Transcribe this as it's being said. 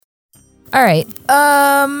All right.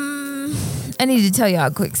 I need to tell y'all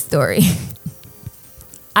a quick story.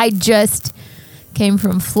 I just came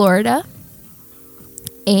from Florida,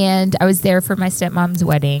 and I was there for my stepmom's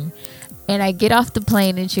wedding. And I get off the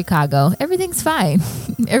plane in Chicago. Everything's fine.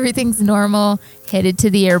 Everything's normal. Headed to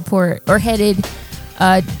the airport, or headed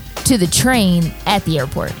to the train at the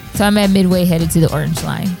airport. So I'm at Midway, headed to the Orange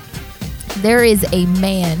Line. There is a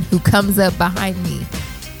man who comes up behind me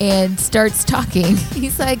and starts talking.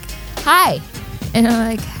 He's like, "Hi." And I'm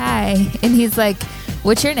like, "Hi." And he's like,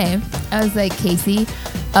 "What's your name?" I was like, "Casey."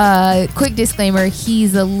 Quick disclaimer,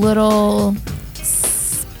 he's a little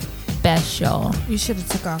special. You should have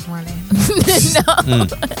took off running. No.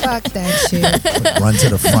 Fuck that shit. Run to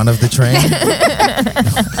the front of the train.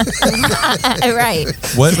 Right.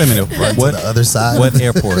 Wait a minute. Run What to the other side. What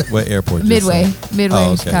airport? What airport? Midway Oh, in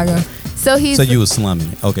okay. Chicago. So he's So you was slumming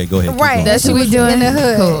it. Okay, go ahead. keep Right. going. that's what we doing in the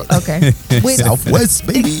hood. Cool. Okay. Southwest,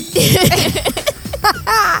 baby.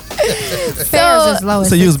 Fares is low as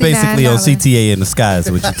So you was basically on $69. CTA in the sky,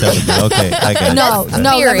 is what you're telling me. Okay, I got it. No, Okay.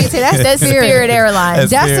 no, let me tell you, that's Spirit Airlines.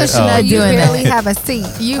 That's That's what Spirit. she Oh, you okay. barely have a seat.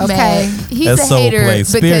 You okay? mad? He's That's a soul hater play.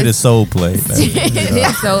 Spirit is because soul play.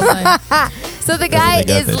 it's so fun. So the guy they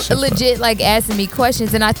got that is shit legit like asking me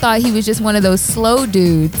questions, and I thought he was just one of those slow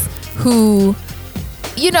dudes who,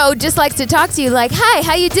 you know, just likes to talk to you like, "Hi,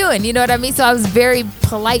 how you doing?" You know what I mean? So I was very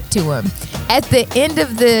polite to him. At the end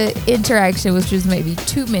of the interaction, which was maybe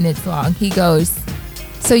 2 minutes long, he goes,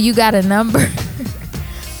 "So you got a number?"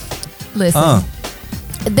 Listen.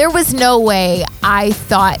 There was no way I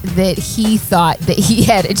thought that he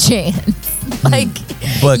had a chance. Like,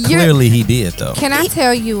 But you're- clearly he did, though. Can I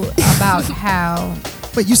tell you about how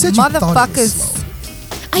Wait, you said you thought it was motherfuckers?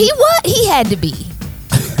 he had to be.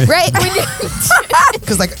 Right?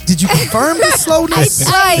 Because, like, did you confirm the slowness?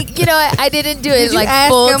 Like, you know, I didn't do it Did you like ask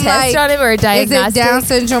full him, test like, on him or a Is diagnostic. it Down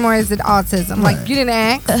syndrome or is it autism? Like, Right. you didn't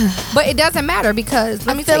ask. But it doesn't matter because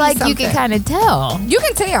let I me feel tell like you you can something. kind of tell. You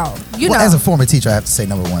can tell. You Well, know. as a former teacher, I have to say,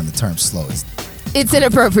 number one, the term slow is It's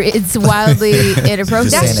inappropriate. It's wildly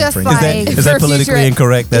inappropriate. Just That's saying that just for- like Is that for politically future-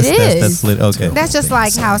 incorrect? That's It is. okay. That's just thing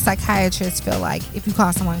like to how say. psychiatrists feel like if you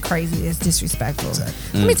call someone crazy, it's disrespectful.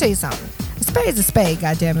 Exactly. Let me tell you something. A spade's a spade,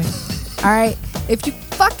 goddammit. All right? If you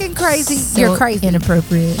fucking crazy, So you're crazy.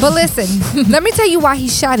 inappropriate. But listen, let me tell you why he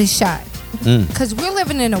shot his shot. Mm. Because we're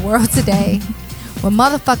living in a world today where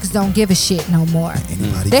motherfuckers don't give a shit no more.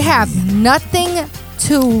 anybody. They can have be. nothing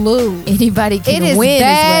to lose. Anybody can It is win.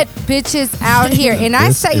 bad bitches out here. And I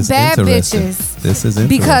This say is bad interesting. bitches This is interesting.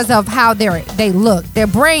 because of how they look. Their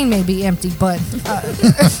brain may be empty, but but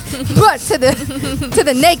to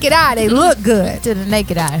the naked eye, they look good. To the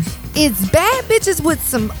naked eye. It's bad bitches with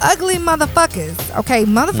some ugly motherfuckers. Okay,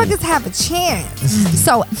 motherfuckers have a chance.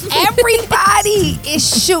 So everybody is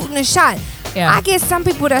shooting a shot. Yeah. I get some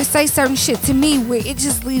people that say certain shit to me where it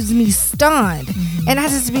just leaves me stunned, and I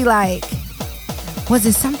just be like, was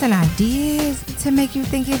it something I did to make you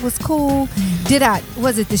think it was cool?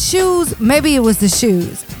 Was it the shoes? Maybe it was the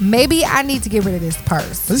shoes. Maybe I need to get rid of this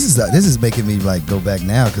purse. This is making me like go back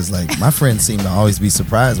now because like my friends seem to always be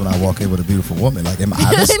surprised when I walk in with a beautiful woman. Like, am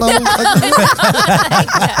I the slow? I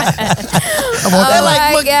want that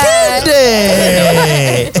my like God.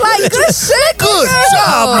 McKinley. Like, good shit. Good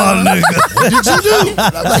job, my nigga. What did you do?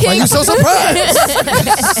 I'm like, why you so surprised?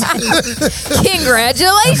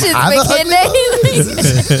 Congratulations, I'm a McKinley.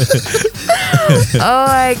 Oh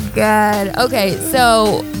my God. Okay,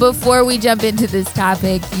 so before we jump into this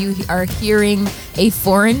topic, you are hearing a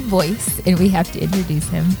foreign voice, and we have to introduce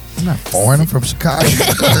him. I'm not foreign. I'm from Chicago.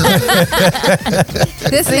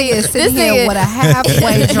 This nigga is sitting This here nigga- with a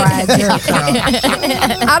halfway dry joke.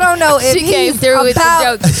 I don't know if She came he's through with the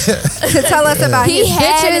about joke. to tell us about his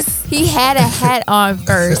bitches. He had a hat on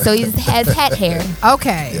first, so he has hat hair.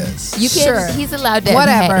 Okay. Yes. You can. Sure. He's allowed to have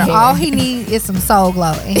Whatever. hat hair. All he needs is some soul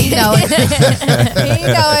glow, and he know it. He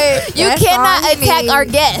know it. You That's cannot all he attack need. our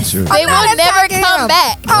guests. Sure. They I'm not will never attacking come him.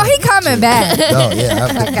 back. Oh, he coming back. Oh yeah.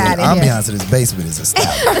 Fuck outta I'll be here. honest. This basement is a style.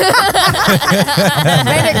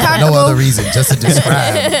 Ain't it No comfortable? other reason, just to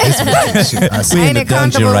describe this shit. I see. we in Ain't the it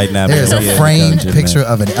dungeon comfortable? right now. There is man. a We in the framed dungeon, picture man.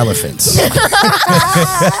 of an elephant.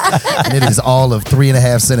 And it is all of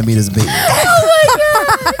 3.5 centimeters big.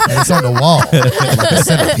 And it's on the wall, like a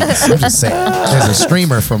centerpiece. I'm just saying. There's a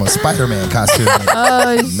streamer from a Spider-Man costume in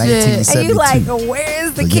Oh shit. 1972. And you like,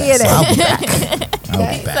 where's the But kid yes, I'll at? be back. I'll He'll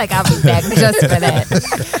be It's back. like I'll be back just for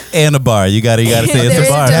that. And a bar. You gotta say it's There a is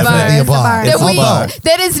bar. a Definitely a bar. bar. It's That, a bar.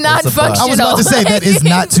 that is not It's a bar. functional. I was about to say that is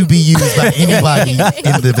not to be used by anybody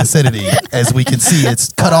in the vicinity. As we can see,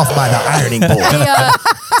 it's cut off by the ironing board Yeah.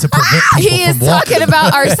 to prevent people He is from walking. talking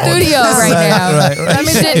about our studio right now. right. Let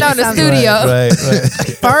me He's tell shitting you on the something. studio.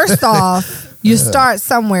 Right. First off, you start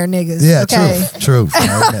somewhere, niggas. Yeah, okay. true.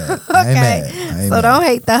 Amen. Amen. Okay. Amen. So don't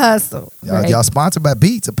hate the hustle. Y'all, Right. y'all sponsored by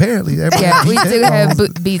Beats, apparently. Everybody Yeah, we Beats do have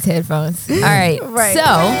headphones. Beats headphones. All right. Right.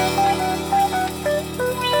 So,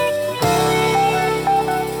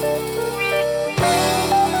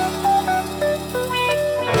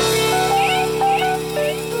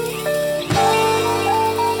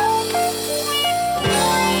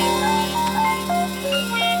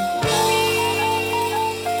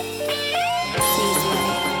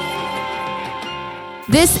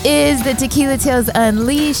 this is the Tequila Tales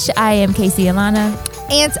Unleashed. I am Casey Alana.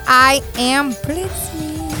 And I am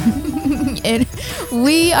Blitzme. And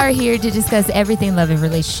we are here to discuss everything love and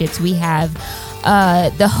relationships. We have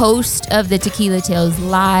the host of the Tequila Tales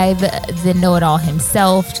Live, the know-it-all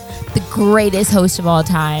himself, the greatest host of all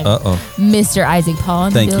time, Mr. Isaac Paul.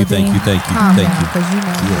 In the Thank you. building. Calm Thank down, you. because you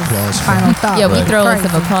know The his applause final thought. Yeah, we Right. throw in Crazy.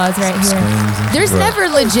 some applause right here. Screams and- There's Right. never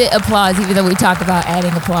legit applause, even though we talk about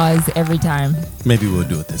adding applause every time. Maybe we'll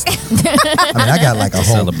do it this time. I mean, I got like a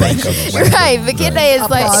whole bank Celebration. of Right, McKinney is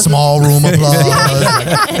like, Applause. small room applause,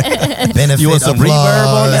 benefit You want some applause, reverb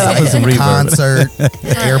on that? I'll put some reverb. concert,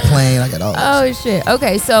 airplane. I got all. oh shit.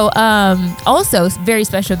 Okay, so also very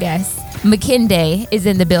special guest, McKinney is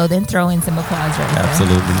in the building. Throw in some applause right there.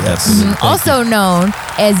 Absolutely. Absolutely. Thank Also known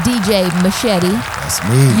as DJ Machete. That's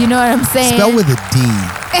me. You know what I'm saying? Spell with a D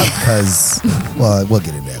because, well, we'll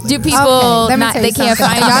get into that Do later. people Okay, let me not? tell They you can't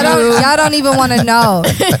something. find you. Y'all don't even want to know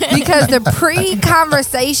because the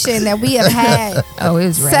pre-conversation that we have had Oh, it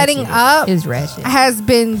was setting ratchet. up It was ratchet. has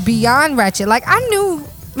been beyond ratchet. Like I knew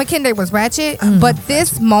McKinney was ratchet, but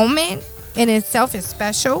this moment in itself is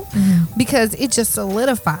special because it just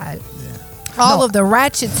solidified all of the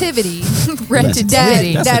ratchetivity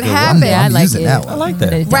Ratchetivity. That's a that good one. happened. Yeah, I I'm like using it. that I one. like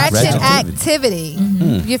that. Ratchet Ratchetivity. activity.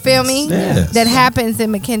 You feel me? Yes. That happens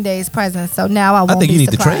in McKinney's presence. So now I won't I think be you need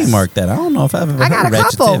to surprised. trademark that. I don't know if I've ever I got heard a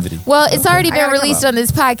couple. ratchetivity. Well, it's already I been gotta come released up. on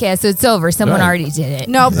this podcast, so it's over. Someone Right. already did it.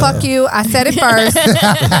 No, fuck you. I said it first.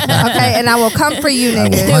 Okay, and I will come for you,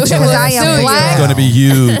 niggas. punch your Because I ass am in. It's black. going to be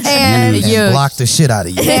huge. And- huge. And Huge. block the shit out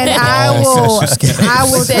of you. And I Oh, will, social I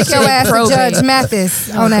will That take your shit ass to probate. Judge Mathis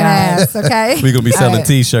on Oh, that God. ass. Okay. We're going to be selling Alright.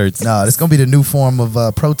 T-shirts. No, it's gonna be the new form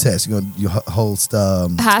of protest. You're gonna host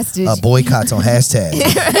Hostage. boycotts on hashtags.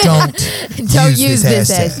 Don't use this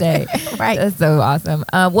hashtag. hashtag. Right. That's so awesome.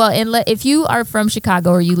 Well, and if you are from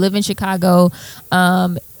Chicago or you live in Chicago,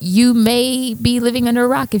 you may be living under a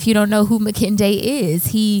rock if you don't know who McKinney is.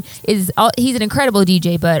 He's an incredible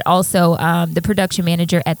DJ, but also the production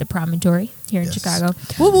manager at the Promontory here in Yes. Chicago.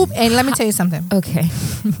 Whoop, whoop. And let me tell you something. Okay.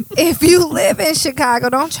 If you live in Chicago,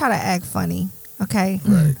 don't try to act funny. Okay.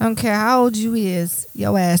 I don't care how old you is.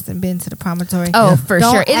 Your ass done been to the Promontory. Oh, for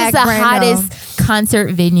Don't sure. It is act the random. hottest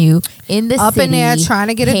concert venue in the Up city. in there trying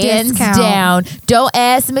to get a Hands discount. down. Don't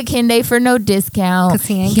ask McKinney for no discount. 'Cause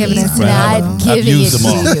he ain't giving He's it to not you. I've giving used it them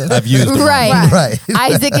all. to you. I've used them all. Right. Right.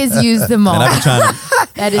 Isaac has used them all. And I've been trying to,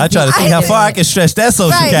 That is I try to see how far I can stretch that social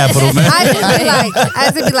Right. capital, man.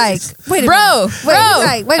 I just be like, wait a Bro, minute.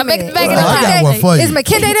 bro. Wait a I'm making minute. the back of the I got one for you. Is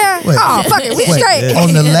McKinney there? Wait. Oh, fuck it. We Wait, straight.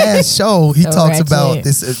 on the last show, he So talks ratchet. about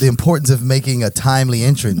the importance of making a timely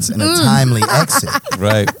entrance and a timely exit.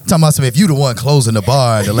 Right. Talking about some, if you the one closing the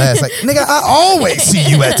bar, the last, like, nigga, I always see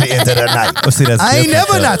you at the end of the night. Well, see, that's I ain't different,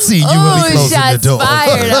 never though. not seen you when we Oh, closing the shots door.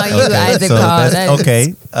 fired on you, Isaac so Paul. that's, That is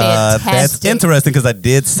okay. That's fantastic. interesting because I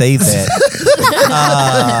did say that.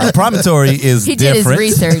 Promontory is He did his different.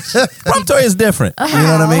 research. Promontory is different. You know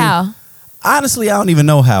what I mean? How? Honestly, I don't even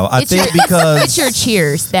know how. I It's think your- because It's your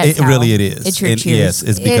cheers. That's it how. really it is. It's your And cheers. Yes,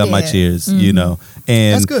 it's become my is. cheers. You know,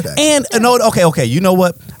 and That's good, actually. And no, okay. You know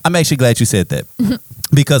what? I'm actually glad you said that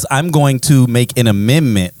because I'm going to make an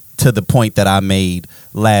amendment to the point that I made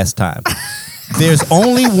last time. There's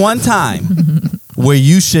only one time where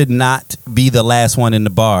you should not be the last one in the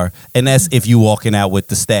bar, and that's if you walking out with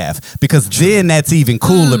the staff, because then that's even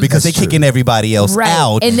cooler because That's they kicking everybody else Right.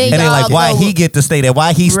 out, And then they're y'all like, why go- he get to stay there?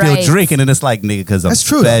 Why he still Right. drinking? And it's like, nigga, because I'm That's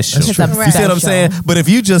true, though. special. That's true. Because I'm You see what I'm special. saying? But if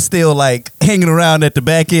you just still like hanging around at the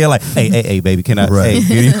back end, like, hey, baby, can I? Right.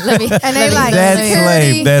 Hey, Let me, And they like, that's security.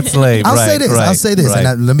 lame. That's lame. I'll right, say this, Right, I'll say this, Right.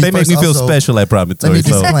 and let me they make first me feel also- special at Let Promontory. me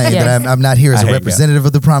So disclaim Yes. that I'm not here as I a hate representative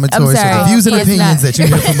of the Promontory, I'm so the sorry. views and He is opinions not. that you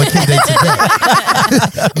hear from McKinney today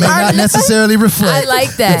may not necessarily necessarily reflect I like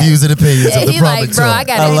that. the views and opinions of the He public. like, bro, I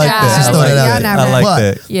got I a like job. that. Just throw that out Y'all there. not I like but,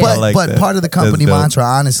 that. Yeah. But, I like but that. part of the company That's dope. mantra,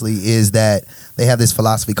 honestly, is that they have this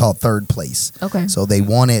philosophy called third place. Okay. So they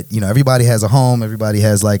want it, everybody has a home, everybody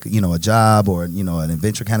has like, a job or, an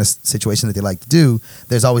adventure kind of situation that they like to do.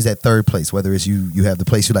 There's always that third place, whether it's you have the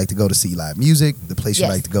place you like to go to see live music, the place you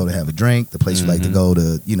Yes. like to go to have a drink, the place you like to go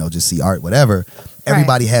to, just see art, whatever.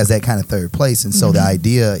 Everybody has that kind of third place. And so the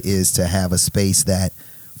idea is to have a space that,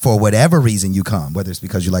 for whatever reason you come, whether it's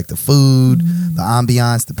because you like the food, the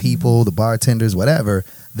ambiance, the people, the bartenders, whatever,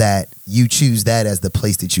 that you choose that as the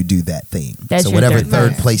place that you do that thing. That's so your whatever third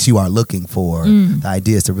third place. place you are looking for, the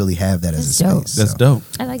idea is to really have that as a That's dope. space. That's So dope.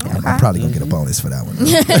 I like that. I'm probably going to get a bonus for that one.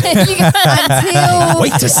 Until,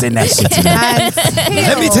 Wait to send that shit to me.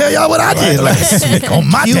 Let me tell y'all what I did last week on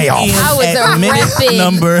my day off. I was At a minute rapping.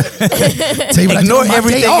 number. Tell you what I did Ignore on my day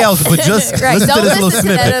everything off. else, but just Right, listen to don't this little listen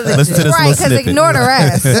to that snippet. other Listen to this right, little because snippet. ignore the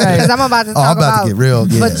rest. Because I'm about to Oh, talk I'm about to get real.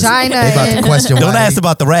 Yeah. vagina They about to and question Don't why ask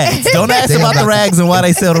about the rags. Don't ask They about the about- rags and why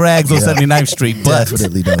they sell the rags on Yeah. 79th Street. But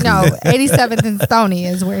definitely don't. no, 87th and Stony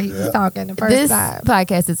is where he was talking the first This time.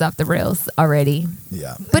 podcast is off the rails already.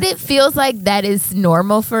 Yeah. But it feels like that is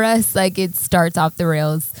normal for us. Like it starts off the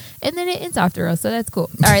rails and then it ends off the rails. So that's cool.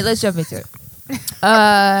 All right, let's jump into it.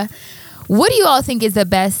 What do you all think is the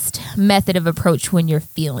best method of approach when you're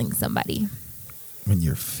feeling somebody? When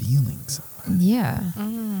you're feeling something. Yeah.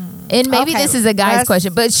 And maybe Okay, this is a guy's let's-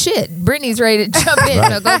 question, but shit, Brittany's ready to jump in.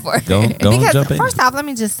 So go for it. go Because jump in. first off, let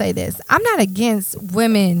me just say this: I'm not against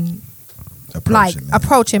women Approaching, man.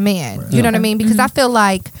 approaching men. Right. You know what I mean? Because I feel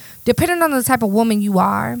like depending on the type of woman you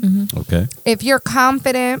are, Okay. if you're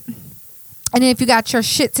confident, and if you got your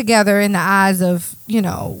shit together in the eyes of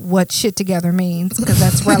what shit together means, because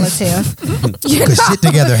that's relative. Because shit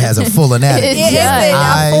together has a full anatomy. It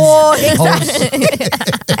does. Eyes,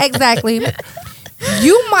 Exactly.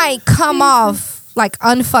 You might come off like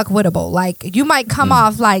unfuckwittable. Like you might come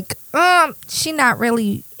off like she not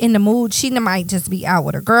really in the mood. She might just be out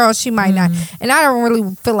with her girl. She might not, and I don't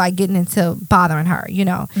really feel like getting into bothering her.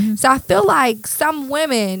 So I feel like some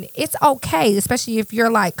women, it's okay, especially if you're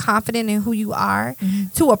like confident in who you are,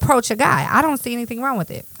 to approach a guy. I don't see anything wrong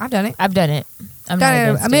with it. I've done it. I've done it. I'm Done not it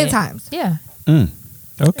against a million it. times. Yeah.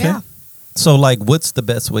 Okay. Yeah. So, like, what's the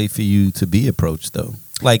best way for you to be approached, though?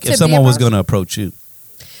 Like, To if be someone was approached? going to approach you.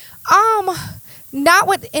 Not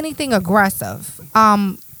with anything aggressive.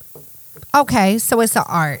 Okay, so it's an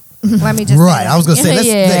art. Let me just say right. that. I was gonna say let's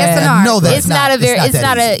Yeah. let- It's an I know art. that's It's not a very. It's that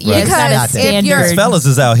not a. easy. Yeah. It's not Because a if you're- standard. Because fellas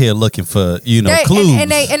is out here looking for, clues.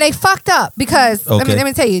 and they fucked up because Okay. let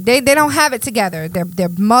me tell you, they don't have it together. Their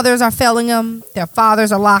mothers are failing them. Their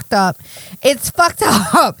fathers are locked up. It's fucked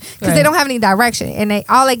up because they Right. don't have any direction, and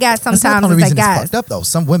all they got That's not the sometimes only is reason that it's guys. fucked up though.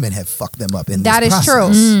 Some women have fucked them up in That this is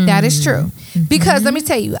process. true. That is true. Because let me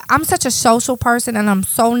tell you, I'm such a social person, and I'm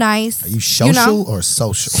so nice. Are you social know? or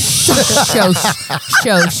social?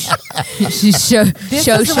 Shosh. This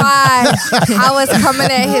is why I was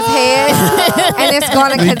coming at his head, and it's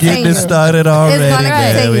going to We getting continue. it started already. gonna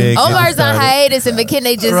man. continue. We getting Omar's on started. hiatus and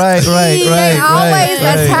McKinney just Right. They always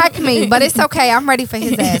right. attack me, but it's okay. I'm ready for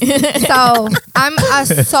his ass. So I'm a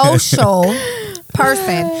social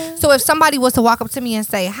person. So if somebody was to walk up to me and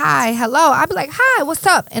say, hi, hello, I'd be like, hi, what's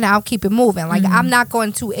up? And I'll keep it moving. Like, I'm not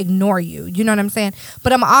going to ignore you. You know what I'm saying?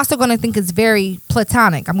 But I'm also going to think it's very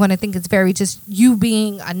platonic. I'm going to think it's very just you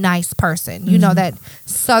being a nice person. You know, that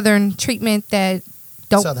Southern treatment that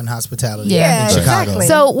don't. Southern hospitality. Yeah, in Chicago. exactly.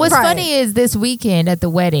 So what's Right. funny is this weekend at the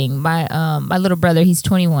wedding, my little brother, he's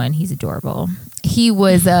 21, he's adorable. He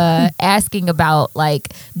was asking about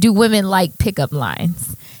like, do women like pickup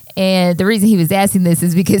lines? And the reason he was asking this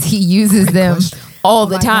is because he uses them question. all Oh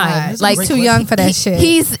the my time. God. Like He's too young for that shit.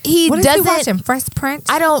 He What is he doesn't. watching? Fresh Prince?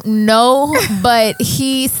 I don't know, but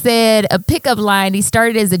he said a pickup line. He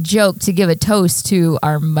started as a joke to give a toast to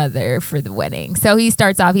our mother for the wedding. So he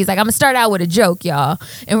starts off, he's like, I'm going to start out with a joke, y'all.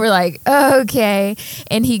 And we're like, okay.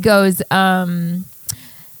 And he goes,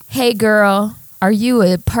 hey, girl, are you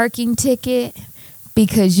a parking ticket?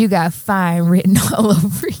 Because you got fine written all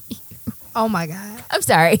over you. Oh my God. I'm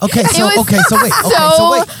sorry. Okay, It so was wait.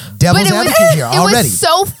 Devil's but it was- advocate here It already. was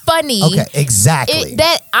so funny. Okay, exactly.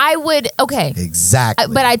 That I would, okay. Exactly.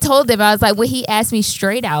 But I told him, I was like, when he asked me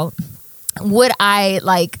straight out, would I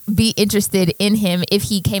like be interested in him if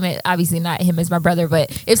he came at, obviously not him as my brother, but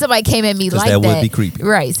if somebody came at me 'Cause like that that, would be creepy.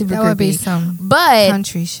 right? Super That creepy. would be some but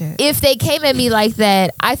country shit. if they came at me like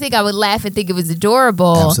that, I think I would laugh and think it was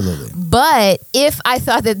adorable. Absolutely. But if I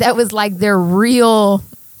thought that was like their real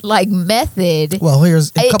like method Well,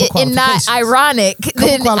 here's a couple and not qualifications. ironic, then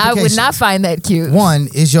I would qualifications. not find that cute. One,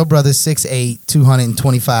 is your brother 6'8",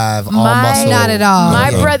 225, all muscle? Not at all. My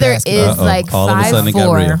Yeah, brother basketball. is like All of a sudden it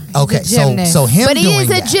got real. 5'4". Okay, He's a gymnast. so him But he doing is a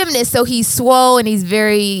that. gymnast, so he's swole and he's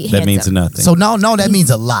very That means handsome. nothing. So no, that means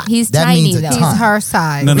a lot. He's that tiny, means a though. He's ton. her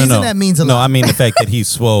size. no, reason that means a No, lot. I mean the fact that he's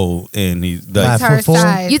swole and he's like, Five her foot four?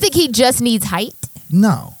 size. You think he just needs height?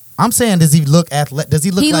 No, I'm saying, does he look Does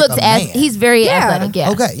he look He like looks a man? he's very Yeah. athletic.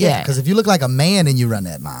 Yeah. Okay, yeah, because if you look like a man and you run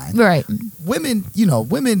that line, right.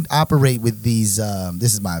 women operate with these.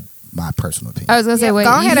 This is my personal opinion. I was gonna say, Yeah, wait.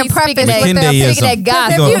 go ahead and he's preface speaking with that- that. speaking McKinney-ism. that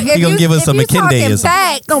gossip. He gonna give us some McKinney-ism.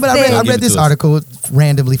 No, but I Give read it this to us. article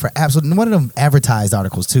randomly for absolutely one of them advertised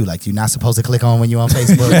articles too. Like you're not supposed to click on when you're on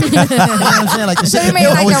Facebook. You know what I'm saying? Like the shit you mean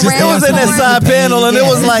that like always a just it was in that Porn. side panel, and it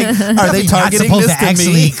was like, are they You're not targeting supposed this to to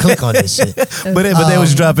actually me? click on this shit. But they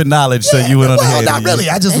was dropping knowledge, so you went on Well, ahead. not and- really.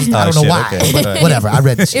 I just I Oh, don't know shit, why. okay. But Right. whatever. I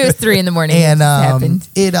read the shit. It was 3 a.m. And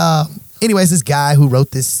It happened. anyways, this guy who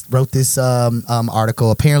wrote this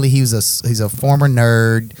article, apparently he's a former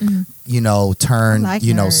nerd, turned I like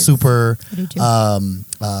nerds. super I do too.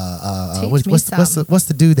 what's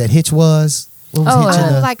the dude that Hitch was? What was Hitch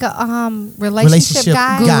in the like a relationship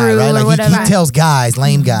guy. Guru right? or Like whatever. he tells guys,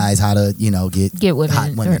 lame guys, how to Get women.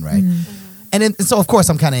 hot women, Or- right? And then, so of course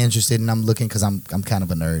I'm kind of interested, and I'm looking because I'm kind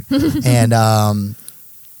of a nerd,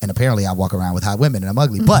 and apparently I walk around with hot women and I'm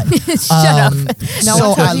ugly, but Shut up.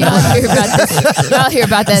 so I'll I hear about this. I'll hear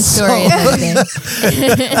about that story. another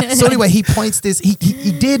day. so anyway, he points this. He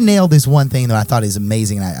did nail this one thing that I thought is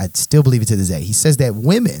amazing, and I still believe it to this day. He says that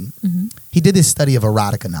women. He did this study of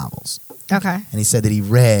erotica novels, Okay. and he said that he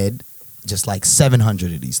read just like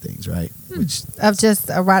 700 of these things, right? Which Of just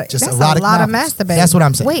erotic. just That's erotic a lot novels. of masturbating. That's what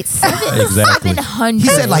I'm saying. Wait, Exactly. 700. He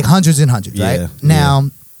said like hundreds and hundreds, Yeah, right? Now,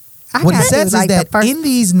 I what he gotta do, says is like, the that first- in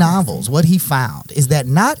these novels, what he found is that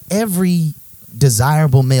not every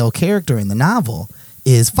desirable male character in the novel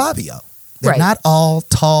is Fabio. They're Right. not all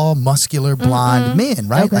tall, muscular, blonde men,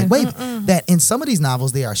 right? Okay. Like, wait, that in some of these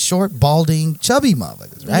novels, they are short, balding, chubby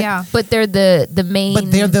motherfuckers, right? Yeah. But they're the main. But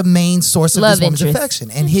they're the main source of Love this woman's interest. affection.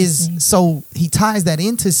 And Interesting. so he ties that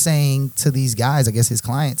into saying to these guys, I guess his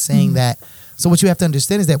clients, saying that, so what you have to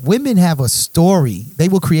understand is that women have a story. They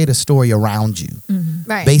will create a story around you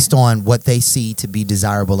Right. based on what they see to be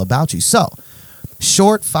desirable about you. So,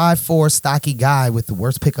 short, 5'4", stocky guy with the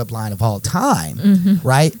worst pickup line of all time,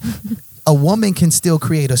 right? A woman can still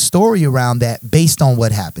create a story around that based on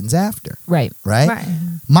what happens after, right. right? Right.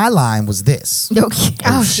 My line was this. Okay.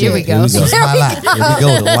 Oh, here we Shit, go. This was my line. Here we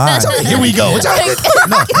go. The line. Here we go.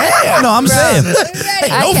 No, I'm saying.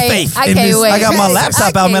 I No can't- faith I in can't this. wait. I got my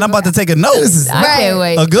laptop out, man. I'm about to take a note. I can't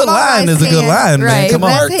wait. A good Come on, line is a good light line, man. Right. Come on.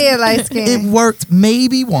 Let's hear light It skin. worked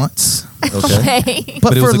maybe once. Okay. Okay. But,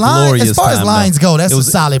 But it for was a lines, glorious as far as time, lines though. go, that's It was-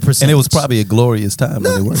 a solid percentage. And it was probably a glorious time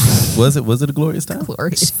when it worked. Was it a glorious time?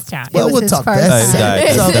 Glorious time. Well, was we'll his talk first that. time. All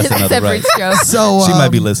right, So- that's another Separate right. show. So She might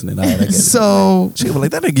be listening. All right, I get it. So She was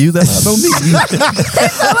like, that nigga use that line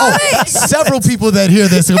on me. several people that hear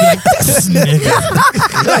this will be like, this nigga.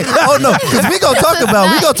 Like, oh no, because we gonna talk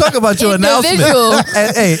about your announcement. Individual.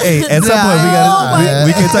 Hey, at some Nah. point Oh,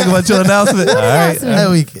 we can talk about your announcement. All right.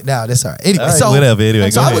 No, that's all right. Anyway, All right, so whatever.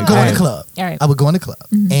 Anyway, so go I would ahead. go All in right. the club. All right. I would go in the club,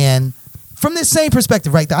 and from this same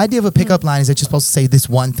perspective, right? The idea of a pickup line is that you're supposed to say this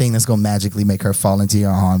one thing that's gonna magically make her fall into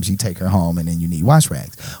your arms. You take her home, and then you need wash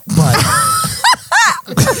rags. But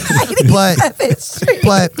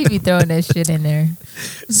but You be throwing that shit in there.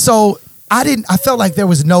 so I felt like there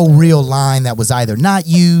was no real line that was either not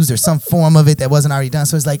used or some form of it that wasn't already done.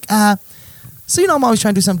 So it's like, so I'm always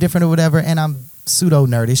trying to do something different or whatever, and I'm pseudo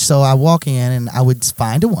nerdish. So I walk in and I would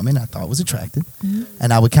find a woman I thought was attractive,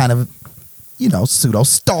 and I would kind of, pseudo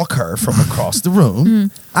stalk her from across the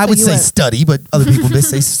room. I would you say would- study, but other people would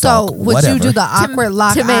say So stalk. would whatever. you do the awkward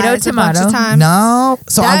lock tomato, eyes a bunch of tomato. times? No.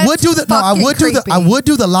 So I would do the That's I would do the fucking I would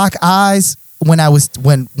do the lock eyes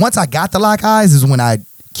once I got the lock eyes is when I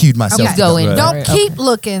cued myself. Okay. to Go in. Right. Don't Right. keep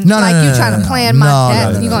looking No, no, like no, you no, trying no, to no. plan No, my no,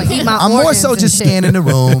 death. no, You're no, going to eat my I'm more so organs just and shit. scanning the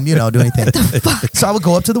room, do anything. So I would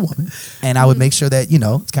go up to the woman and I would make sure that,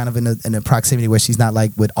 it's kind of in a proximity where she's not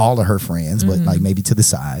like with all of her friends, but like maybe to the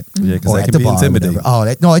side. Yeah, because or that at can the be bar or intimidating.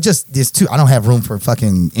 whatever. Oh, there's too, I don't have room for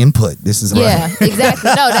fucking input. This is Yeah,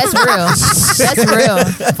 exactly. No, that's real. That's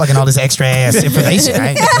real. fucking all this extra ass information.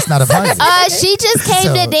 Right? That's not a part of it. She just came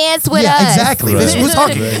So- to dance with yeah, us. exactly. Right. Bitch, who's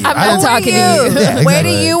talking? I'm I not don't- talking to you. Yeah, Where do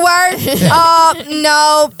exactly. you work?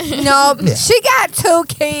 No. Yeah. She got 2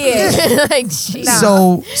 kids. Like, jeez.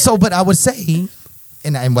 So, but I would say,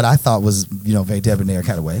 and what I thought was, very debonair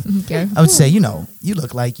kind of way, Okay. I would say, you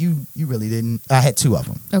look like you really didn't. I had 2 of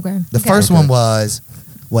them. Okay. The first one was,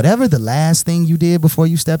 whatever the last thing you did before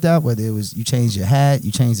you stepped out, whether it was you changed your hat,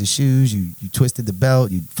 you changed the shoes, you twisted the belt,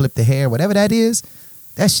 you flipped the hair, whatever that is,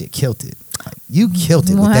 that shit killed it. Like, you killed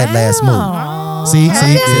it with that last move. See? Yeah,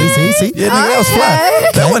 nigga, that was fly.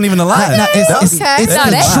 That wasn't even a lie. It's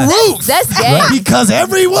the truth. That's gay. Because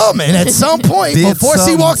every woman at some point Did before she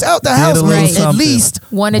something. walks out the Did house a little makes at something. least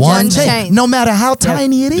One one adjustment. change, no matter how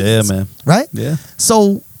tiny it is. Yeah, man. Right? Yeah.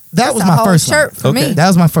 So that was a my whole first shirt line. for Okay. me. That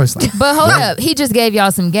was my first line. But hold up, he just gave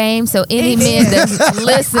y'all some game. So any He men did. that's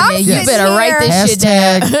listening, I'm you sitting better write this shit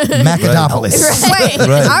Hashtag down. Macadopolis. Right. Wait,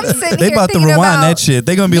 Right. I'm sitting They here about to thinking rewind about that shit.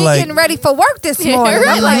 They gonna be me like, getting ready for work this Yeah, morning.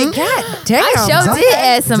 I'm right. like, God damn. I sure did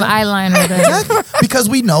add some eyeliner there. Exactly. Because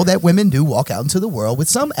we know that women do walk out into the world with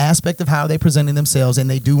some aspect of how they presenting themselves, and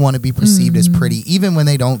they do want to be perceived as pretty, even when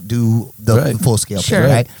they don't do the Right. full scale Sure.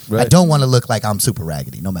 thing, right? Right. I don't want to look like I'm super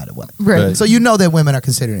raggedy, no matter what. Right. So you know that women are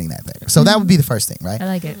considering that thing. So that would be the first thing, right? I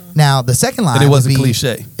like it. Now the second line, and it wasn't would be,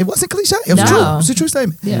 cliche. It wasn't cliche. It was No. true. It was a true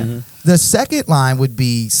statement. Yeah. The second line would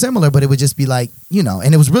be similar, but it would just be like, you know,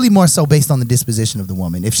 and it was really more so based on the disposition of the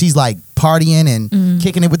woman. If she's like partying and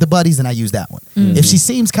kicking it with the buddies, then I use that one. If she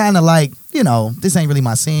seems kind of like, you know, this ain't really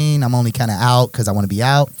my scene, I'm only kind of out because I want to be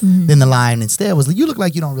out, then the line instead was, you look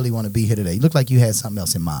like you don't really want to be here today. You look like you had something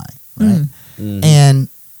else in mind, right?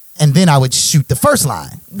 And then I would shoot the first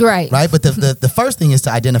line, Right. right? But the first thing is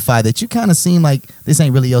to identify that you kind of seem like this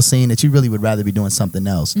ain't really your scene, that you really would rather be doing something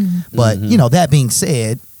else. But, you know, that being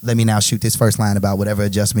said, let me now shoot this first line about whatever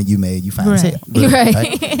adjustment you made, you find as Right. hell.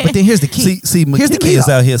 Right. But then here's the key. See, here's the McKinney key. is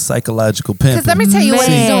though. out here psychological pimping. Because let me tell you what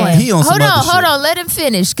he's Man. doing. He on some Hold other on, hold shit. on. Let him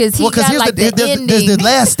finish because he Well, because got here's like the there's ending. the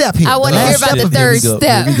last step here. I want to The hear last about the step third here.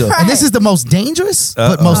 step. Here we go. And this is the most dangerous,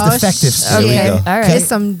 but Uh-oh. most Oh, effective shit. shit. Here we go. All right. It's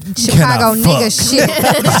some Chicago Can I nigga shit.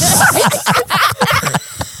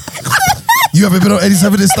 You ever been on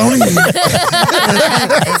 87 in Stony? Step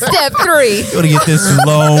 3. Gotta get this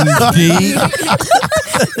long D.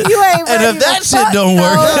 You ain't And ready if that to shit fuck, don't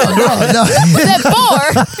work, no. Step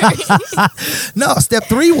 4. No, step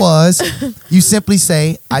 3 was you simply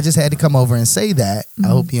say, I just had to come over and say that. I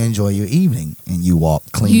hope you enjoy your evening. And you walk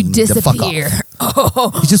clean You the fuck disappear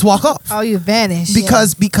off. You just walk off. Oh, you vanish.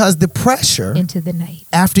 Because the pressure into the night.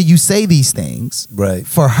 after you say these things right,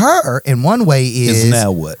 for her in one way is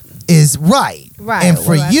now what? is right. Right. And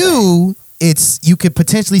for What I you, it's you could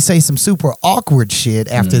potentially say some super awkward shit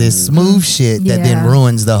after this smooth shit that then Yeah.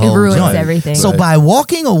 ruins the whole ruins joint. everything. So Right. by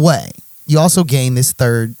walking away, you also gain this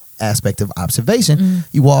third aspect of observation.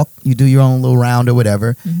 You walk, you do your own little round or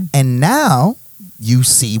whatever, and now you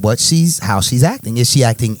see how she's acting. Is she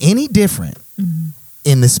acting any different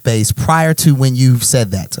in the space prior to when you said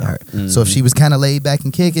that to her? So if she was kind of laid back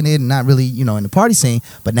and kicking it and not really, you know, in the party scene,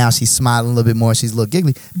 but now she's smiling a little bit more, she's a little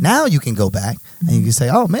giggly. Now you can go back and you can say,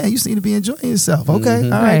 "Oh man, you seem to be enjoying yourself. Okay, all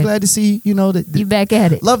right, Right. glad to see. You know that You back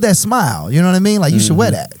at it. love that smile. You know what I mean? Like you should wear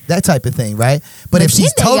that type of thing, right? But if then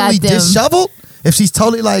she's they got totally them. disheveled, if she's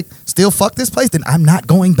totally like still fuck this place, then I'm not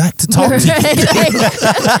going back to talk to you.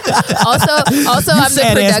 also, I'm the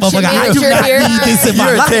sad ass production motherfucker. I do manager not here. need this in my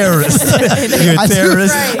You're a life. terrorist. You're a I do.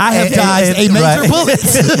 terrorist. I have dodged a major Right. bullet.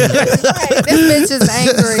 Right, this bitch is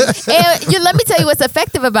angry. And let me tell you what's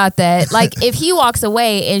effective about that. Like, if he walks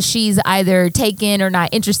away and she's either taken or not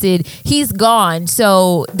interested, he's gone.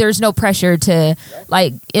 So there's no pressure to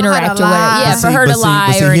like interact or whatever. lie. Yeah, But for her to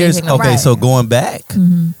lie or here's, anything. okay, Like so going back,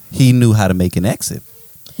 he knew how to make an exit.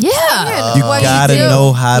 yeah. You What he gotta do?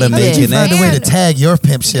 know how to He make did. an Find a exit. way to tag your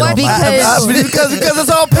pimp shit on Because- because it's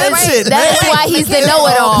all pimp shit. That's man. why he's the All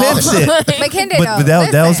know-it-all. pimp shit. McKenna, But though, that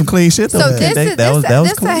was some listen. clean shit though. So Okay, this that was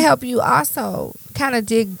will clean. help you also kind of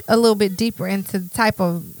dig a little bit deeper into the type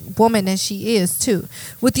of woman that she is too.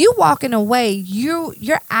 With you walking away,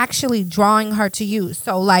 you're actually drawing her to you.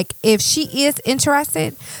 So like if she is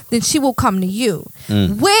interested, then she will come to you.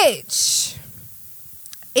 Which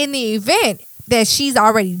in the event that she's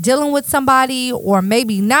already dealing with somebody or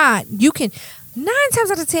maybe not, you can 9 times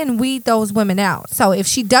out of 10 weed those women out. So if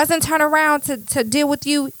she doesn't turn around to deal with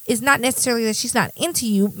you, it's not necessarily that she's not into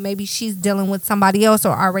you. Maybe she's dealing with somebody else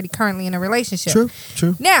or already currently in a relationship.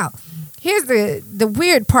 True. Now, here's the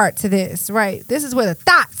weird part to this, right? This is where the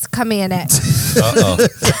thoughts come in at. Uh-oh.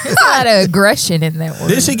 There's a lot of aggression in that word.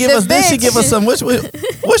 Did she give The us? Did she bitch. give us some? What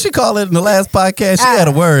she call it in the last podcast? She had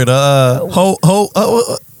a word.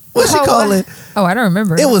 What she Ho call what? it? Oh, I don't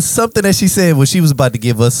remember. It was something that she said when she was about to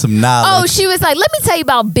give us some Oh, knowledge. she was like, "Let me tell you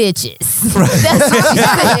about bitches." That's what she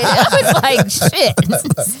said. I was like, "Shit."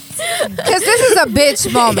 Because this is a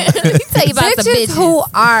bitch moment. Let me tell you about the Bitches bitches. who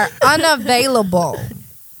are unavailable.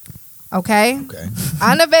 Okay?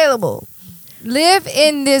 Unavailable. Live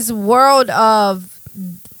in this world of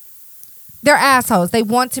they're assholes. They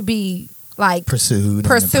want to be like pursued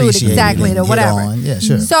exactly, and or hit whatever. on. Yeah,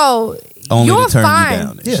 sure. So Only you'll to turn you find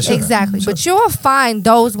down. Yeah, sure. exactly, Sure. but you'll find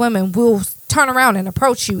those women will turn around and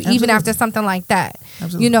approach you even Absolutely. after something like that.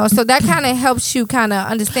 Absolutely. You know, so that kind of helps you kind of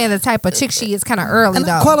understand the type of chick she is kind of early And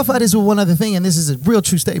though. I qualify this with one other thing, and this is a real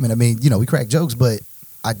true statement. I mean, you know, we crack jokes, but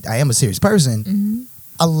I am a serious person. Mm-hmm.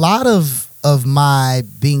 A lot of my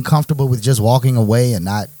being comfortable with just walking away and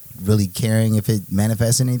not really caring if it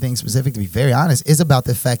manifests in anything specific, to be very honest, is about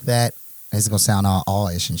the fact that, and it's gonna sound all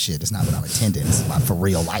ish and shit. It's not what I'm intending. It's about for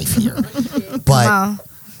real life here.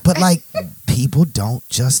 But like, people don't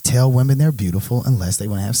just tell women they're beautiful unless they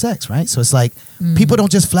want to have sex, right? So it's like people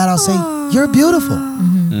don't just flat out say you're beautiful,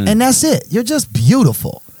 and that's it. You're just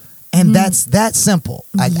beautiful, and that's that simple.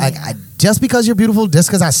 I just because you're beautiful, just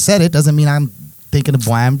because I said it, doesn't mean I'm thinking of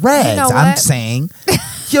buying rags. You know I'm what? saying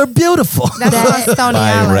you're beautiful. That's on Stony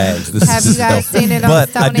Buying Island. rags. This Have is you guys dope. seen it on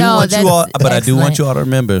But I Stony do No, want Island? you all. that's But I do want excellent. you all to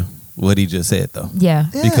remember what he just said, though. Yeah.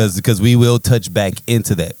 Yeah. Because we will touch back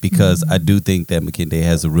into that, because I do think that McKinney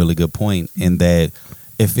has a really good point in that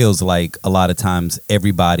it feels like a lot of times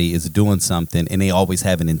everybody is doing something and they always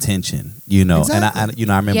have an intention, you know. And I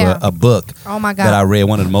remember Yeah. a book Oh my God. that I read,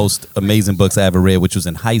 one of the most amazing books I ever read, which was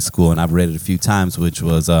in high school, and I've read it a few times, which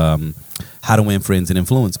was How to Win Friends and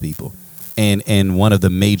Influence People. And one of the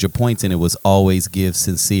major points in it was always give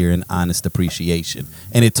sincere and honest appreciation.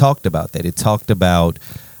 And it talked about that. It talked about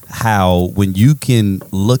how when you can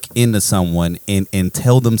look into someone and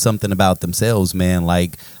tell them something about themselves, man,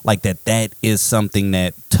 like that is something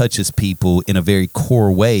that touches people in a very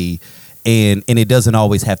core way. And it doesn't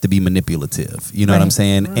always have to be manipulative. You know what I'm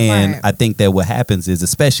saying? And Right. I think that what happens is,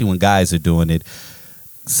 especially when guys are doing it,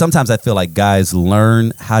 sometimes I feel like guys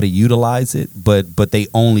learn how to utilize it, but they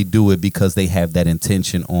only do it because they have that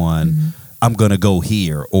intention on, I'm going to go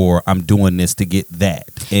here, or I'm doing this to get that.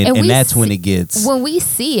 And we that's when see- it gets When we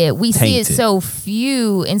see it, we see it tainted. so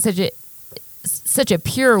few in such a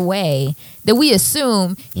pure way that we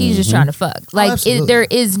assume he's just trying to fuck. Like absolutely. there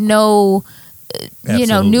is no,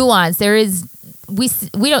 Absolutely. nuance. There is.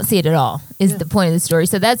 We don't see it at all. Is the point of the story.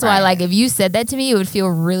 So that's why, like, if you said that to me, it would feel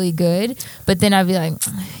really good. But then I'd be like,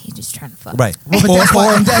 you're just trying to fuck. right. Well, but that's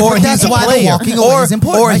why, or that's he's a why the player. walking away is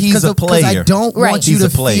important. Or right? he's a 'Cause I player. don't Right. want you He's to a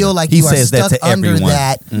player. feel like He you are says that stuck to under everyone.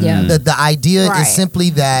 that. Yeah. The idea Right. is simply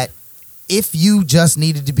that if you just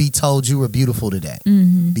needed to be told you were beautiful today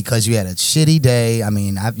because you had a shitty day. I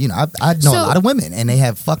mean, I know So- a lot of women and they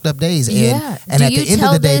have fucked up days, Yeah. and Do at you the end of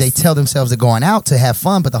tell the day, this- they tell themselves they're going out to have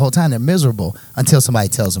fun, but the whole time they're miserable until somebody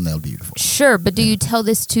tells them they're beautiful. Sure, but do you tell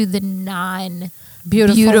this to the non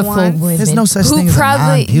Beautiful ones. women? There's no such who thing as a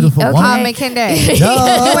probably non-beautiful okay. woman. McKinney.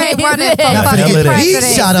 Duh. You ain't running for Not fucking finna get president.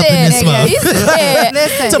 he shot up in this He month. said-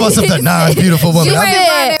 Listen, Talk about something non-beautiful woman. you ain't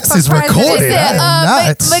running This for is president. recorded. He said, I am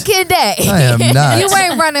not. McKinney. I am not. You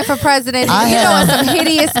ain't running for president. I You know have- some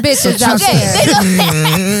hideous bitches out Okay,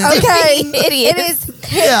 there. Okay, Idiot. it is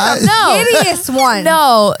Yeah, No. hideous one.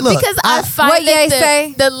 No, Look, because I I- find What Ye that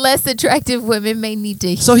say? the less attractive women may need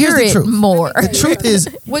to So hear here's the it truth. more. The truth is,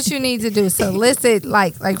 What you need to do solicit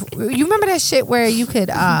like you remember that shit where you could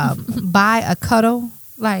buy a cuddle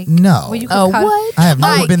like No. where you could Oh, cuddle? what? I have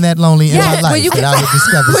never Like- been that lonely in Yes, my where you life can- that I would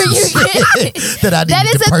discover where some you shit that I That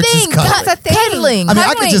needed is to a purchase thing. cuddling. That's a thing. Cuddling. I mean, I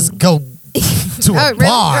could Cuddling. just go to a Oh, really?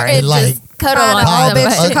 bar And and like just cuddle find on a buy old the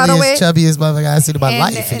bitch to cuddle ugliest, with. chubbiest motherfucker I've seen in my And-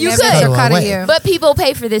 life. and You then could. bitch will cuddle away. you. But people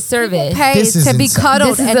pay for this service. Pay This is to be insane.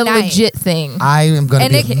 cuddled This is at a night. legit thing. I am going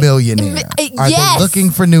to And be it- a millionaire. Are yes. they looking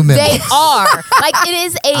for new members? They are. Like, it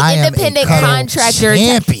is a I am a independent cuddle contractor.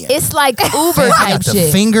 champion. It's like Uber I type got the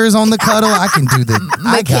shit. fingers on the cuddle. I can do the.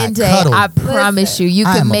 I got McKinsey, cuddle. I promise you, you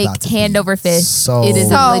I can am make about to hand be over fist. so- It is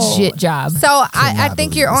a So- legit job. So I Cannot think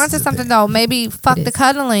believe you're this onto is a something thing. though. Maybe fuck It the is.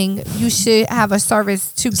 cuddling. You should have a service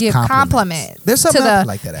to give compliments There's to something the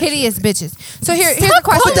like that, actually, hideous I think. bitches. So here's the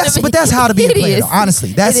question. But that's how to be a player. Hideous. Though.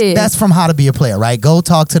 Honestly, that's It is. from how to be a player, right? Go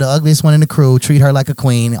talk to the ugliest one in the crew, treat her like a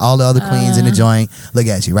queen. All the other queens in the joint look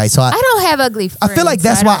at you, right? So I don't have ugly friends. I feel like so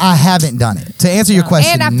that's I why don't- I haven't done it. To answer your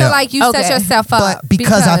question, And I feel no. like you Okay. set yourself up. but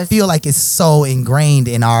because I feel like it's so ingrained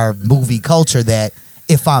in our movie culture that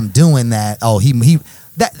if I'm doing that,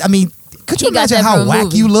 I mean, could you He got imagine that how from a whack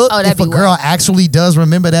movie. you look Oh, that'd if a be girl whack. actually does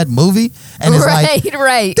remember that movie and is like,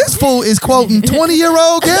 right. this fool is quoting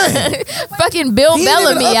 20-year-old game. Fucking Bill He ain't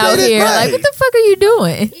even Bellamy out updated, here. right. Like, what the fuck are you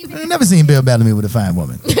doing? I've never seen Bill Bellamy with a fine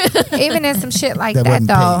woman even in some shit like that that, wasn't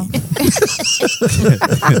though.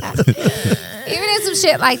 paid. Even in some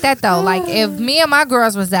shit like that though, like if me and my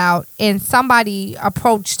girls was out and somebody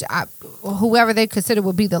approached whoever they consider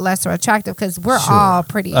would be the lesser attractive, because we're Sure. all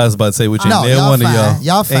pretty. I was about to say, which ain't No, nail y'all one fine. of y'all.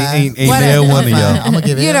 Y'all fine. Ain't Whatever. nail one of Fine. y'all. I'm gonna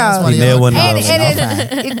give it. You that's know. one of He nailed y'all. one of and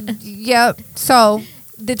those. Y'all fine. yep. So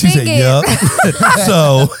the She thing said, is, "Yup."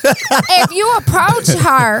 So if you approach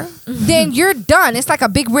her, then you're done. It's like a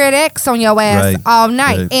big red X on your ass Right. all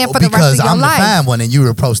night Right. and for the rest Because of your I'm the life. fine one and you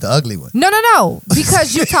approach the ugly one. No.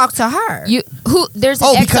 Because you talk to her. There's an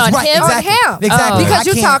Oh, X because on right, him. exactly, On him. exactly. Oh. Because I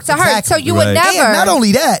you can't- talk to her. exactly. So you would Right. never. And not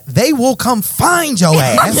only that, they will come find your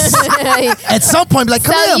ass at some point. Be like,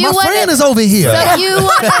 come So here, you my wanna- friend is over here. So you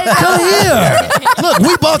want Come here. Look,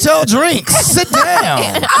 we bought y'all drinks. Sit down.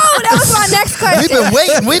 Oh, that was my next question. We've been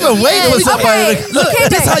waiting. We've been waiting for Yes. somebody. Okay, Look, okay,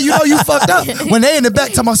 this then. how you know you fucked up. When they in the back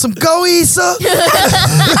talking about some go Issa.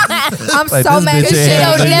 I'm Like, so this mad. bitch This shit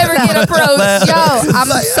ain't don't never get approached. Yo, I'm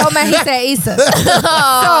so mad he said Issa.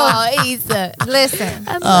 Oh, Issa. Listen,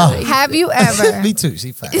 I love Issa. have you ever? Me too.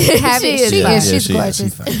 She fine. Have She you, is she fine. is. Yeah, She's she is. She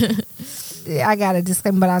gorgeous. fine. I got a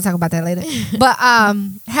disclaimer, but I'll talk about that later. But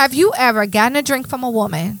have you ever gotten a drink from a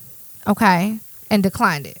woman, okay, and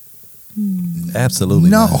declined it? absolutely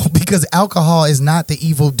No, not. because alcohol is not the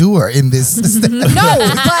evil doer in this. No,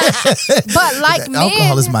 but like men,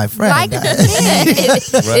 Alcohol is my friend. Like men,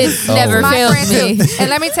 It's never my failed friend me. too. And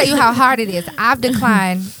let me tell you how hard it is. I've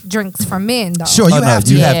declined drinks from men though. Sure, you Oh, no, have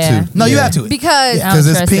to. you Yeah. have to. No, you Yeah. have to. Because Yeah. Because I don't it's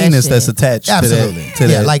trust that penis shit. that's attached Absolutely. to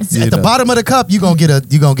that. Yeah, like you at the know. bottom of the cup, you gonna get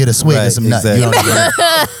a swig Right, of some nut. exactly. You know?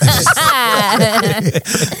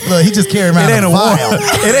 Look, he just carried around It ain't a vial. worm.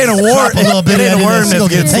 It ain't a worm. Drop a little bit It ain't in a there, worm she that's gonna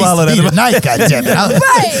get getting swallowed. tasty tonight, goddammit.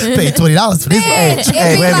 I paid $20 for this. Man, it'd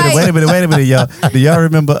Hey, be wait a minute, like- wait a minute, y'all. Do y'all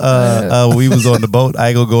remember when we was on the boat? I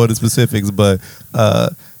ain't gonna go into specifics, but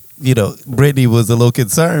Brittany was a little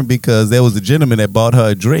concerned because there was a gentleman that bought her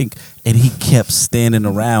a drink and he kept standing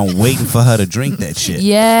around waiting for her to drink that shit.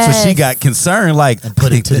 Yes. So she got concerned, like And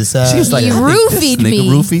put it to the side. She was like, He I think roofied this nigga me.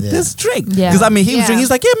 roofied Yeah. this drink. Yeah. Because I mean, he was Yeah. drinking. He's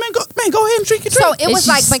like, yeah, man, go ahead and drink your drink. So it And was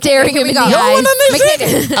she's like staring here him we in go. the eyes.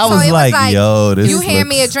 McKenna. I was So it like, yo, this you hand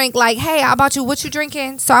me a looks- drink like, hey, I bought you, what you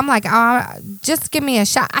drinking? So I'm like, just give me a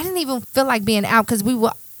shot. I didn't even feel like being out because we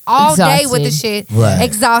were all day with the Exhausted. shit, Right.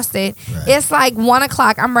 exhausted. Right. It's like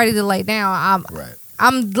 1:00. I'm ready to lay down. Right.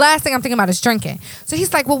 I'm last thing I'm thinking about is drinking. So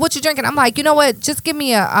he's like, well, what you drinking? I'm like, you know what? Just give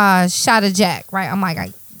me a shot of Jack, right? I'm like,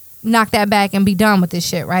 I knock that back and be done with this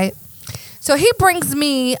shit, right? So he brings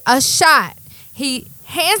me a shot. He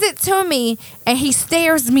hands it to me and he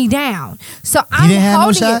stares me down. So I'm didn't have no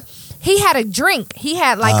holding shot? it. He had a drink. He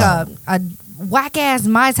had like a whack ass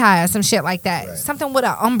Mai Tai or some shit like that. Right. Something with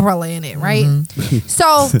an umbrella in it, right?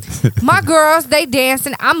 So my girls, they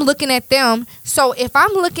dancing. I'm looking at them. So if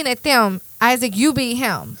I'm looking at them, Isaac, you be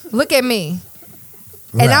him. Look at me.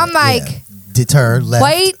 And Right, I'm like, yeah. Deter, left.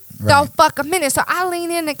 wait Right. the fuck a minute. So I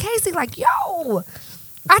lean in to Casey like, yo,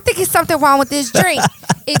 I think it's something wrong with this drink.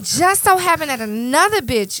 It just so happened that another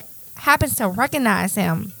bitch happens to recognize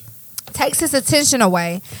him, takes his attention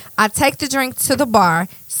away. I take the drink to the bar,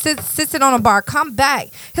 sits it on a bar, come back.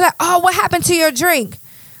 He's like, oh, what happened to your drink?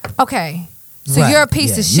 Okay. So Right, you're a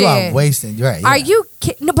piece yeah, of shit. You are wasting. Right. Are yeah. you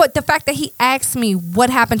kidding? No, but the fact that he asked me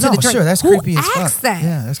what happened to No, the drink. sure, that's Who creepy as fuck. asked that?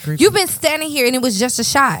 Yeah, that's creepy. You've been standing here and it was just a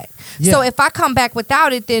shot. Yeah. So if I come back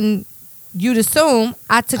without it, then you'd assume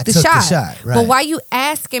I took the shot. right. But why you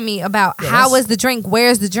asking me about Yeah, how that's- is the drink?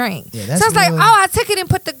 Where's the drink? Yeah, so that's I was like, real- oh, I took it and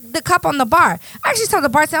put the cup on the bar. I actually told the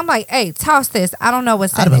bartender, I'm like, hey, toss this. I don't know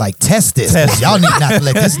what's I'd have in been it. like, test this. Test Y'all need not to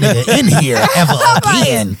let this nigga in here ever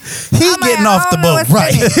again. He I'm like, getting I off the don't know boat. what's in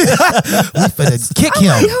Right. it. We finna kick I'm him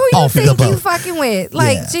like, who you off think the you boat. fucking with?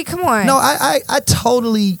 Like, Yeah. gee, come on. No, I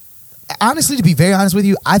totally, honestly, to be very honest with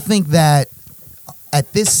you, I think that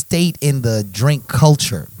at this state in the drink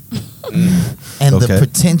culture and the Okay.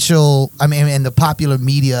 potential, and the popular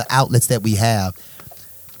media outlets that we have,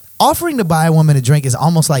 offering to buy a woman a drink is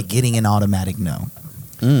almost like getting an automatic no.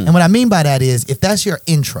 Mm. And what I mean by that is, if that's your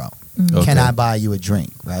intro, Okay. can I buy you a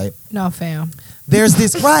drink, right? No, fam. There's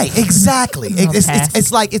this, right, exactly.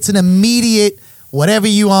 It's like it's an immediate, whatever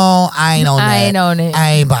you own, I ain't on that. I ain't on it. I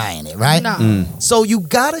ain't buying it, right? No. Mm. So you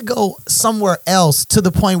gotta go somewhere else to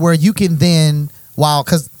the point where you can then,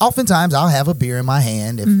 because oftentimes I'll have a beer in my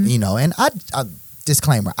hand, if, Mm-hmm. you know, and I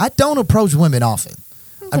disclaimer, I don't approach women often.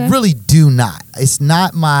 I Okay. really do not. It's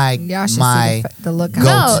not my Y'all should my. see the look. go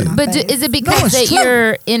No, to. but is it because it's that true.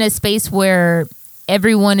 you're in a space where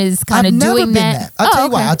everyone is kind I've of never doing been that? I'll tell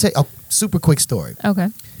you why. okay. I'll tell you a super quick story. Okay.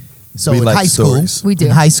 So We in like high stories. school, We do.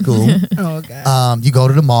 in high school, Oh, God. you go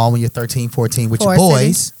to the mall when you're 13, 14 with your Ford City.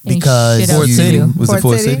 boys And because shit out Ford you, City. you. Was it Ford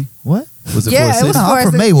Ford City? City? What? Was it Yeah, Forest it was City? No, I'm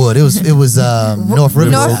from Maywood. It was North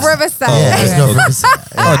Riverside. North Riverside. Yeah, it's North Riverside.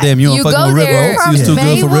 Oh damn, you don't You fucking go with River there Oaks? You was too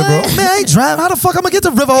good for Maywood? River Oaks? Man, I ain't driving. How the fuck I'm gonna get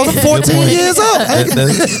to River Oaks? I'm 14 years old.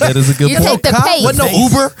 That is a good You point. take the Cop, pace. wasn't no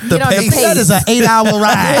Uber. Get on the pace. That is an 8-hour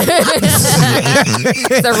ride.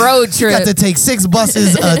 It's a road You got trip. to take 6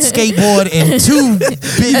 buses, a skateboard, and 2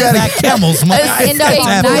 big fat camels. Man. End up on You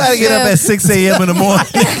gotta night get up at 6 a.m. in the morning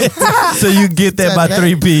so you get there by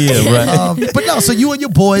 3 p.m. Right? But no, so you and your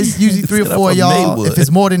boys, usually 3 or Instead 4 of of y'all. Maywood. If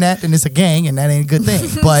it's more than that, then it's a gang, and that ain't a good thing.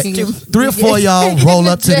 But 3 or 4 of y'all roll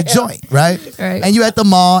up to the joint, right? Right. And you at the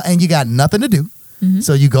mall, and you got nothing to do.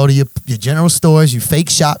 So you go to your general stores, you fake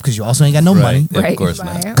shop because you also ain't got no money. Yeah, Right. of course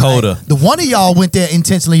Right. not. Coda. The one of y'all went there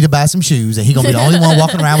intentionally to buy some shoes, and he gonna be the only one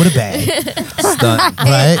walking around with a bag, Stunt.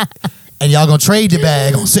 right? And y'all gonna trade the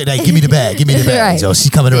bag. Gonna say, "Hey, give me the bag. Give me the bag." Right. So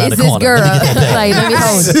she's coming around It's the this corner. girl. Let me get that bag. Like, let me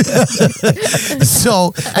hold it.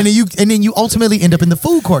 So and then you ultimately end up in the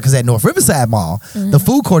food court because at North Riverside Mall, the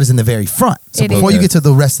food court is in the very front. So It before is. you get to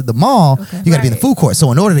the rest of the mall, you got to be in the Right. food court.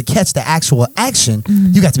 So in order to catch the actual action,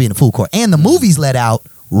 you got to be in the food court. And the movies let out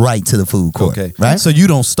right to the food court. Okay. Right. So you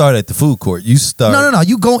don't start at the food court. You start. No.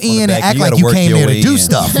 You go in and back, act you like gotta you work came your there to way do in.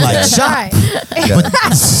 stuff, like shop. Right. Got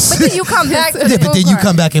But then you come back to the Yeah, but then food you court.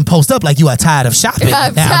 come back and post up like you are tired of shopping.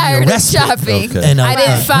 I'm Now tired you're of rested. shopping. Okay. And, I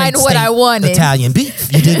didn't find great what I steak, wanted. Italian beef.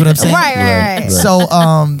 You dig what I'm saying? Right. So,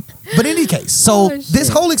 but in any case, so this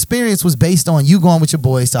whole experience was based on you going with your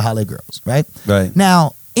boys to holler girls, right? Right.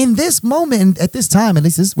 Now, in this moment, at this time, at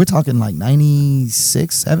least we're talking like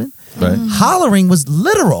 96, 7, Right. hollering was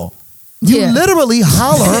literal. You Yeah. literally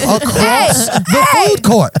holler across the Hey. food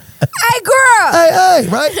court. Hey, girl. Hey,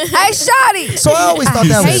 right? Hey, shawty. So I always thought I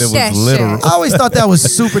that hate was it was that literal. shit. I always thought that was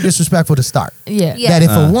super disrespectful to start. Yeah. Yeah. That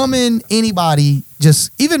if a woman, anybody,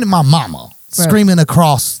 just even my mama, screaming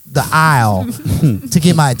across the aisle to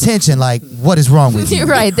get my attention, like, what is wrong with you? You're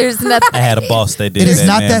right. There's nothing. I had a boss that did It is that,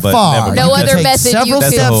 not man, that but far. never No You mind. can other take method you several could-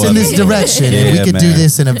 That's a steps whole in this other- direction, and we Yeah, could do man.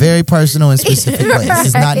 this in a very personal and specific way. This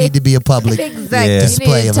does not need to be a public Exactly. Yeah. You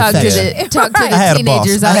display need to of talk to affection. the talk to I had the a boss.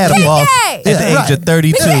 teenagers. I had a boss Yay! at the Yeah, age of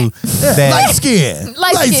 32 Light that skin.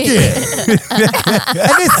 Light Light skin.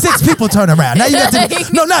 And then 6 people turn around. Now you got to,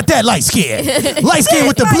 no, not that light skin. Light skin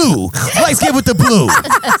with the blue. Light skin with the blue.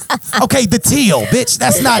 Okay, the teal, bitch.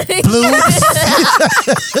 That's not blue.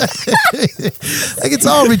 Like, it's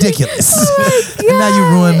all ridiculous. And now you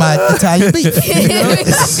ruined my Italian beef. You know?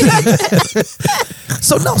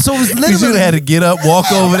 So it was you literally. had to get up,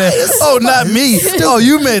 walk over there. Oh, not me. Oh,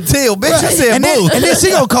 you meant tail, bitch. You said and blue. then she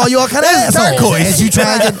gonna call you all kind of That's assholes turquoise. as you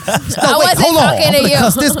try and get. No, wait, wasn't hold on. talking I'm to gonna you.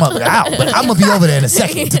 cuss this mother out, but I'm gonna be over there in a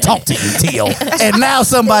second to talk to you, Teal. And now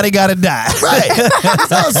somebody got to die. Right?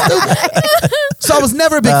 So stupid. So I was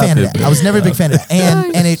never a big fan of that. I was never a big fan of that,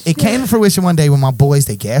 and it came to fruition one day when my boys,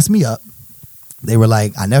 they gassed me up. They were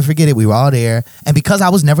like, I never forget it. We were all there, and because I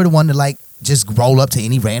was never the one to like just roll up to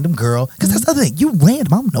any random girl, because that's the other thing. You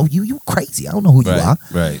random. I don't know you. You crazy. I don't know who you are.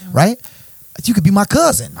 Right. You could be my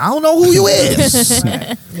cousin. I don't know who you is.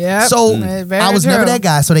 Yep. So Very I was never true. that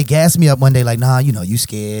guy. So they gassed me up one day, like, nah, you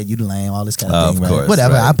scared, you lame, all this kind of Of thing. Right? course,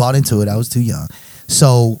 Whatever. right. I bought into it. I was too young.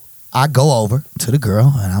 So I go over to the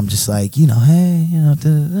girl and I'm just like, hey,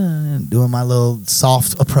 doing my little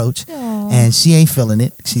soft approach. And she ain't feeling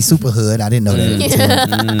it. She's super hood. I didn't know that.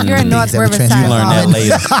 until You're in North that were Riverside. trans- You learn that Mall.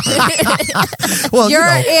 later. Well, You're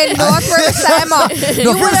in North Riverside Mall. You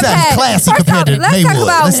would have Riverside's had. classy First compared off, to let's talk Maywood.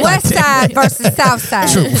 about Let's start West Side versus South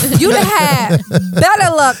Side. You'd have had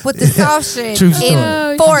better luck with the South shit True story.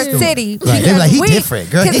 in Forest City. Right. They were like, he We-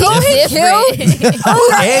 different, girl. Cause He who he killed?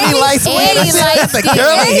 And he light skin. And he light The skin.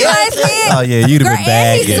 curly And he hair. light skin. Oh yeah, you'd Girl, have been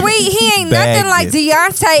and he's bagging. sweet. He ain't nothing like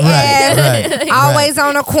Deontay ass. Right. Always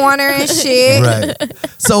on the corner and shit. Right.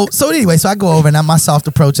 So anyway, so I go over and now my soft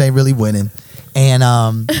approach ain't really winning. And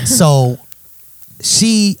so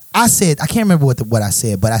I said, I can't remember what I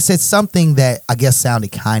said, but I said something that I guess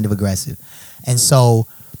sounded kind of aggressive. And so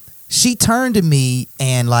she turned to me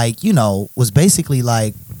and was basically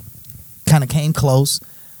like kind of came close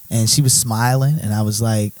and she was smiling and I was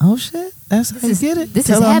like, oh shit, that's how you get it. This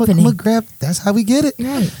Tell is her I'm happening. gonna grab, that's how we get it.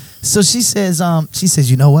 Right. So she says,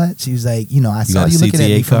 you know what? She was like, I saw got a you looking at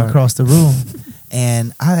me CTA from card? across the room.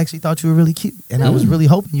 And I actually thought you were really cute. And I was really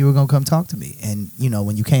hoping you were going to come talk to me. And,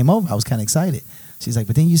 when you came over, I was kind of excited. She's like,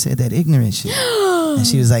 but then you said that ignorant shit. And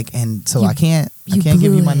she was like, and so I can't give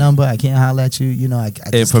blew you my it. number. I can't holler at you. I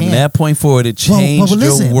And just from can't. that point forward, it changed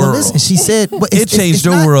your world. listen. She said, It changed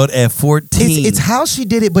your world at 14. It's how she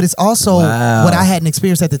did it, but it's also Wow. what I hadn't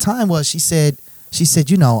experienced at the time was she said,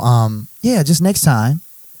 yeah, just next time,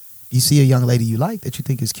 you see a young lady you like that you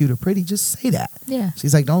think is cute or pretty, just say that. Yeah.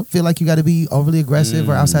 She's like, don't feel like you got to be overly aggressive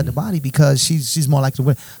or outside the body because she's more likely to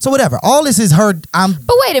win. So whatever. All this is her.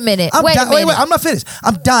 But wait a minute. Wait a minute. Wait, I'm not finished.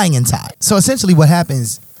 I'm dying inside. So essentially what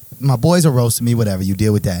happens, my boys are roasting me, whatever, you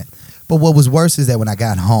deal with that. But what was worse is that when I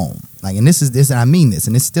got home, like, and this, and I mean this,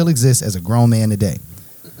 and this still exists as a grown man today.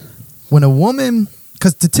 When a woman,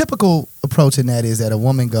 because the typical approach in that is that a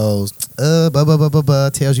woman goes,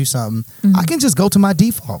 tells you something. I can just go to my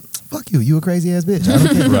default. Fuck you, you a crazy ass bitch. I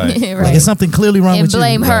don't care. Right. Like, there's something clearly wrong And with you.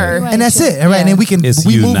 blame her. And that's it. Right. And then we It's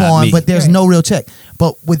we you, move not on, me. but there's Right. no real check.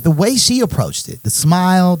 But with the way she approached it, the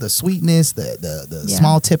smile, the sweetness, the Yeah.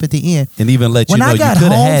 small tip at the end. And even let you When know I you got could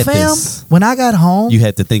have home, had fam, this. when I got home, You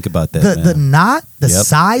had to think about that, the man. knot, the Yep.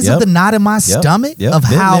 size Yep. of the knot in my Yep. stomach Yep. of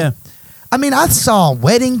Been how there. I mean, I saw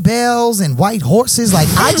wedding bells and white horses. Like,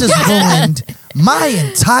 I just ruined my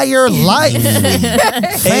entire life.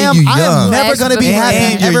 Fam, you I young. am never going to be And happy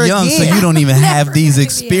And ever you're young, again. so you don't even have these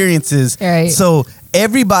experiences. Right. So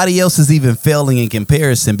everybody else is even failing in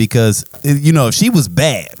comparison because, you know, if she was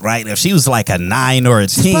bad, right? If she was like a 9 or a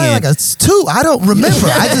 10. It's probably like a 2. I don't remember.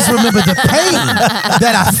 I just remember the pain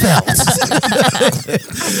that I felt.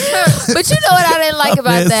 But you know what I didn't like about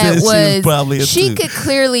Man that said she was probably was a she two. could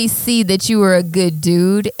clearly see that you were a good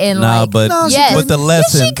dude and Nah, like but, No, she yes, but the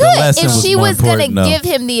lesson, yes, she the could. lesson If was she more was gonna important, no. give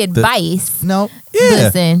him the advice, No. Yeah.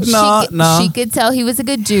 listen, No. she could tell he was a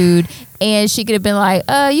good dude, and she could have been like,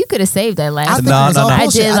 you could have saved that I last think No, it was no, all no.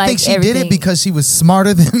 bullshit. I did, I think like, she did everything. it because she was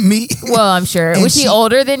smarter than me. Well, I'm sure. And Was she she-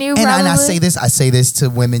 older than you? And I probably? say this to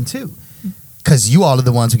women too, because you all are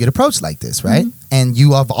the ones who get approached like this, right? Mm-hmm. And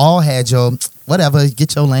you have all had your whatever,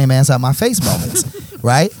 get your lame ass out my face moments,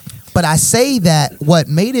 right? But I say that what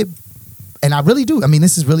made it, and I really do. I mean,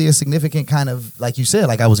 this is really a significant kind of, like you said,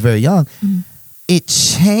 like I was very young. Mm-hmm. It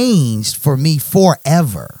changed for me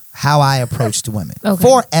forever how I approached women, Okay.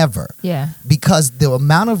 forever, Yeah. because the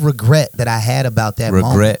amount of regret that I had about that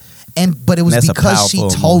moment. Regret. But it was That's a because she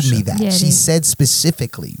powerful told me emotion. that. Yeah, it She is. said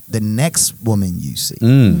specifically, the next woman you see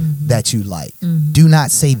Mm-hmm. that you like, do not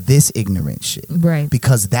say this ignorant shit. Right.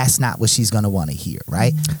 Because that's not what she's going to want to hear,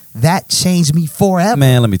 right? That changed me forever.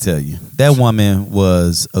 Man, let me tell you, that woman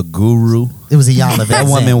was a guru. It was a Jan Levant. That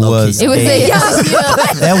woman was It was Hey. a young,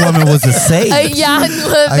 That woman was a sage. a young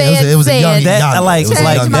Levant it was a young- saying. That Young. like It was a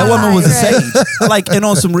like young that guy. woman was a Right. sage. Like, and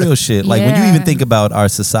on some real shit. Like when you Yeah. even think about our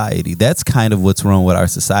society, that's kind of what's wrong with our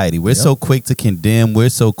society. We're so quick to condemn. We're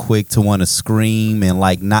so quick to want to scream and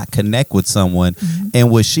like not connect with someone.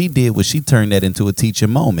 And what she did was she turned that into a teaching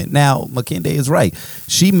moment. Now, McKenday is right.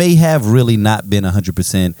 She may have really not been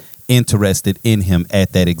 100% interested in him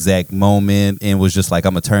at that exact moment and was just like,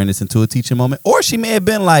 I'm gonna turn this into a teaching moment. Or she may have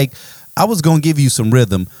been like, I was gonna give you some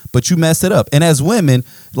rhythm, but you messed it up. And as women,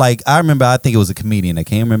 like I remember, I think it was a comedian, I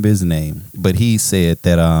can't remember his name, but he said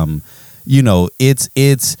that you know,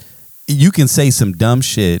 it's you can say some dumb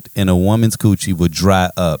shit and a woman's coochie will dry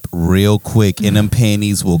up real quick and them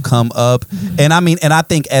panties will come up. And I mean, and I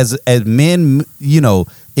think as men, you know,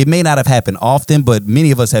 it may not have happened often, but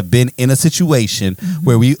many of us have been in a situation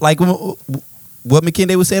where we like what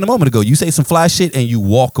McKenday was saying a moment ago. You say some fly shit and you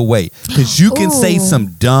walk away because you can say Ooh. some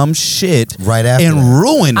dumb shit Right after and that.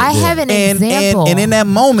 ruin it. I have an and, example. And in that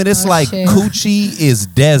moment, it's Oh, like shit. coochie is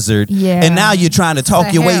desert. Yeah. And now you're trying to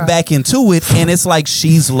talk your way Sahara. back into it, and it's like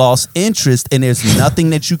she's lost interest, and there's nothing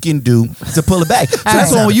that you can do to pull it back. So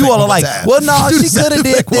that's right. when you all are like, Time. well, no, Do the she could have sound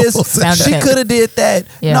did effect one this, more time. she could have did that.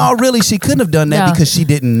 Yeah. No, really, she couldn't have done that No. because she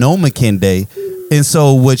didn't know McKenday. And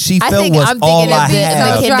so what she I felt think was I'm thinking all of I the had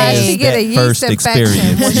McKenday. So dry she is get a that yeast first infection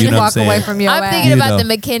experience. when You she know what I'm walk away saying? from your I'm ass. thinking You about know.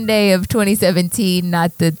 the McKenday of 2017,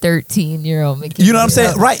 not the 13-year-old McKenday. You know what I'm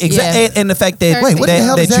saying? Right, exactly. Yeah. And the fact that, Wait, what the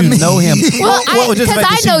hell does that that you mean? know him. Well, just the because fact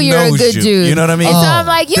that I she know you're a knows good you. dude. You know what I mean? And so I'm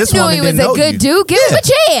like, you This knew woman he was didn't a know good you. dude. Give him a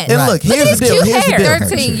chance. And Right. look, Look here's at the his deal. cute Here's the hair. deal.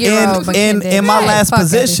 13-year-old In my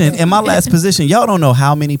last position, y'all don't know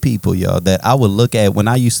how many people, y'all, that I would look at when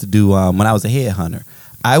I used to do when I was a headhunter.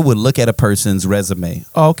 I would look at a person's resume.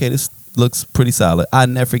 Oh, okay, this looks pretty solid. I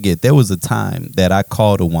never forget. There was a time that I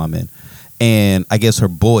called a woman, and I guess her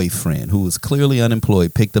boyfriend, who was clearly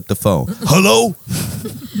unemployed, picked up the phone. Hello,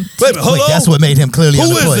 wait, hello. Wait, that's what made him clearly Who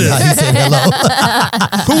is unemployed. this? How he said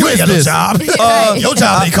hello. Who is this? Your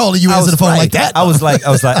job ain't calling you I answer was the phone right. like that. I was like,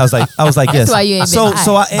 yes. That's why you ain't been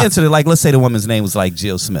So I hired. answered it like, let's say the woman's name was like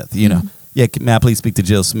Jill Smith. You know, yeah. May I please speak to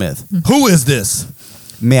Jill Smith? Who is this?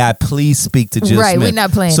 may I please speak to Jill Right, Smith? we're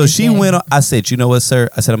not playing So this she game. went on. I said, you know what, sir?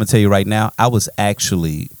 I said, I'm going to tell you right now, I was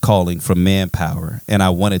actually calling from Manpower, and I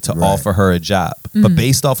wanted to Right. offer her a job. Mm. But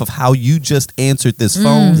based off of how you just answered this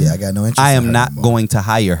phone, Yeah, I got no interest. I in am her not anymore. going to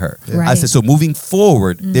hire her. I Right. said, so moving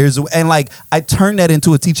forward, and like I turned that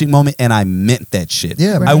into a teaching moment, and I meant that shit.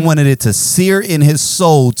 Yeah, Right. I wanted it to sear in his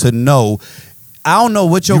soul to know. I don't know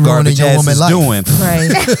what your You ruining garbage your ass woman is life. doing,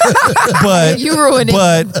 Right. but You ruined it.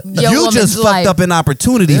 but Your you woman's just life. fucked up an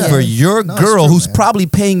opportunity Yeah. for your No, it's girl true, who's man. probably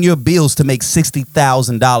paying your bills to make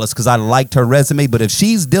 $60,000 because I liked her resume. But if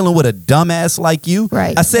she's dealing with a dumbass like you,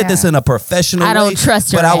 Right. I said this Yeah. in a professional I way. don't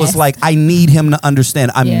trust her But I was ass. like, I need him to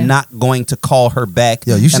understand. I'm Yeah. not going to call her back.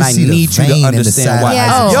 Yo, you should and I see the need you vein to in the understand side why. of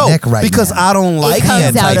Isaac's Yo, neck right because now. I don't like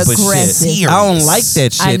comes that out type of aggressive. shit. I don't like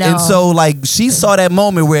that I shit. know. And so, like, she saw that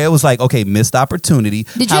moment where it was like, okay, missed opportunity.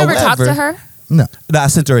 Did you ever talk to her? No. I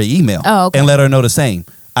sent her an email Oh, okay. and let her know the same.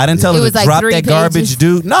 I didn't tell It her was to like drop 3 that garbage, pages?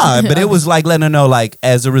 dude. Nah, but it was like letting her know, like,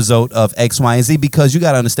 as a result of X, Y, and Z, because you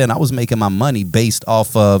got to understand, I was making my money based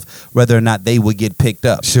off of whether or not they would get picked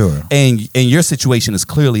up. Sure. And your situation is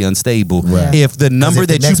clearly unstable. Right. If the number If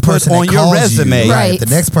the that you next put person on that your calls resume, you, Right. The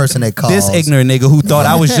next person that calls, this ignorant nigga who thought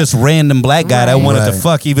I was just random black guy that Right. wanted to Right.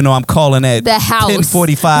 fuck, even though I'm calling at The house.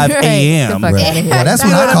 10:45 Right. a.m. The fuck Right. outta here. Well, that's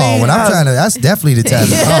when You know I what I call. mean? When I'm trying to, that's definitely the time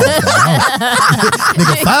to call.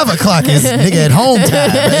 Nigga, 5 o'clock is nigga at home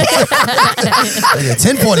time. Man. Nigga,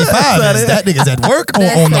 10:45 is that nigga's at work or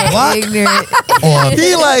on the block. Ignorant. Or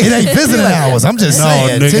it ain't visiting hours. I'm just No,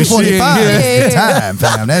 saying, nigga, 10:45 shit, is the time,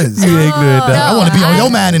 fam. That is. ignorant, dog. I want to be on your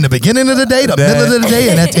mind in the beginning of the day, the middle of the day,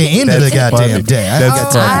 and at the end of the That's goddamn funny. day. I That's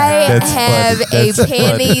got funny. time. I That's have funny. a That's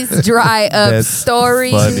panties dry up That's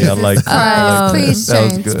story. funny. I like that. Please, That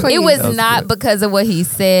was James, good. please. It was That was not good. because of what he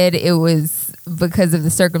said. It was because of the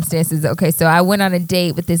circumstances. Okay, so I went on a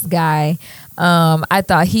date with this guy. I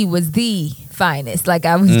thought he was the finest. Like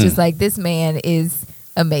I was just like, this man is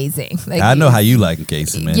amazing. Like I know he how you like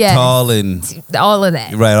Casey, man. Yes. Tall and is- all of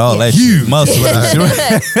that. right, all that Huge. shit, muscle. All of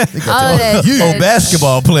that. Oh,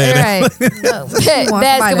 basketball player. Right. No,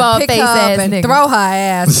 basketball pick face her up ass and nigga. throw her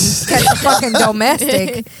ass. Catch a fucking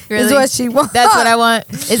domestic is Really? what she wants. That's what I want.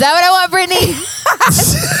 Is that what I want, Brittany?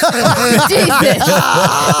 Jesus.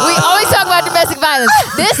 We always talk about domestic violence.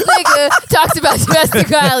 This nigga talks about domestic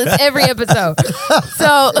violence every episode.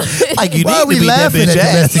 So, Like you Why are need we to beat that laughing bitch at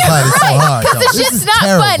ass. domestic violence so hard? because though? it's This just is not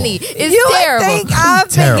terrible. funny. It's You terrible. think I've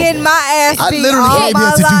been Terrible. getting my ass I beat literally all came my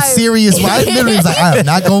here to do life? serious. I literally was like, I am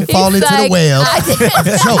not going to fall He's into the like, well of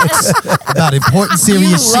jokes about important,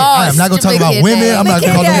 serious shit. I am not going to talk about McKinney. women. I'm not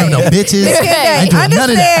going to call them no bitches. I ain't doing none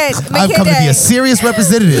of that. I've come to be a serious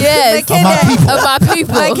representative Yes. of my people. Of my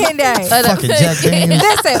people. McKinney. Fucking Jack Daniels.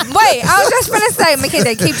 Listen, wait. I was just gonna say,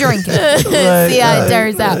 McKinney, keep drinking. See how it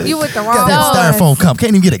turns out. You with the Got wrong that one. styrofoam cup. Can't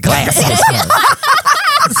even get a glass of this stuff.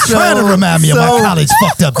 Trying to remind me of my college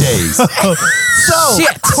fucked up days. Shit.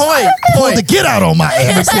 Pulled the get out on my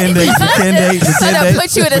ass. I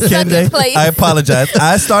put you in a sunken place. I apologize.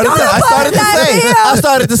 I started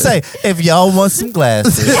to say, if y'all want some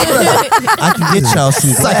glasses, I can get y'all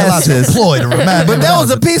some Psychological glasses. ploy to remind me. But there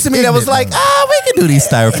was a piece of me that was like, we can do these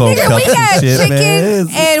styrofoam Nigga, cups we got and shit, chicken man.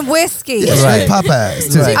 and whiskey. Straight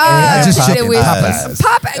Popeyes, too. Right. Not just Chicken chicken, with- Popeyes.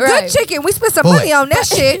 Good Right. chicken. We spent some Boy. money on that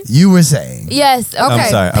shit. You were saying. Yes. Okay. Okay,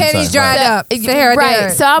 sorry, I'm pennies sorry. dried up. Sahara Right.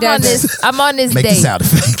 Desert. So I'm on Desert. this. I'm on this Make the date. sound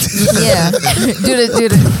effect. Yeah. do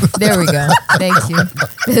the. There we go. Thank you.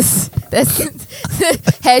 That's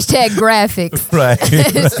hashtag graphics. Right.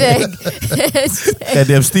 Hashtag.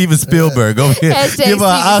 Goddamn Steven Spielberg over here. Hashtag Give her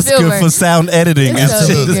an Steven Oscar Spielberg. for sound editing and So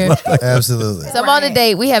shit. good. Absolutely. So I'm on a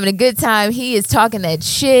date. We having a good time. He is talking that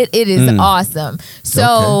shit. It is awesome.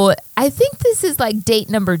 So I think this is like date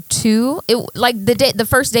number 2. It like the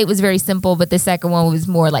first date was very simple, but the second one was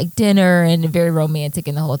more like dinner and very romantic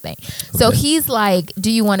and the whole thing. So Okay. he's like,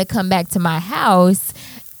 "Do you want to come back to my house?"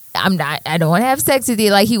 I don't want to have sex with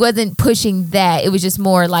you. Like he wasn't pushing that. It was just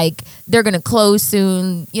more like they're gonna close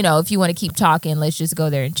soon. You know, if you want to keep talking, let's just go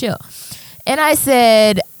there and chill. And I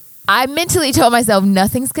said, I mentally told myself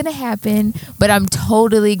nothing's gonna happen, but I'm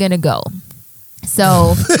totally gonna go.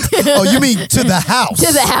 So Oh, you mean to the house?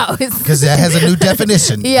 to the house. Because that has a new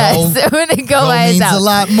definition. Yes, Go, I'm gonna go go by his means house. a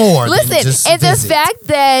lot more. than Listen, just and the visit. fact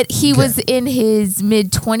that he was Okay. in his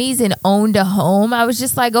mid-20s and owned a home, I was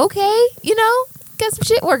just like, okay, you know, got some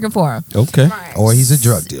shit working for him. Okay. Or he's a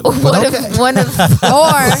drug dealer. But One okay. of, one of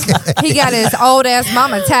Or he got his old ass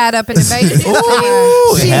mama tied up in the basement.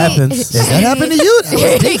 Ooh, it She- happens. Does that happen to you?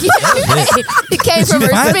 it came from her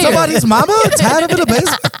Find spirit. somebody's mama tied up in the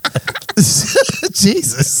basement?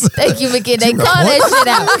 Jesus. Thank you, McKinney. Call that shit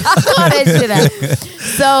out. Call that shit out.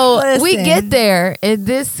 So we Listen. get there, and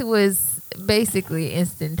this was basically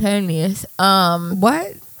instantaneous.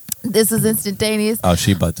 What? This was instantaneous. Oh,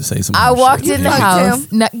 she about to say something. I walked in the fucked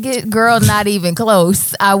house. Girl, not even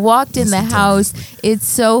close. I walked in the house. It's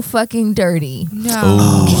so fucking dirty. No.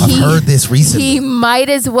 Oh, I've heard this recently. He might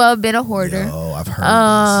as well have been a hoarder. Oh, I've heard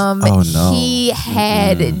Oh, no. He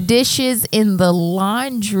had dishes in the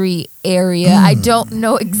laundry area. I don't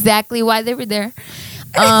know exactly why they were there.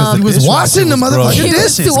 this. He was washing the motherfucking He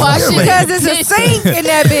was dishes. washing Because it's a sink in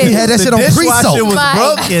that bitch. He had that shit on dishwasher pre-soap. was My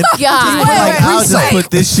broken. God. Like, I'll just Pre-soap.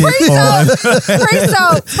 put this shit on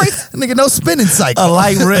Pre-soap. Nigga, no spinning cycle. a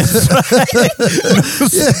light rinse.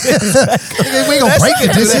 Nigga, we ain't gonna break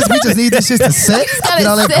the dishes. We just need this shit to set. gotta Get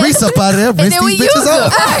all that set. grease up out of there. And Rinse then we these use bitches them.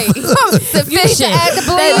 off. Right. Sufficient. add the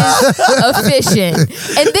That is efficient.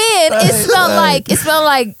 And then it smelled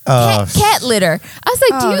like cat litter. I was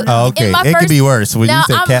like, do you? Oh, okay. in my It could first- be worse. When you Now,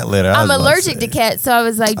 said cat litter, I I'm was about to allergic to say. cats, so I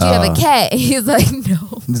was like, do you have a cat? He's like,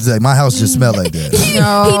 no. It's like, my house just smell like that.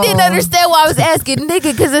 He didn't understand why I was asking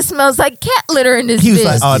nigga because it smells like cat litter in this He was bitch.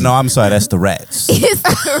 like, "Oh no, I'm sorry, that's the rats. It's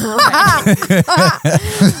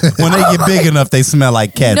When they get big enough, they smell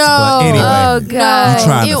like cats." No. But anyway, oh god, You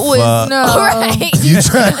trying it to was fuck. No. right. You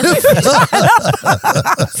trying to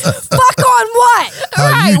Fuck on what? How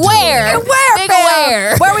you Right, doing? where? And where, Nigga, fam?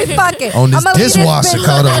 where? Where we fucking? on this I'ma leave dishwasher bitch-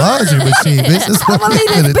 called a laundry machine, bitch. That's what I'ma we leave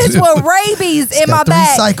gonna this bitch do. with rabies in my Got 3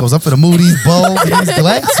 bag. cycles. I'm finna move these bowls and these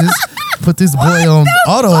glasses. Put this boy on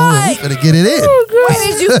auto and we finna get it in. Where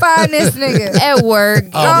did you find this nigga? At work.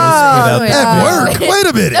 Oh, that's yeah. At work? Wait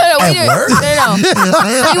a minute. No, we At didn't. work? No.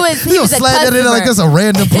 He You was a slide that in like customer. that's a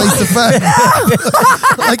random place to find.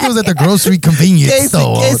 Like it was at the grocery convenience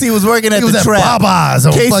store. Casey was working at He was the at trap. Baba's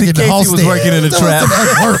on Casey fucking was Halstead. working in the That trap. was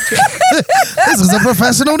at work. This was a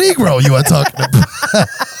professional Negro you are talking about.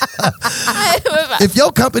 If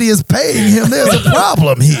your company is paying him, there's a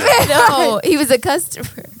problem here. No, he was a customer.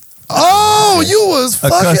 Oh, you was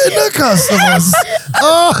fucking the customers.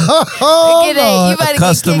 Oh, Get it. You Lord. might A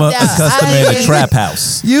customer in a trap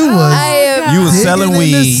house. You was. I am. You was Digging selling in the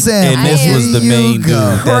weed, sand. and this was the Here you main dude. go.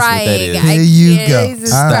 That's what that is. Crying. Here you I go. can't.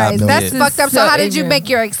 Jesus I Christ. know That's it. fucked up. So So how did you ignorant. make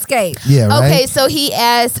your escape? Yeah, right. Okay, so he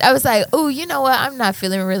asked. I was like, "Oh, you know what? I'm not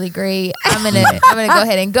feeling really great. I'm gonna go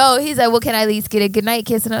ahead and go." He's like, "Well, can I at least get a goodnight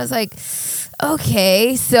kiss?" And I was like,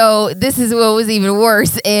 "Okay." So this is what was even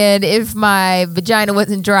worse. And if my vagina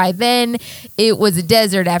wasn't dry then, it was a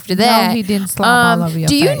desert after that. No, he didn't slob all over your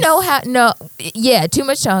Do you face. know how? No, yeah, too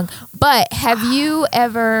much tongue. But have you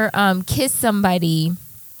ever kissed somebody?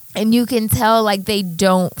 And you can tell like they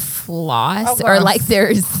don't floss Oh, or gross. like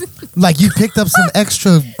there's Like you picked up some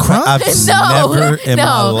extra crumbs. I've No, never in my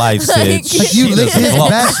no. life said Like, Like you she licked doesn't his floss.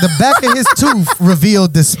 back. The back of his tooth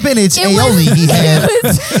revealed the spinach It was- aioli he had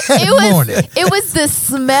that morning. it was the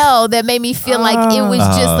smell that made me feel like it was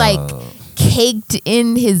just like caked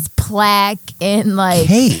in his plaque and like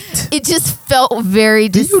Kate, it just felt very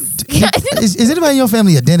do you? Is anybody in your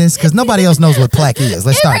family a dentist? Because nobody else knows what plaque is.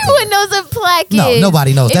 Let's start Everyone there. knows what plaque No, is.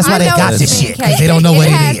 nobody knows. That's If why I they know got what this you shit. mean, Because they don't know what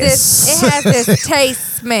has it this- is. It has this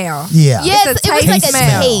taste smell. Yeah. Yes, It's a it was like a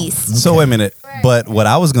taste taste. So wait a minute. But what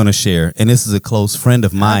I was going to share, and this is a close friend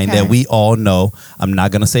of mine Okay. that we all know. I'm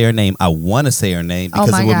not going to say her name. I want to say her name Oh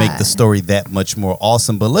because my it would make God. the story that much more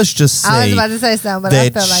awesome. But let's just I was say about to say something, but I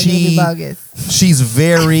that felt like she- it'd be bogus. she's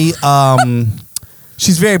very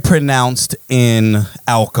she's very pronounced in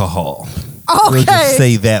alcohol. We'll just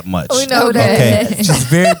say that much. We know that. Okay, she's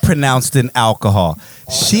very pronounced in alcohol.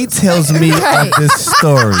 She tells me of this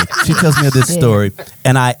story. She tells me of this story,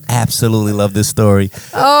 and I absolutely love this story.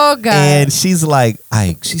 Oh God. And she's like,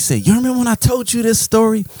 she said, "You remember when I told you this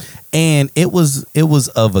story?" And it was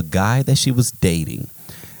of a guy that she was dating,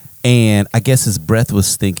 and I guess his breath was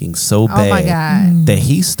stinking so Oh bad my God. that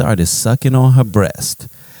he started sucking on her breast.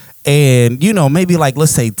 And maybe like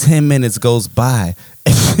let's say 10 minutes goes by,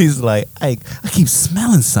 and she's like, I keep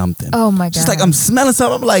smelling something. Oh my god. She's like, I'm smelling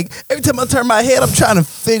something. I'm like, every time I turn my head, I'm trying to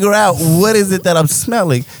figure out what is it that I'm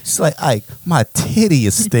smelling. She's like, my titty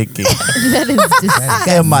is stinking. that is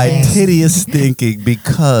disgusting. And my titty is stinking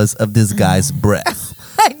because of this guy's breath.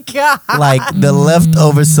 God. Like the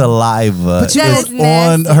leftover saliva But that is is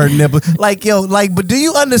nasty. on her nipple. Like, but do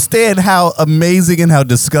you understand how amazing and how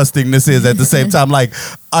disgusting this is at the same time? Like,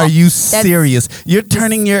 are you serious? You're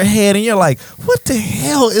turning your head and you're like, what the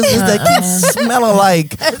hell is this that keeps smelling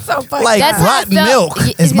like That's so funny. like That's how I rotten felt.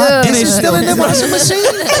 milk? Is my Ugh. dishes still in the washing machine?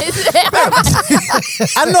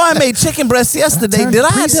 I know I made chicken breast yesterday. Turned Did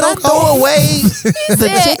I pre-soak throw off. away the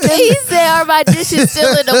chicken? He said, "Are my dishes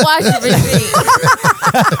still in the washing machine?"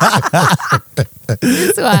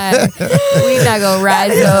 That's why we not gonna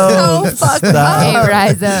rise up. So fucked Can't up.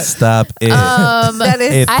 rise up. Stop it. That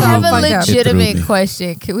is It I threw have me. a fucked up. It threw legitimate me.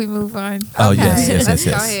 question. Can we move on? Oh, Okay, yes. let's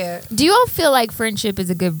go yes. ahead. Do you all feel like friendship is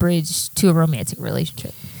a good bridge to a romantic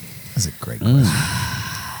relationship? That's a great question.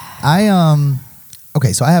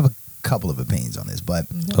 Okay, so I have a couple of opinions on this, but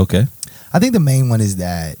Okay. I think the main one is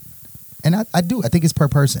that, and I think it's per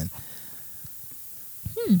person.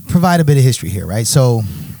 Provide a bit of history here, right? So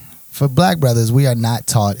for black brothers, we are not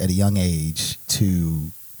taught at a young age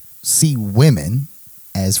to see women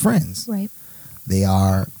as friends. Right. They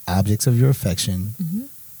are objects of your affection.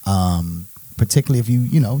 Particularly if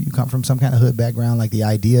you come from some kind of hood background, like the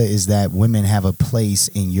idea is that women have a place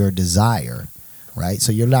in your desire, right?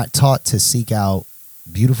 So you're not taught to seek out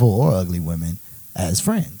beautiful or ugly women as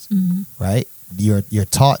friends, right? You're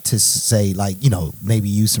taught to say, like, maybe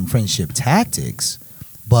use some friendship tactics,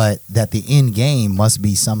 but that the end game must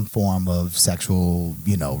be some form of sexual,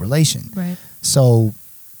 relation. Right. So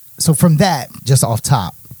from that, just off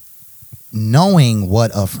top, knowing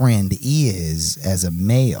what a friend is as a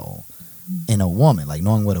male in a woman, like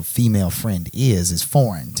knowing what a female friend is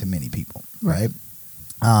foreign to many people, right?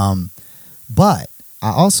 But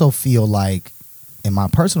I also feel like, in my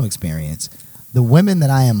personal experience, the women that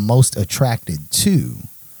I am most attracted to,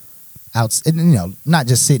 not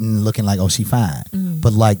just sitting looking like, oh, she fine,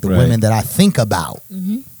 but like the Right. women that I think about,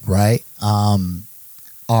 right,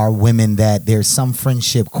 are women that there's some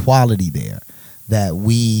friendship quality there, that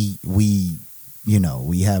we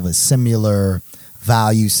have a similar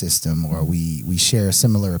value system, or we share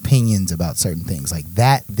similar opinions about certain things. Like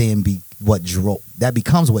that then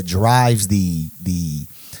becomes what drives the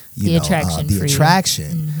attraction the for you.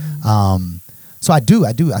 attraction. So I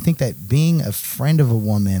think that being a friend of a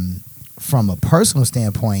woman from a personal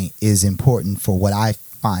standpoint is important for what I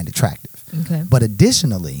find attractive. Okay. But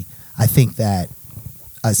additionally, I think that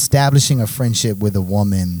establishing a friendship with a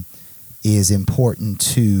woman is important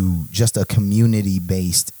to just a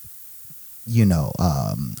community-based,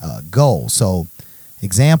 goal. So,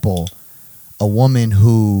 example, a woman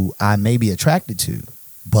who I may be attracted to,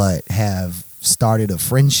 but have started a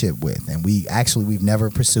friendship with, and we've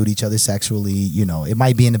never pursued each other sexually. It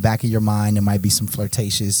might be in the back of your mind, there might be some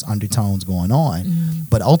flirtatious undertones going on,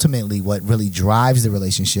 but ultimately what really drives the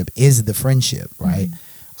relationship is the friendship, right?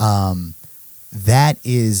 That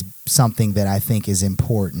is something that I think is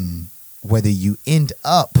important, whether you end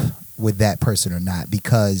up with that person or not,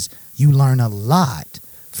 because you learn a lot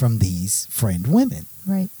from these friend women.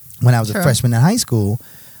 Right. When I was True. a freshman in high school,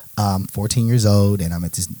 14 years old, and I'm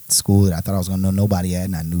at this school that I thought I was going to know nobody at,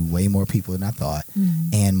 and I knew way more people than I thought.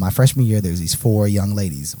 And my freshman year, there was these 4 young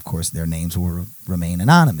ladies. Of course, their names will remain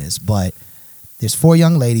anonymous, but there's 4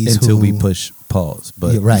 young ladies Until who we push pause.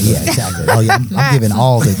 But yeah, right, yeah, exactly. Oh yeah, I'm giving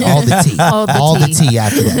all the tea, All the all the tea. tea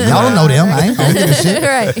after that. Y'all don't know them. I don't give a shit.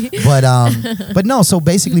 Right. But no. So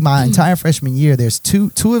basically, my entire freshman year, there's two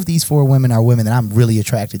of these 4 women are women that I'm really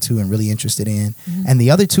attracted to and really interested in, and the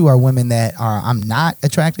other 2 are women that I'm not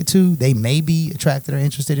attracted to. They may be attracted or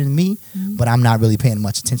interested in me, but I'm not really paying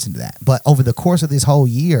much attention to that. But over the course of this whole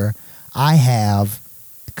year, I have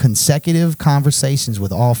consecutive conversations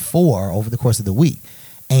with all 4 over the course of the week,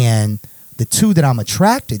 and the 2 that I'm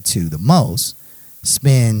attracted to the most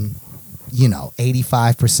spend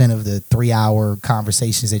 85% of the 3-hour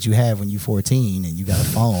conversations that you have when you're 14 and you got a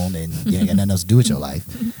phone and you ain't got nothing else to do with your life,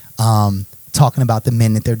 talking about the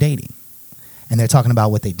men that they're dating, and they're talking about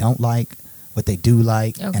what they don't like, what they do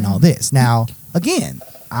like, and all this. Now, again,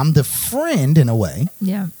 I'm the friend in a way,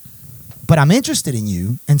 Yeah. but I'm interested in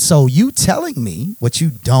you, and so you telling me what you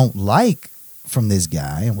don't like from this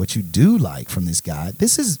guy and what you do like from this guy,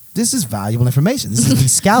 this is valuable information. This is me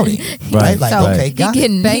scouting, right? Like, So, okay, He got it.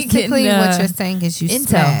 getting, Basically, what you're saying is you intel.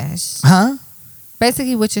 smashed. Huh?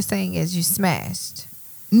 Basically, what you're saying is you smashed.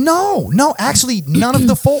 No, actually, none of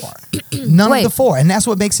the 4. None Wait. of the 4. And that's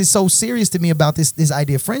what makes it so serious to me about this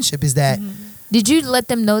idea of friendship, is that Did you let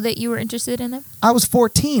them know that you were interested in them? I was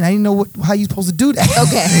 14. I didn't know how you supposed to do that.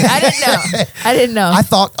 Okay. I didn't know. I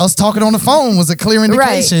thought us talking on the phone was a clear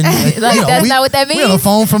indication. Right. Like, that's not what that We on the means?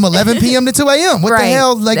 phone from 11 p.m. to 2 a.m. What the Right.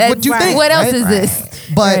 hell? Like, That's what do you right. think? What else right? is this?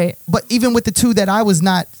 But Right. but even with the 2 that I was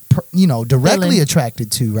not directly Feeling. attracted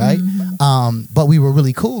to, right? But we were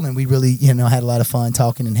really cool, and we really had a lot of fun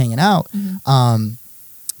talking and hanging out.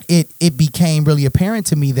 It became really apparent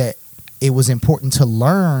to me that it was important to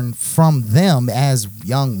learn from them as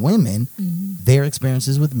young women their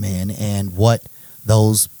experiences with men and what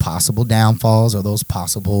those possible downfalls or those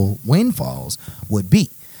possible windfalls would be.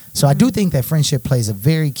 So I do think that friendship plays a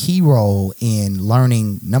very key role in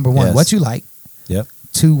learning, number one, Yes. what you like, Yep.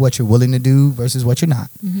 to what you're willing to do versus what you're not,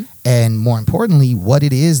 and more importantly, what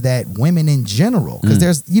it is that women in general, because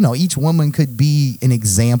there's, each woman could be an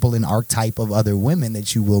example, an archetype of other women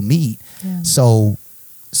that you will meet. Yeah.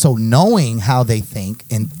 So knowing how they think,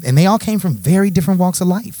 and they all came from very different walks of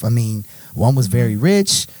life. I mean, one was very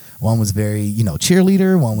rich, one was very,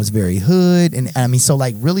 cheerleader, one was very hood, and I mean, so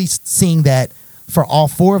like really seeing that for all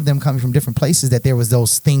four of them coming from different places, that there was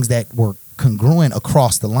those things that were congruent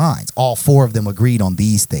across the lines. All four of them agreed on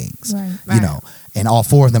these things, Right. and all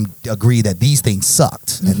four of them agreed that these things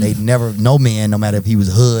sucked, and they'd never, no man, no matter if he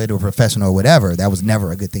was hood or professional or whatever, that was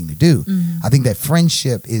never a good thing to do. I think that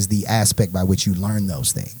friendship is the aspect by which you learn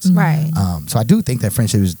those things. Right. So I do think that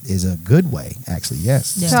friendship is a good way, actually.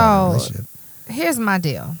 Yes. to start a So relationship. here's my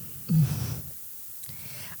deal.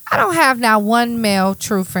 I don't have now one male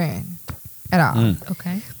true friend at all.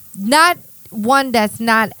 Okay. Not one that's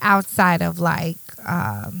not outside of like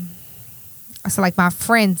so like my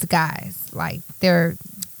friends guys, like they're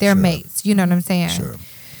Sure. mates, you know what I'm saying? Sure.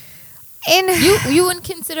 And You wouldn't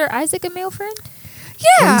consider Isaac a male friend? yeah,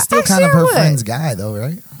 Well, he's still actually kind of I her would. friend's guy, though,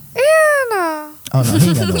 right? Yeah, no. Oh no, he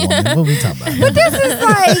ain't got no woman. What we talking about? But this is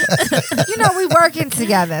like, we working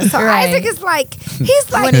together. So Right. Isaac is like,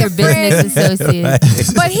 he's like One of your the business friend,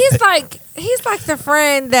 associates. but he's like the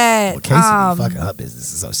friend that Well, Casey be fucking her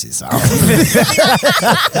business associate, so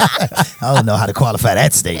I don't know how to qualify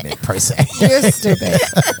that statement per se. you're stupid.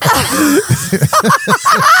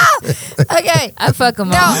 Okay. I fuck them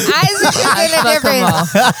No, all. Isaac is in a I fuck 'em different.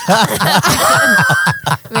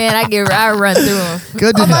 all. Man, I run through them.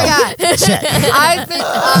 Good to Oh know. my God. Check.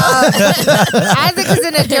 Isaac is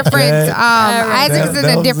in a different Isaac is in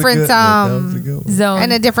a different Zone.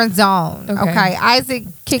 in a different zone. Okay. Okay. Isaac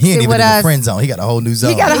kicks He ain't it even with in the us. friend zone. He got a whole new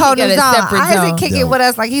zone. He got a He whole got new a zone. separate Isaac zone. kick it with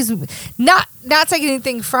us like he's not taking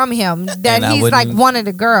anything from him. That And I he's like wouldn't- one of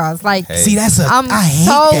the girls. Like Hey. See, that's I'm I hate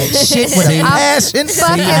so- that shit with a I'm passion.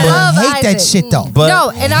 fucking but love I hate that Isaac. shit though. But- no,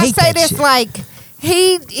 and I hate say that this shit. like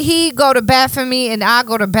he go to bat for me and I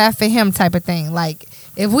go to bat for him type of thing. Like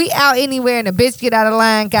if we out anywhere and a bitch get out of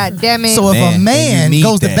line, god damn it. So if Man, a man and you need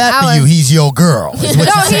goes to that. bat I for you, was- he's your girl. is what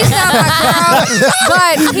no, you're saying. he's not my girl,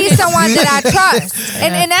 but he's someone that I trust,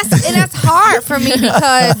 and that's hard for me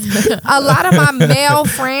because a lot of my male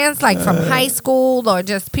friends, like from high school or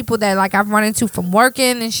just people that like I've run into from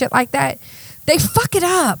working and shit like that, they fuck it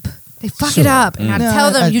up. They fuck it Sure. up, and I No,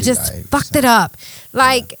 tell them I you do. just I fucked it up.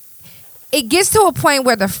 Like it gets to a point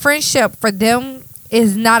where the friendship for them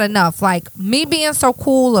is not enough. Like me being so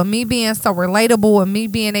cool or me being so relatable and me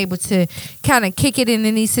being able to kind of kick it in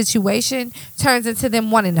any situation turns into them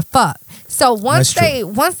wanting to fuck. So once That's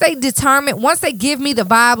they give me the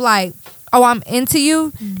vibe like, oh, I'm into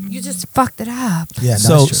you, you just fucked it up. Yeah, no,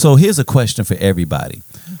 So that's true. so here's a question for everybody.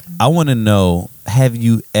 I want to know, have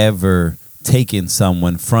you ever taken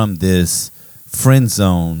someone from this friend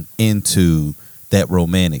zone into that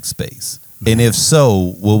romantic space? And if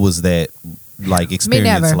so, what was that like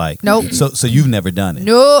experience never. like? Nope. So you've never done it.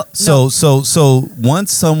 No. So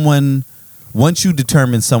once you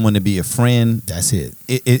determine someone to be a friend, That's it.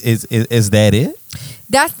 is that it?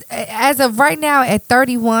 That's as of right now at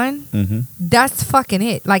 31. Mm-hmm. That's fucking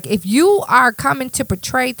it. Like if you are coming to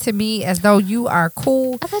portray to me as though you are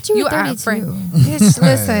cool, I thought you were are a 32. friend. Bitch,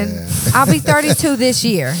 listen, I'll be 32 this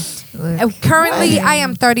year. Currently, I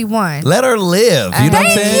am 31. Let her live. You know what I'm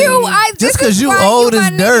Thank saying? you. Just this because is you why old you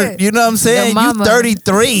as my dirt, nigga. you know what I'm saying? You mama.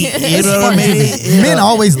 33. You know what I mean? Men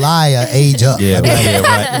always lie age up. Yeah,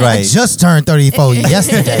 Like, right. I just turned 34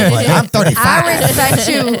 yesterday, but I'm 35.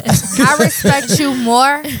 I respect you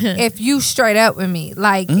more if you straight up with me.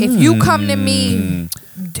 Like if you come to me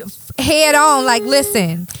head on, like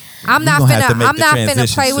listen, I'm not gonna have to make I'm the not finna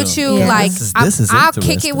transition play with soon. you. Yeah. Like This is I'll kick it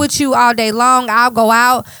interesting. with you all day long. I'll go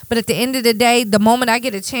out, but at the end of the day, the moment I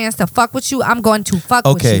get a chance to fuck with you, I'm going to fuck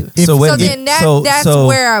Okay, with you. so So then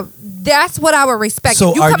that's what I would respect. So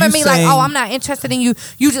if you are come at you me like, saying- oh, I'm not interested in you.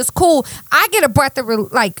 You just cool. I get a breath of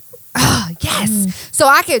yes. So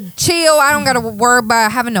I could chill. I don't gotta worry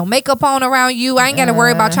about having no makeup on around you. I ain't gotta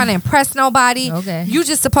worry about trying to impress nobody. Okay. You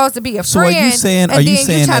just supposed to be a So are friend. you saying- and are you then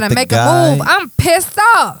saying you trying that to the make guy- a move? I'm pissed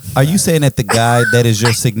off. Are you saying that the guy that is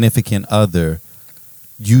your significant other,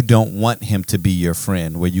 you don't want him to be your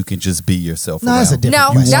friend where you can just be yourself No, around? that's a different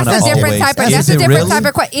No, question. that's wanna a different always- type of. Is That's it a different really? type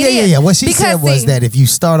of question. Yeah. What she said Because was see, that if you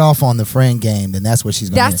start off on the friend game, then that's what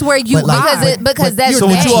she's going to That's where you But like, are. Because that's So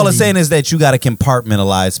what you all are naturally- saying is that you got to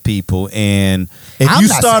compartmentalize people, and if I'm you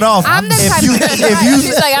not start saying off, I'm the type if you of person if you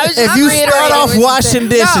She's like, I was if just you reiterating start off what you washing said.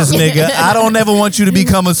 dishes, No. nigga, I don't ever want you to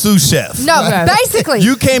become a sous chef. no, basically,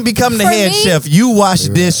 You can't become the For head me- chef. You wash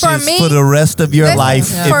dishes For me- for the rest of your listen, life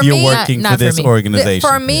for if you're me- working Not for for this me. organization.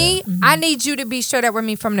 For me, I need you to be straight up with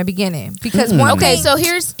me from the beginning because one Okay, thing. so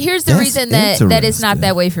here's the That's reason that it's not interesting.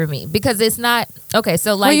 that way for me because it's not okay.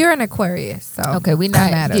 So Well, like you're an Aquarius, so okay, we that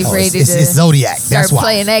not matters. get Oh, ready it's to zodiac. start That's why.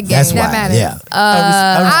 playing that game. That's That why. matters. Yeah.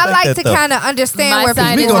 I like respect to that, though. kind of understand My where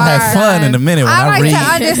sign people is We're gonna are. have fun in a minute when I I like read to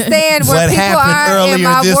understand where what people happened are in earlier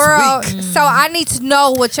my this world. week. So I need to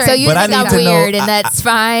know what you're. So you But I think need I'm to know- weird, and that's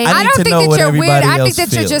fine. I I need don't to think know that what you're weird. everybody I think else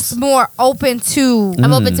that you're feels. just more open to.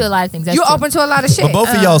 I'm open to a lot of things. That's You're true. open to a lot of shit. But both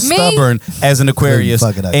of y'all Me? stubborn as an Aquarius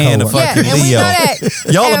fucking a and a coworker. fucking Yeah, and we Leo. know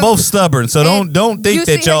that. Y'all are And- both stubborn, so and don't think you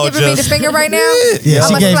that see her y'all giving me the just. finger right now. Yeah, I'm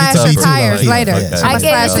she a gave it slash to me her too, tires though. later. Yeah, I I'm a gave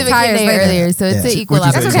slash it to her tires McKinley later. earlier, so it's Yeah. an equal Would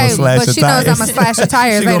you That's say okay, gonna slash but her she knows I'm tires? a slash her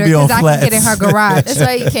tires She gonna later be on because I can get in her garage. That's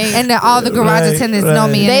why you can't. And all the garage Right, attendants know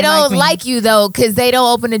me. And They don't me. like you though, because they don't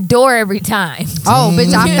open the door every time. Oh,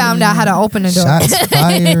 bitch! I found out how to open the door. Shots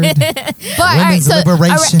fired. But Women's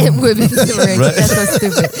liberation. all right, women's liberation. Right. That's so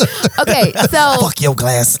stupid. Okay, so Fuck your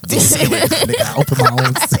glass. Nigga, I open my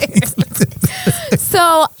own.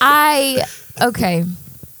 so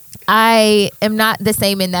I am not the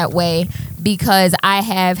same in that way because I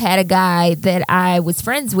have had a guy that I was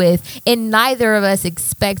friends with and neither of us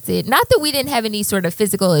expected, not that we didn't have any sort of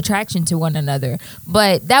physical attraction to one another,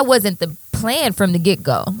 but that wasn't the plan from the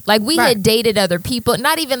get-go. Like we Right. had dated other people,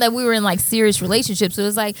 not even that we were in like serious relationships. It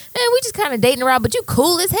was like, we just kind of dating around, but you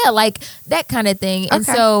cool as hell, like that kind of thing. And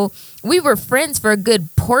Okay. so we were friends for a good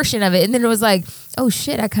portion of it. And then it was like, oh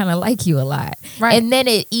shit, I kind of like you a lot. Right. And then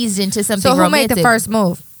it eased into something So who romantic. made the first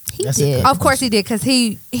move? He That's did. it. Of course he did, because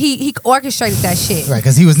he orchestrated that shit. Right,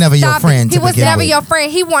 because he was never your Stop it. friend. He to was begin never with. your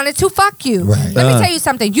friend. He wanted to fuck you. Right. Let me tell you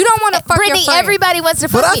something. You don't want to fuck Brittany, your friend. everybody wants to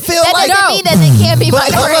fuck But I me. feel that like- doesn't No. mean that they can't be my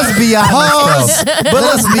But friend. let's be honest. though. But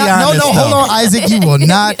let's be No, honest. hold though. on, Isaac. You will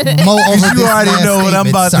not mow over You this already last know what I'm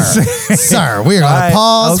statement, about to sir. say. Sir, we're going All right, to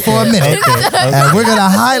pause for a okay, minute. okay. And we're going to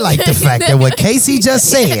highlight the fact that what Casey just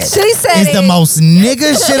said She said is the it. most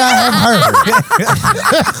nigga shit I have heard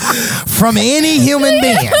from any human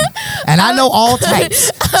being. And I know all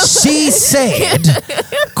types. She said,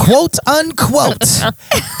 quote unquote,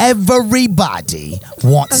 everybody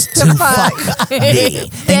wants to fuck me,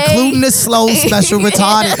 including the slow special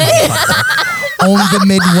retarded motherfucker on the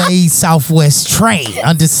Midway Southwest train.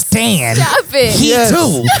 Understand? Stop it. He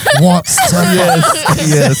too wants to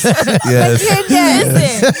Yes, yes.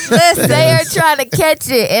 Listen, they are trying to catch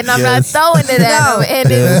it, and I'm not Yes. throwing it at No. them,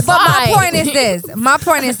 and it's But my fine. point is this. My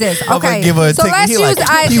point is this. I'm gonna Okay. give her a So ticket. let's He use like,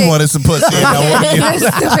 Isaac. he wanted some pussy. And I want you.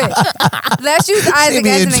 That's stupid. Let's use Isaac be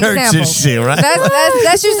as in an church example. and shit, right?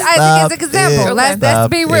 Let's use Isaac Stop as an example. it. Let's Stop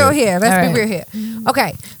be real it. here. Let's All be right. real here.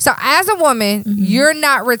 Okay. So as a woman, you're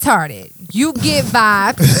not retarded. You get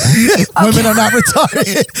vibes. Women are not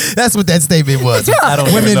retarded. That's what that statement was. I don't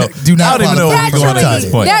Women even know. do not I don't even know where qualify we're going for at this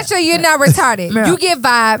retarded. point. Naturally, you're not retarded. Yeah. You get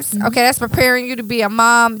vibes. Okay, that's preparing you to be a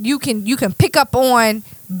mom. You can pick up on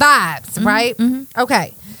vibes, right?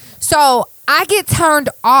 Okay. So I get turned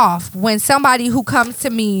off when somebody who comes to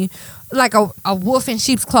me like a wolf in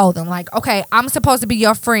sheep's clothing. Like, okay, I'm supposed to be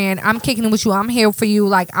your friend. I'm kicking it with you. I'm here for you.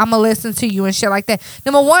 Like, I'm going to listen to you and shit like that.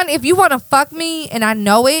 Number one, if you want to fuck me and I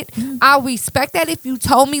know it, I'll respect that if you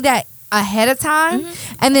told me that ahead of time.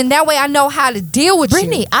 And then that way I know how to deal with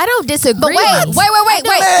Brittany, you. I don't disagree. But wait. Man, No,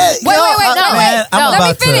 I'm let me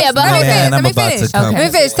about to- finish. man, I'm Let me about finish. to come.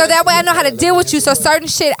 Let me finish. So that way I know how to deal with you. So certain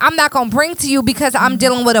shit I'm not gonna bring to you because I'm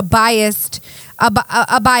dealing with a biased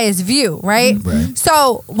view, right? Right.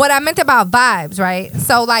 So what I meant about vibes, right?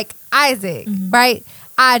 So like Isaac, right?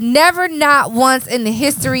 I never, not once in the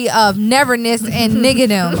history of neverness and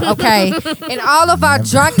niggadom, okay, in all of our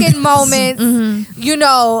drunken moments, you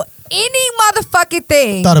know, any motherfucking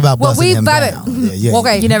thing. Thought about what busting we him vibe- down. Yeah.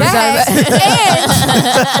 Okay, You never that,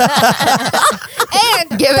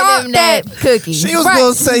 and Giving thought them that cookie. She was Right.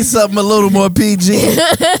 gonna say something a little more PG.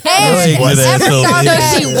 and ignorant ever asshole. thought No,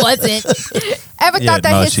 that- she wasn't. ever Yeah, thought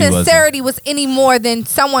that no, his she wasn't. sincerity was any more than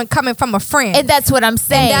someone coming from a friend. And that's what I'm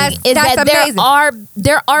saying. that's is that amazing.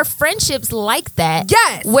 there are friendships like that.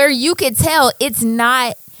 Yes. Where you could tell it's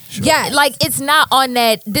not. Yeah. Like it's not on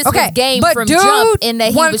that. This Okay, was game but from dude jump, and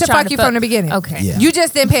that he wanted was to trying fuck you from the beginning. Okay. Yeah. You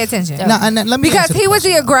just didn't pay attention. Now, and let me Because answer he was the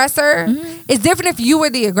question. aggressor. It's different if you were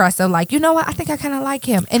the aggressor. Like, you know what? I think I kind of like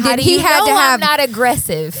him. And How then do he you had know to I'm have. not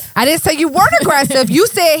aggressive? I didn't say you weren't aggressive. You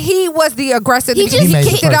said he was the aggressor. He because just He made the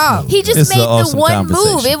kicked it first off. move. He just It's made an awesome the one move.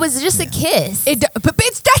 conversation. It was just a kiss. But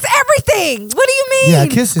bitch, that's everything. What do you mean? Yeah,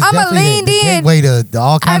 kiss is I'm a definitely leaned the in. gateway to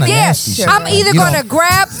all kind of Yeah, nasty shit. I'm either You gonna don't-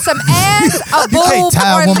 grab some ass, a You can't boob,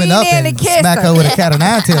 tie or a woman lean up in and and kiss smack her her. with a cat o'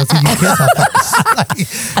 nine tails till you kiss her. Like, you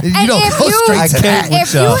And don't if go you- straight to I can't that. with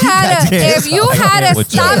If you y'all. had I a can't if you with had a y'all. I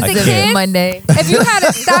stop the can't. kiss, Monday. Kenzie. If you had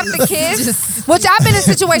to stop the kiss, which I've been in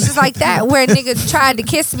situations like that where a nigga tried to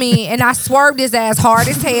kiss me and I swerved his ass hard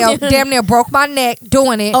as hell, damn near broke my neck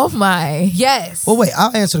doing it. Oh my. Yes. Well, wait,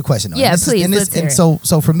 I'll answer the question. Though. Yeah, And this is- please, and this- let's hear and it.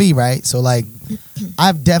 so for me, right? So like,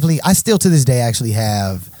 I still to this day actually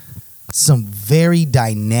have some very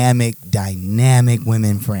dynamic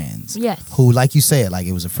women friends. Yes. Who, like you said, like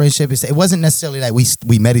it was a friendship. It wasn't necessarily like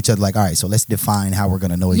we met each other like, all right, so let's define how we're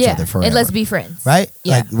gonna know each Yeah. other forever. And let's be friends. right.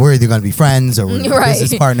 Yeah. Like we're either gonna be friends or we're gonna be Right.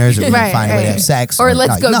 business partners or we're gonna Right, find a way to right. have sex Or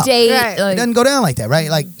let's go no. date. Right. It Like, doesn't go down like that, right?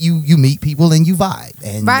 Like you meet people and you vibe,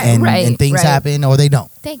 and Right, and, right, and things right. happen or they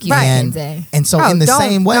don't. thank you, And Kenzie. and so Oh, in the don't-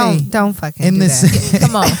 same way, don't fucking in do the that.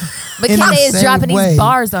 Come on. But In the Kenzie is same dropping way. these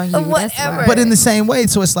bars on you. That's Whatever. why. but in the same way,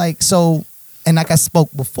 so it's like so. And like I spoke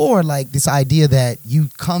before, like this idea that you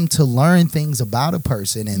come to learn things about a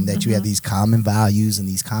person and that you have these common values and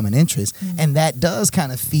these common interests. And that does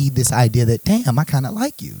kind of feed this idea that, damn, I kind of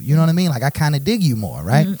like you. You know what I mean? Like I kind of dig you more,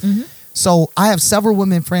 right? So I have several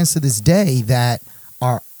women friends to this day that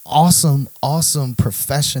are awesome,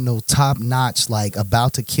 professional, top notch, like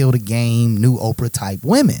about to kill the game, new Oprah type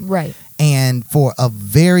women. Right. And for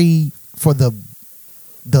the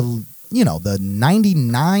you know, the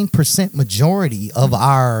 99% majority of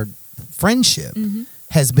our friendship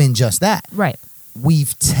has been just that. Right.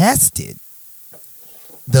 We've tested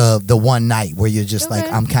the one night where you're just like,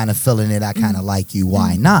 Okay. I'm kind of feeling it. I kind of like you.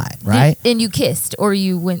 Why not? Right? And you kissed or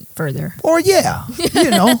you went further. Or yeah,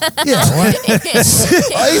 you know, yeah.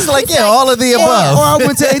 He's like, yeah, all of the Or above. I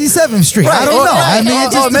went to 87th Street. I don't know. I mean,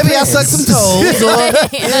 it just or maybe I depends. sucked some toes,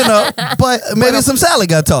 or you know, But maybe some salad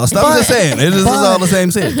got tossed. I'm just saying, it's just all the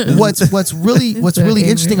same shit. what's really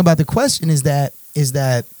interesting about the question is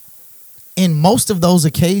that in most of those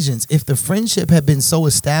occasions, if the friendship had been so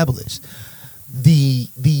established, the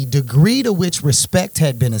degree to which respect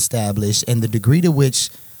had been established and the degree to which,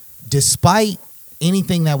 despite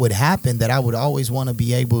anything that would happen, that I would always want to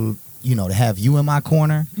be able, you know, to have you in my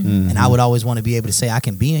corner, and I would always want to be able to say I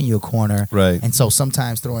can be in your corner. Right. And so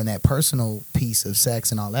sometimes throwing that personal piece of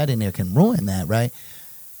sex and all that in there can ruin that, right?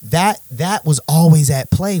 That was always at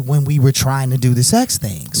play when we were trying to do the sex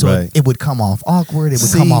thing. So Right. it would come off awkward. It would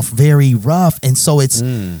See- come off very rough. And so it's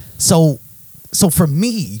so for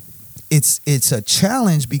me, it's a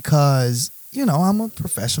challenge because, you know, I'm a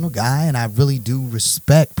professional guy and I really do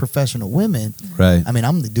respect professional women. Right. I mean,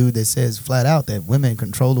 I'm the dude that says flat out that women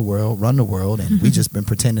control the world, run the world, and we just been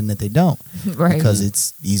pretending that they don't Right. because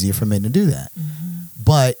it's easier for men to do that.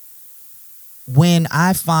 But when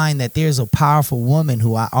I find that there's a powerful woman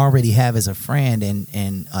who I already have as a friend and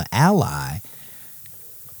an ally,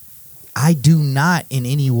 I do not in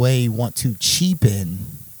any way want to cheapen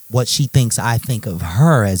what she thinks I think of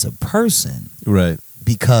her as a person Right.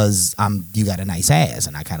 because you got a nice ass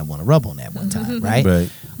and I kind of want to rub on that one time, right? Right.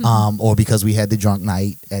 Or because we had the drunk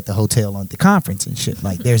night at the hotel on the conference and shit.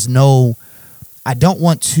 Like, I don't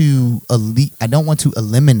want to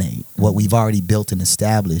eliminate what we've already built and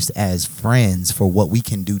established as friends for what we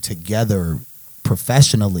can do together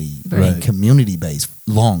professionally Right. and community based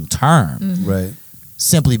long term. Right.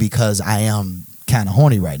 Simply because I am kind of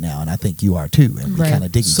horny right now, and I think you are too, and we Right. kind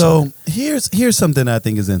of dig each other. So here's something I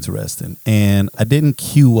think is interesting, and I didn't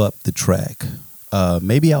queue up the track.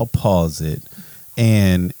 Maybe I'll pause it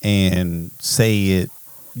and say it,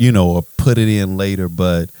 you know, or put it in later.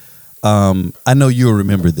 But I know you'll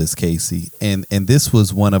remember this, Casey, and this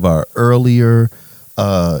was one of our earlier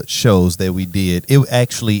shows that we did.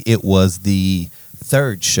 It was the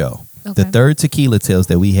third show, the Okay. third Tequila Tales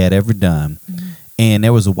that we had ever done. And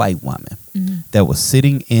there was a white woman that was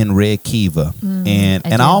sitting in Red Kiva, and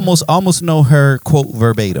I do. almost know her quote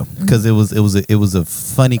verbatim because it was a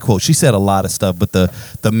funny quote. She said a lot of stuff, but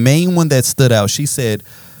the main one that stood out, she said,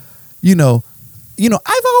 you know,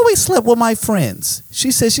 I've always slept with my friends.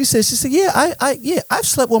 She said, yeah, I've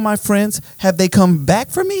slept with my friends. Have they come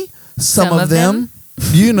back for me? Some of them.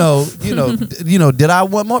 Did I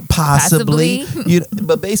want more? Possibly.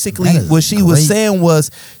 But basically, That is what she was great. saying was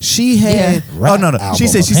she had. Rap Oh no! She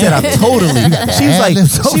album said I'm totally. She was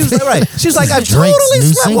like right. She was like I've Drake's totally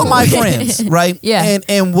new slept with my single. friends, right? Yeah.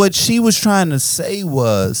 And what she was trying to say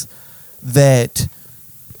was that.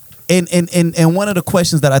 And one of the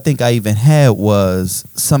questions that I think I even had was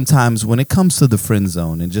sometimes when it comes to the friend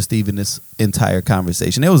zone and just even this entire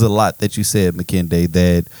conversation, there was a lot that you said, McKenday,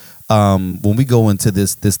 that when we go into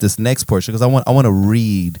this next portion, because I want to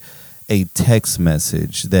read a text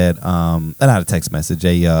message that not a text message,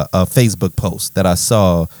 a Facebook post that I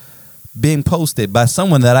saw being posted by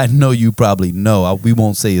someone that I know you probably know. We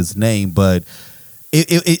won't say his name, but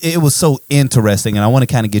it was so interesting, and I want to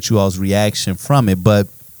kind of get you all's reaction from it. But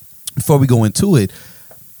before we go into it,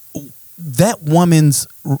 that woman's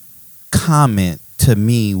comment to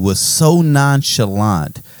me was so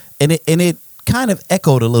nonchalant, and it kind of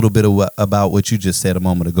echoed a little bit of about what you just said a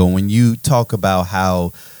moment ago when you talk about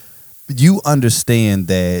how you understand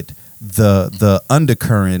that the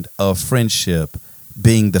undercurrent of friendship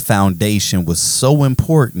being the foundation was so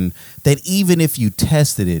important that even if you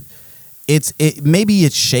tested it, maybe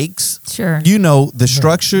it shakes the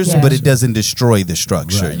structures, but it doesn't destroy the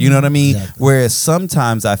structure. Right. You know what I mean? Exactly. Whereas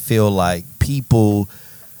sometimes I feel like people,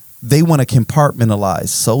 they want to compartmentalize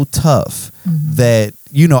so tough that,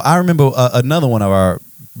 I remember another one of our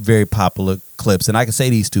very popular clips, and I can say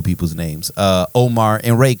these two people's names, Omar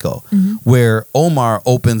and Reiko, where Omar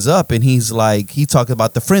opens up and he's like, he talked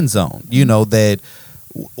about the friend zone, that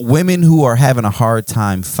women who are having a hard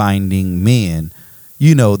time finding men,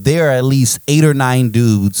 there are at least 8 or 9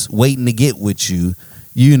 dudes waiting to get with you,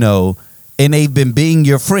 and they've been being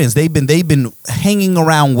your friends. They've been hanging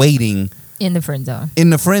around waiting in the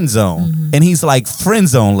friend zone. And he's like, friend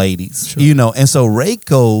zone ladies, Sure. And so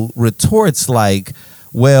Reiko retorts like,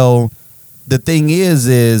 well, the thing is,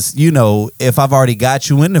 if I've already got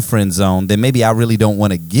you in the friend zone, then maybe I really don't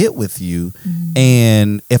want to get with you.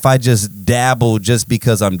 And if I just dabble just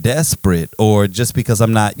because I'm desperate or just because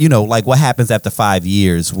I'm not, like what happens after 5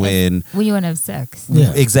 years when you want to have sex.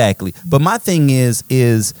 Yeah. Exactly. But my thing is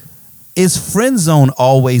friend zone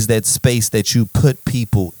always that space that you put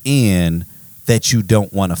people in that you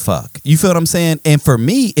don't want to fuck? You feel what I'm saying? And for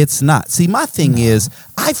me, it's not. See, my thing is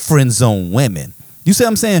I friend zone women. You see what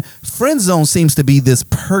I'm saying? Friend zone seems to be this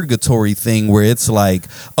purgatory thing where it's like,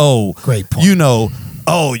 oh, Great point. you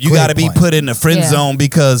Great got to be point. put in the friend zone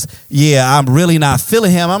because, I'm really not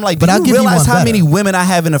feeling him. I'm like, But do I'll you give you realize one how better. many women I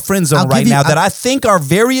have in the friend zone I'll right give you- now that I think are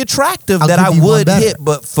very attractive I'll that give I you one would better. hit,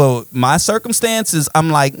 but for my circumstances,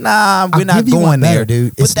 I'm like, nah, we're I'll not give you going one better, there,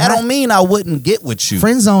 dude. But It's that not- don't mean I wouldn't get with you.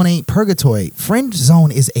 Friend zone ain't purgatory. Friend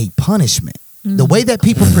zone is a punishment. The way that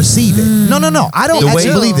people perceive it. No. I don't the actually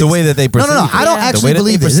way, believe the this. way that they perceive No. it. I don't Yeah. The way actually that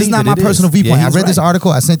believe they this. This is not perceive my it, personal it is. viewpoint. Yeah, I he's read this right.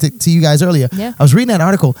 article. I sent it to you guys earlier. Yeah. I was reading that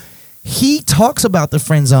article. He talks about the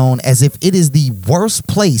friend zone as if it is the worst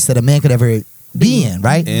place that a man could ever be in,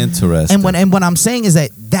 right? Interesting. And what I'm saying is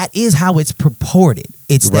that is how it's purported.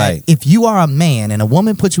 It's Right. that if you are a man and a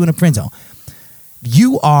woman puts you in a friend zone,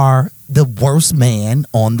 you are the worst man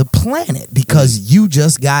on the planet because you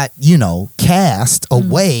just got, cast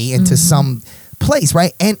away into some place,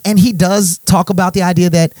 right? And he does talk about the idea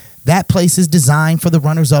that place is designed for the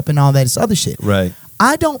runners up and all that other shit. Right.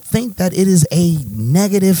 I don't think that it is a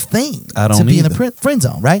negative thing I don't to be in either. the friend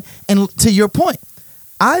zone, right? And to your point,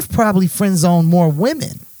 I've probably friend zoned more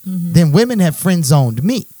women than women have friend zoned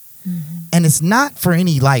me. And it's not for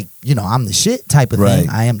any I'm the shit type of thing. Right.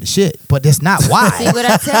 I am the shit, but that's not why. See what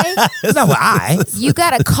I say? That's not why. You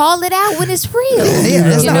gotta call it out when it's real. Yeah,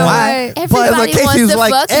 that's You not know why. what? But Everybody Casey wants was to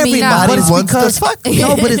like, fuck me. everybody But it's wants because to fuck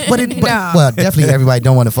no, but No. well, definitely everybody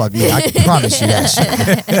don't want to fuck me. I promise you that shit.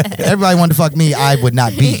 If everybody wanted to fuck me, I would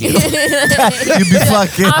not be here. You'd be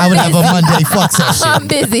fucking. I would have a Monday fuck session. I'm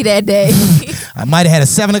busy that day. I might have had a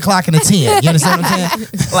 7 o'clock and a 10. You understand what I'm saying?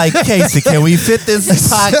 Like, Casey, can we fit this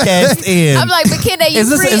podcast in? I'm like, McKenna, you Is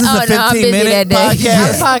this- free? is this a Oh, no, I'm busy 15-minute that day. podcast?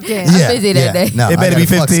 I'm fucking. I'm busy that day. No, It I better got be a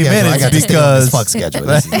fuck 15 schedule. I minutes got to stay on this because- fuck schedule.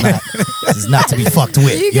 This is not to be fucked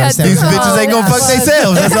with. You You, got understand? These to- bitches ain't gonna Oh, fuck yeah.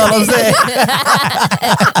 themselves. That's all I'm saying.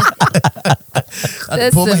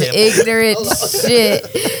 That's pull my some hip. ignorant shit.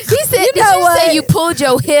 He said, You did know you what? say you pulled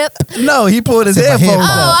your hip? No, he pulled his Took my headphones headphones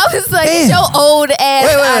Oh, out. I was like, Damn. your old ass.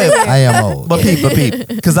 Wait. out of here. I am old. But peep,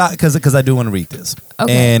 because I do want to read this,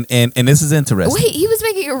 Okay. and this is interesting. Wait, he was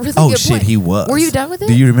making a really Oh good shit, point. he was. Were you done with it?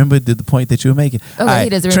 Do you remember the point that you were making? Okay, All right, he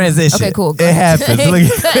doesn't remember. transition. Okay, cool. Go It ahead.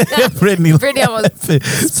 happens. Look, Brittany. Brittany almost so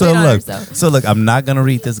spit on look, herself. so look. I'm not gonna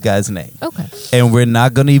read this guy's name, Okay. and we're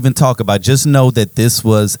not gonna even talk about. Just know that this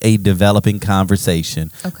was a developing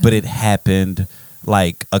conversation, Okay. but it happened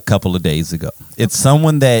like a couple of days ago. It's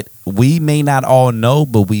someone that we may not all know,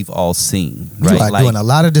 but we've all seen. You Right? are doing a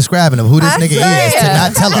lot of describing of who this I nigga swear. is to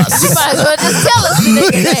not tell You us. might as well just tell us the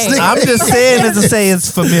nigga name. I'm just saying it to say it's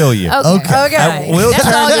familiar. Okay. Okay. We'll That's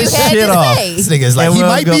all turn you this had shit to off. say. This nigga is like, And he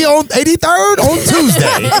we'll might go- be on 83rd on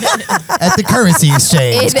Tuesday at the currency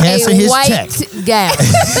exchange, In cashing a his white check gown.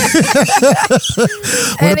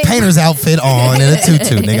 with a painter's outfit on and a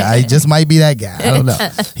tutu. Nigga, I just might be that guy. I don't know.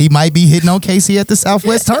 He might be hitting on Casey at the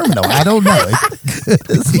Southwest Terminal. I don't know.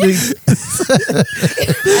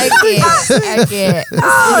 I can't.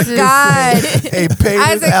 Oh God. A painted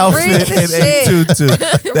Isaac, read outfit the and shit. a tutu.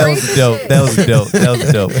 That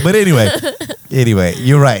was dope. But anyway,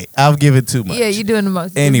 you're right. I'll give it too much. Yeah, you're doing the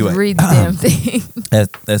most. Anyway. Just read the damn thing.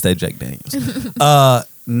 That's that Jack Daniels.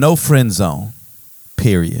 No friend zone.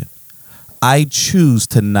 Period. I choose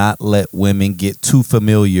to not let women get too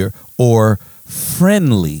familiar or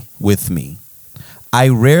friendly with me. I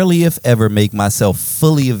rarely, if ever, make myself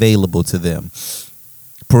fully available to them.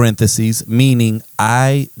 Parentheses, meaning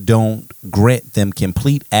I don't grant them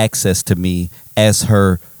complete access to me as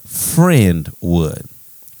her friend would.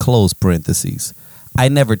 Close parentheses. I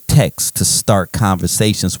never text to start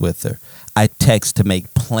conversations with her. I text to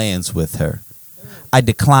make plans with her. I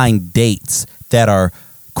decline dates that are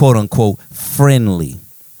quote unquote friendly.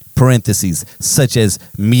 Parentheses, such as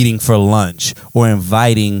meeting for lunch or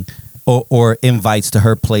inviting or invites to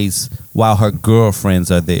her place while her girlfriends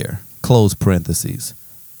are there. Close parentheses.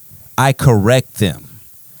 I correct them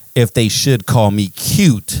if they should call me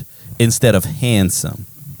cute instead of handsome.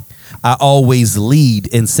 I always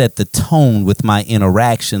lead and set the tone with my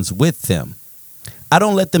interactions with them. I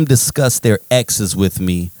don't let them discuss their exes with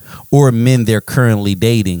me or men they're currently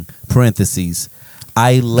dating. Parentheses.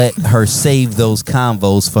 I let her save those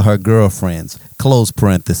convos for her girlfriends. Close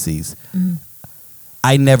parentheses. Mm-hmm.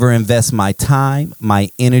 I never invest my time, my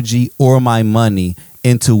energy, or my money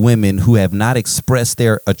into women who have not expressed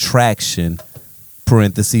their attraction,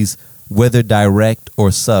 parentheses, whether direct or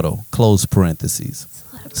subtle, close parentheses.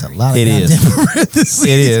 It's a lot of It is. parentheses.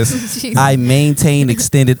 It is. I maintain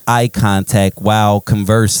extended eye contact while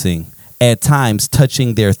conversing, at times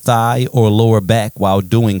touching their thigh or lower back while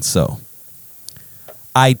doing so.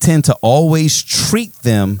 I tend to always treat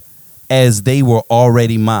them as they were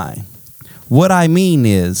already mine. What I mean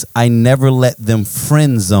is, I never let them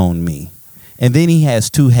friend zone me. And then he has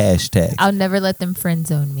 2 hashtags. I'll never let them friend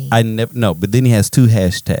zone me. But then he has 2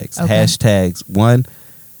 hashtags. Okay. Hashtags.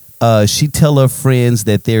 1, she tell her friends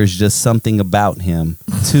that there's just something about him.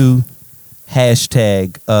 2,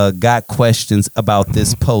 hashtag, got questions about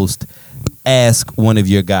this post. Ask one of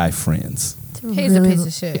your guy friends. He's a piece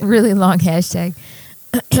of shit. Really long hashtag.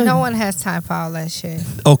 No one has time for all that shit.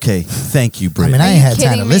 Okay, thank you, I Britt. mean, I ain't had time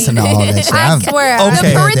kidding to me? listen to all that shit. I swear.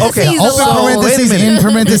 Okay. The parentheses Open alone. parentheses, Wait a minute. in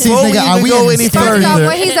parentheses, Before we nigga. Are even we go in any the First further- off,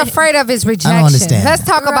 what he's afraid of is rejection. understand. Let's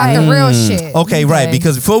talk about the real shit. Okay, right. Okay.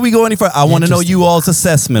 Because before we go any further, I want to know you all's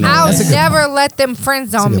assessment on I'll That's a that. good never let them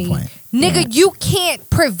friends That's a on good me. point. Nigga, you can't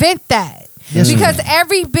prevent that. Yes, you because can.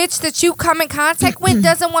 every bitch that you come in contact with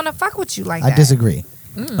doesn't want to fuck with you like that. I disagree.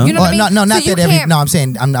 You know what I mean? No, not So you that every. can't- No, I'm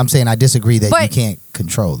saying I disagree that you But can't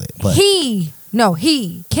control it. But He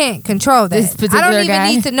can't control that. This particular I don't even guy?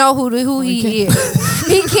 need to know who he is.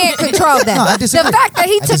 He can't control that. No, I disagree. The fact that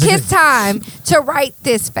he I took his disagree. time to write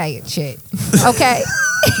this faggot shit, okay?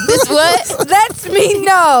 This what? Lets me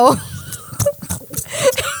know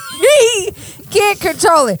he can't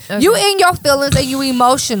control it. Okay. You in your feelings and you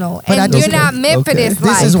emotional, But I and you're disagree. not meant for Okay. this this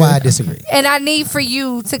life. is why I disagree. And I need for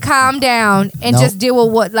you to calm down and No. just deal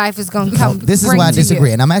with what life is going to come. This is bring why I to you.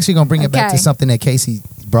 disagree, and I'm actually going to bring it back to Okay. something that Casey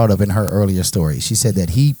brought up in her earlier story. She said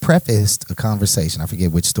that he prefaced a conversation. I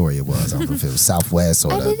forget which story it was. I don't know if it was Southwest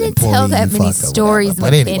or I the didn't employee tell that you many fucked or stories whatever.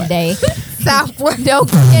 But with anyway, Day. Southwest. Don't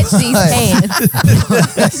catch these hands.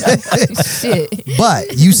 Shit.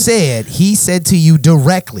 but you said he said to you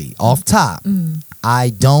directly off top, I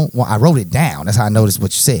don't want. I wrote it down. That's how I noticed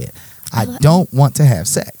what you said. I don't want to have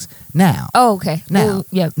sex. Now, Oh, okay. Now, Well,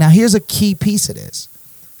 yep. now here's a key piece of this.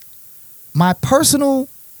 My personal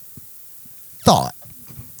thought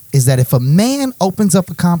is that if a man opens up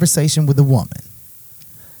a conversation with a woman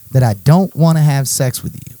that I don't want to have sex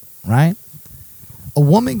with you, right? A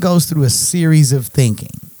woman goes through a series of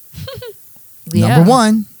thinking. Yeah. Number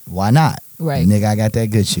 1, why not? Right. Nigga, I got that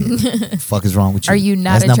good shit. Fuck is wrong with you? Are you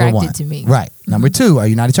not That's number attracted 1. to me? Right. Number 2, are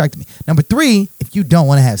you not attracted to me? Number 3, if you don't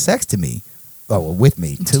want to have sex to me, well, with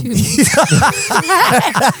me, to me.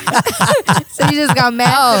 So you just got mad.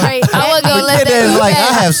 Oh, I wasn't gonna let that go Like, I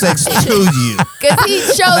back. have sex to you. Because he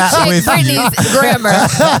showed Not Chick with Brittany's grammar. I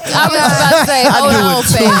was about to say, hold on,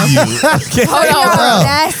 fam. Hold on, bro.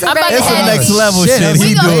 That's I'm about to It's some have next it. level Shit, shit we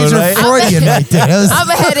he gonna doing, major right? Freudian right there. That was, I'm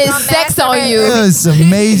ahead of sex on that you. was some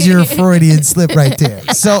major Freudian slip right there.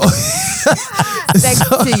 So, Sex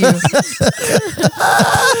to you.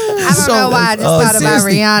 I don't know why I just thought about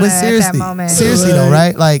Rihanna at that moment. Seriously though,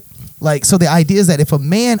 right? Like, so the idea is that if a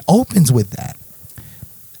man opens with that,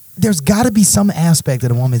 there's got to be some aspect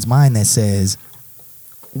of a woman's mind that says,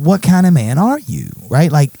 what kind of man are you?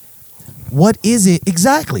 Right? Like, what is it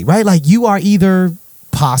exactly? Right? Like, you are either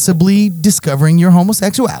possibly discovering your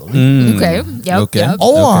homosexuality, Okay. Yep. Okay. Yep.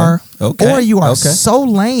 or Okay. or you are Okay. so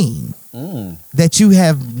lame that you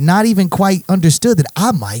have not even quite understood that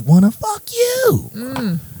I might want to fuck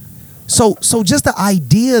you. So just the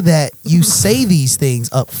idea that you say these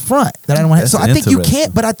things up front that I don't want to. That's So I think you interesting.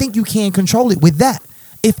 can't, but I think you can control it with that.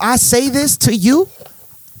 If I say this to you,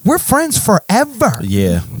 we're friends forever.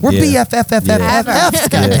 Yeah. We're yeah. BFFFFFs.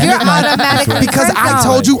 Yeah. You're automatically Because friend I zoned.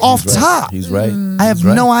 told you off He's right. top. He's right. I have He's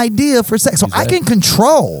right. no idea for sex. So He's I right. can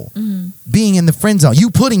control being in the friend zone. You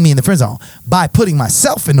putting me in the friend zone by putting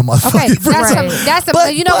myself in the motherfucking Okay, friend zone. that's some,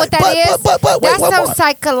 But- you know what that but- is? but- wait, That's wait, some what?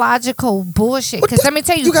 psychological bullshit. Because What let me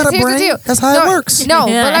tell you, you got a 'cause here's the brain? deal. That's how it works. No,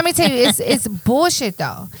 Yeah. but let me tell you, it's bullshit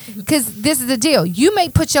though. Because this is the deal. You may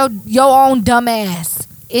put your own dumb ass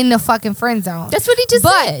in the fucking friend zone. That's what he just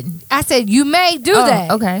But said. I said you may do Oh,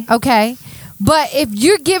 that. okay. Okay. But if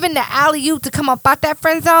you're giving the alley oop to come up out that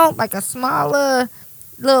friend zone, like a smaller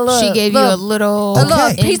little She gave you a little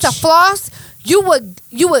Okay. piece of floss, you would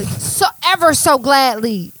so ever so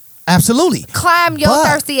gladly Absolutely. climb your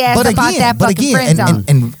thirsty ass about that fucking friend zone.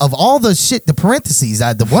 and of all the shit, the parentheses,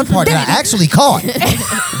 the one part that I actually caught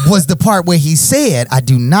was the part where he said, I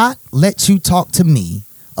do not let you talk to me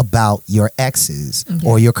about your exes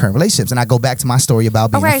or your current relationships. And I go back to my story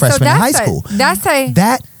about being a freshman in high school. That's a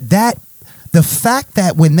That the fact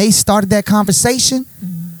that when they started that conversation,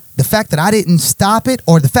 the fact that I didn't stop it,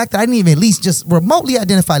 or the fact that I didn't even at least just remotely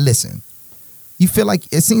identify, listen, you feel like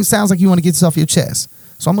sounds like you want to get this off your chest.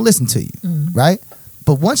 So I'm gonna listen to you, right?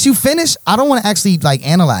 But once you finish, I don't want to actually like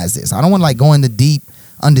analyze this. I don't want to like go into deep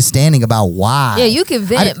understanding about why. Yeah, you can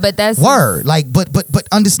vent, but that's word. Like, but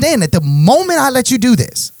understand that the moment I let you do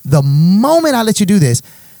this,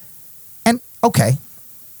 and okay,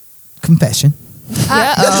 confession.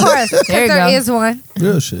 Yeah, of course, because There you there go. is one.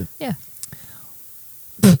 Real shit.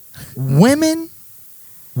 Women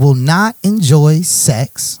will not enjoy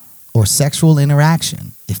sex or sexual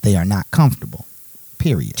interaction if they are not comfortable.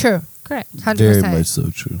 Period. True, correct. 100%. Very much so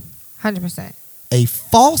true. 100%. A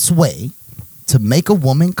false way to make a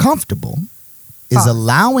woman comfortable is False.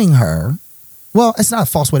 allowing her. Well, it's not a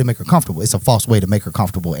false way to make her comfortable. It's a false way to make her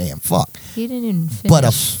comfortable and fuck. He didn't even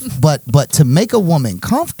finish. But to make a woman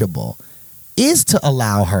comfortable is to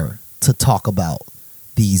allow her to talk about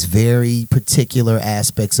these very particular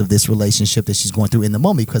aspects of this relationship that she's going through in the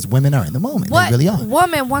moment, because women are in the moment. What They really are.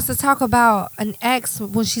 woman wants to talk about an ex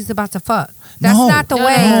when she's about to fuck? That's No. not the No,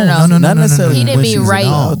 way. no, no. Not necessarily. He didn't When mean she's right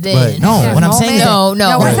adult. then. But no, That what I'm saying is moment?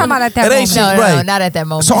 No, we're Right. talking about at that It ain't moment. shit. No, Right. not at that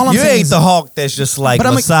moment. So all I'm You saying ain't is- the hawk that's just like But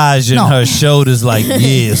I'm- massaging no. her shoulders like,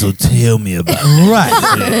 yeah, so tell me about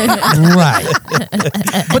it.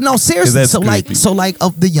 right. But no, seriously. That's So creepy. like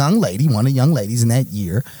of the young lady, one of the young ladies in that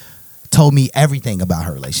year told me everything about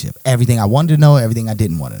her relationship. Everything I wanted to know, everything I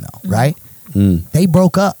didn't want to know, right? They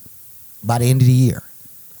broke up by the end of the year.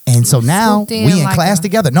 And so now swooped in we in like class a-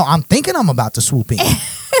 together. No, I'm thinking I'm about to swoop in.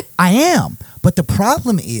 I am. But the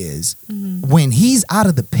problem is when he's out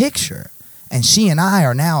of the picture and she and I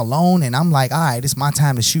are now alone and I'm like, all right, it's my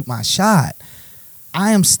time to shoot my shot.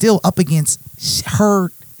 I am still up against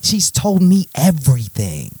her. She's told me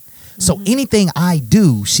everything. So anything I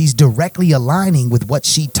do, she's directly aligning with what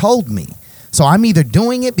she told me. So I'm either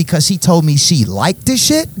doing it because she told me she liked this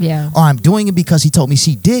shit, Yeah. or I'm doing it because she told me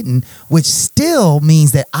she didn't, which still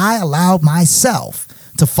means that I allowed myself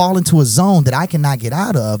to fall into a zone that I cannot get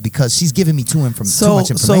out of because she's giving me too much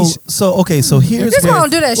information. Okay, so here's This where,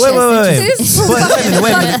 won't do that wait, shit. Wait. This- But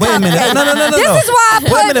wait a minute. No. This is why I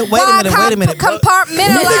put Wait a minute.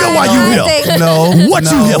 compartmentalize. Nigga, why you here? everything. No. What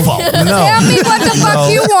you here for? No. Tell me what the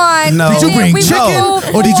fuck you want. No. and Did you then bring we chicken move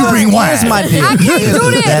or did you forward. bring wine? Here's my deal. I can't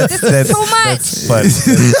do this. That's- This is too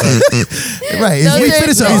much. Right. Those If we are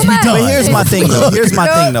finish so up, we much. done. But here's my thing though. Here's my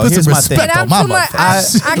thing though. Put some Here's my thing. respect And on I'm my too much.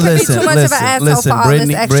 I can be too much of an asshole for all this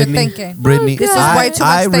extra thinking. Brittany, This is way too much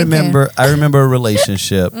I thinking. remember a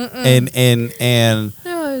relationship, and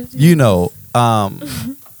you know,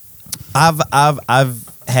 I've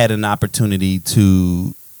had an opportunity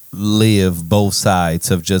to live both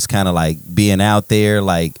sides of just kind of like being out there,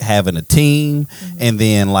 like having a team, and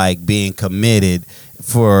then like being committed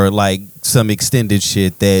for like some extended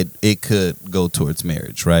shit that it could go towards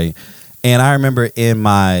marriage, right? And I remember in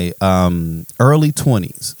my early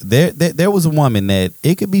 20s, there was a woman that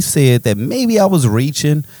it could be said that maybe I was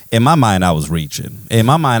reaching. In my mind, I was reaching. In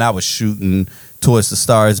my mind, I was shooting towards the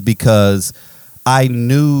stars because I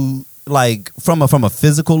knew, like, from a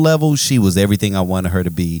physical level, she was everything I wanted her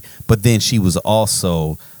to be. But then she was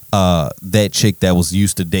also that chick that was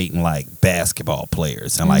used to dating like basketball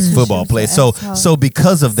players and like football players. So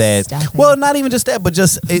because of that, Stop it. well, not even just that, but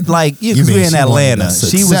just it, like because mean we're in she wanted Atlanta, a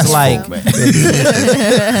she was successful like,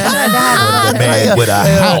 man with a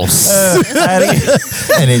house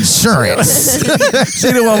and insurance. she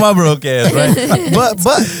didn't want my broke ass, right?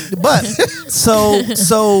 But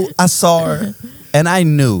so I saw her and I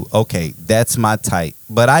knew, okay, that's my type.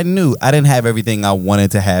 But I knew I didn't have everything I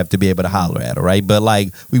wanted to have to be able to holler at her, right? But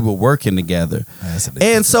like we were working together.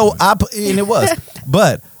 And so and it was.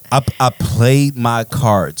 But I played my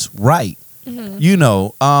cards right. You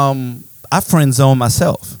know, I friend zoned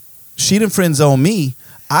myself. She didn't friend zone me.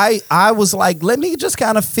 I was like, let me just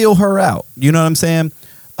kind of feel her out. You know what I'm saying?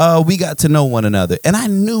 We got to know one another, and I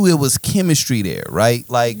knew it was chemistry there, right?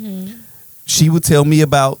 Like, she would tell me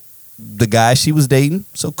about the guy she was dating.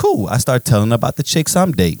 So cool. I start telling her about the chicks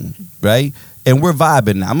I'm dating, right? And we're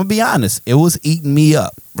vibing now. I'm going to be honest. It was eating me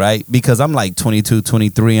up, right? Because I'm like 22,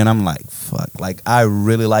 23, and I'm like, fuck. Like, I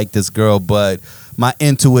really like this girl, but my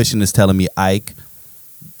intuition is telling me, Ike,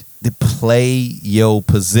 to play your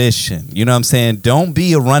position. You know what I'm saying? Don't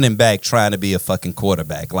be a running back trying to be a fucking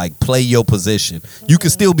quarterback. Like, play your position. You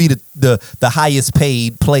can still be the highest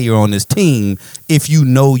paid player on this team if you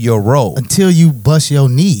know your role. Until you bust your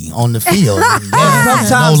knee on the field. And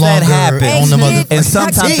sometimes that happens. And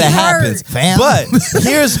sometimes that happens. Fam.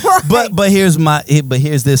 But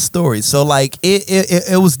here's this story. So like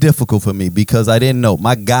it was difficult for me because I didn't know.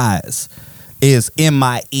 My guys is in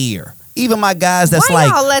my ear. Even my guys that's Why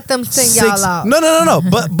like y'all let them sing y'all out? No.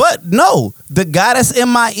 But no, the guy that's in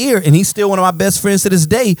my ear, and he's still one of my best friends to this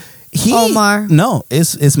day. Omar. No,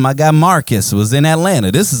 it's my guy Marcus. Was in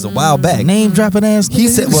Atlanta. This is a while back. Name dropping ass. He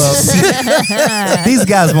said, "Well, these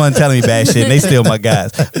guys weren't telling me bad shit. And they still my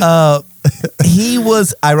guys." He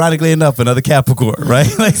was, ironically enough, another Capricorn, right?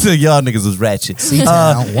 Like, so y'all niggas was ratchet. He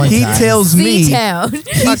tells me, C-Town.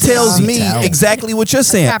 he tells me C-Town. exactly what you're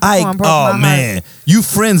saying. Capricorn broke my Oh man, you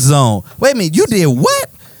friend zone. Wait a minute, you did what?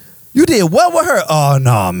 You did what with her? Oh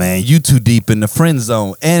no, man, you too deep in the friend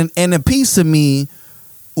zone. And a piece of me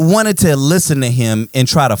wanted to listen to him and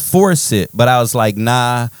try to force it, but I was like,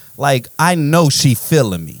 nah. Like, I know she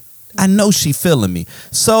feeling me.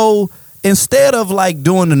 So instead of like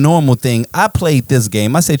doing the normal thing, I played this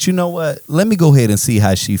game. I said, you know what? Let me go ahead and see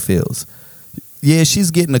how she feels. Yeah,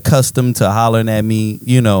 she's getting accustomed to hollering at me,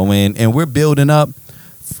 you know, and we're building up.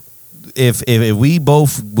 If we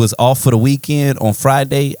both was off for the weekend on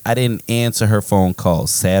Friday, I didn't answer her phone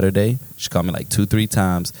calls. Saturday, she called me like 2-3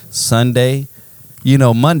 times. Sunday, you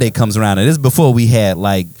know, Monday comes around, and this is before we had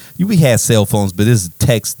we had cell phones, but this is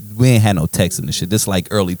text. We ain't had no texting and shit. This is like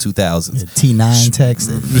early 2000s. T9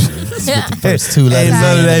 text. With the first two letters,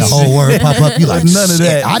 None of that the whole shit. word pop up. You like, None of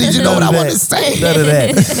that. How did you know what I wanted to say? None of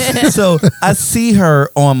that. So I see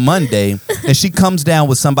her on Monday, and she comes down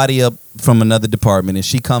with somebody up from another department, and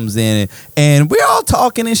she comes in, and we're all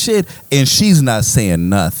talking and shit, and she's not saying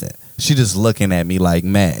nothing. She just looking at me like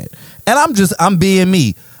mad, and I'm being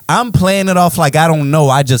me. I'm playing it off like I don't know.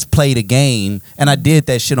 I just played a game, and I did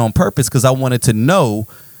that shit on purpose because I wanted to know,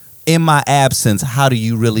 in my absence, how do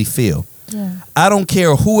you really feel? Yeah. I don't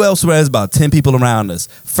care who else. There's about 10 people around us.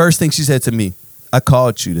 First thing she said to me, I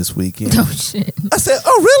called you this weekend. Oh shit. I said,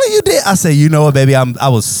 oh really, you did? I said, you know what, baby, I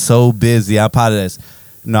was so busy. I apologize.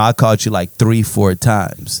 No, I called you like 3-4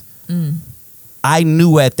 times. I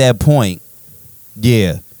knew at that point,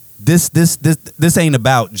 yeah, this ain't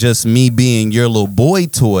about just me being your little boy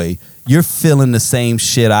toy. You're feeling the same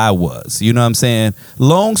shit I was. You know what I'm saying?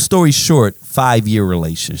 Long story short, 5-year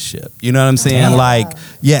relationship. You know what I'm saying? Yeah. Like,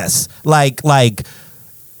 yes, like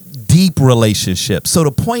deep relationship. So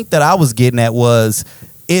the point that I was getting at was,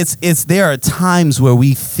 it's there are times where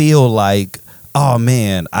we feel like, oh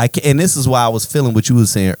man, and this is why I was feeling what you were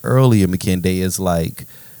saying earlier, McKinday, is like,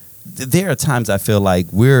 there are times I feel like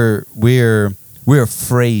we're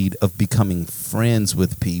afraid of becoming friends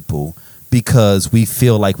with people because we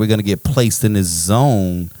feel like we're going to get placed in this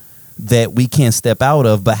zone that we can't step out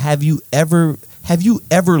of. But have you ever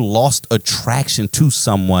lost attraction to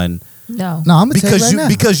someone? No. No, I'm gonna tell you right now.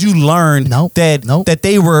 Because you learned that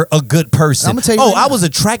they were a good person. I'm gonna tell you right I now. was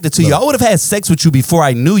attracted to you. I would have had sex with you before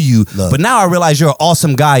I knew you, but now I realize you're an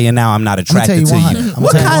awesome guy, and now I'm not attracted to you.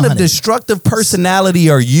 What kind of destructive personality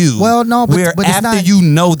are you? Well, no, but it's after not. you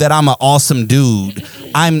know that I'm an awesome dude,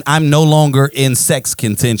 I'm no longer in sex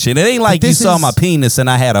contention. It ain't like you saw my penis and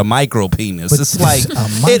I had a micro penis. It's like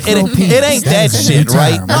it ain't that shit,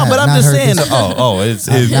 right? No, but I'm just saying.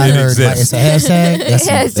 It exists. It's a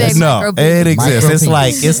hashtag. No, it exists.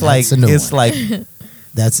 It's like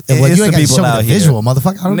that's well, you ain't got to show me the visual,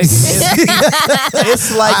 motherfucker. I don't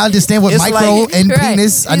it's like I understand what micro and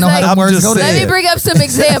penis. I know how the words go Let me bring up some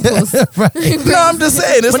examples. Right. No, I'm just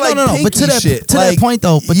saying it's like pinky but to that shit. To that point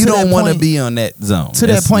though, but you don't want to be on that zone. To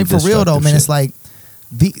that point, for real though, man, it's like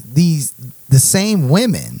the same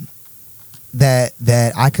women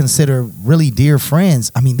that I consider really dear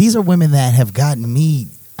friends. I mean, these are women that have gotten me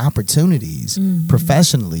opportunities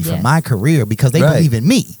professionally for my career because they believe in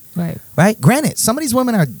me. Right. Granted, some of these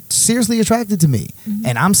women are seriously attracted to me,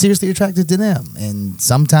 and I'm seriously attracted to them. And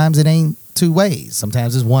sometimes it ain't two ways.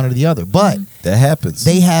 Sometimes it's one or the other. But that happens.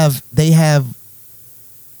 They have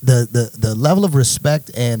the level of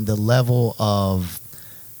respect and the level of,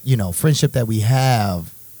 friendship that we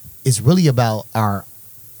have is really about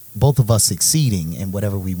both of us succeeding in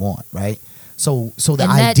whatever we want, right? So the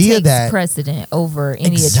and idea takes that precedent over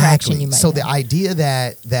any exactly. attraction you might So have. the idea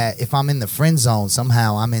that if I'm in the friend zone,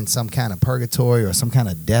 somehow I'm in some kind of purgatory or some kind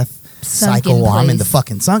of death Sunken cycle, or I'm in the place.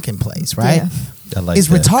 fucking sunken place, right? Yeah. I like It's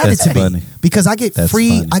that. retarded That's to funny. me because I get That's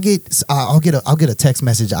free. funny. I'll get a text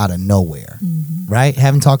message out of nowhere, right?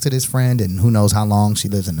 Haven't talked to this friend and who knows how long. She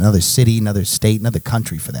lives in another city, another state, another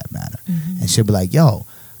country for that matter, and she'll be like, "Yo,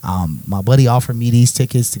 my buddy offered me these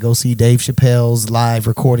tickets to go see Dave Chappelle's live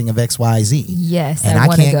recording of XYZ, Yes, and I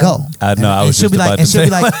wanna can't go." I know. I was she'll just be like, about and to she'll say,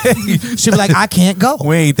 be like, she'll be like, "I can't go."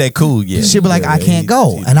 we ain't that cool yet. She'll be like, "I can't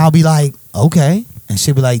go," and I'll be like, "Okay," and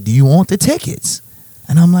she'll be like, "Do you want the tickets?"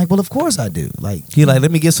 And I'm like, "Well, of course I do." Like, He like,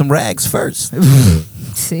 let me get some rags first.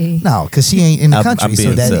 See, no, because she ain't in the I'm country, so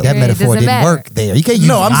being that silly. that It metaphor doesn't didn't matter. work there. You can't use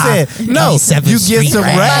No, I'm my saying, no, 87th you get Street some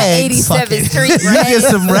rags. My 87th Fucking- Street You get rags.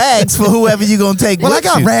 some rags for whoever you gonna take. Well, I with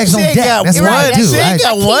got you. rags on She ain't deck. got That's what I one- do. She ain't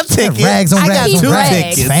got one ticket. Rags on I rags keep on rags,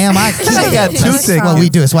 rags. fam. I got two That's tickets. what we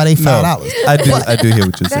do. That's why they $5. No, I do hear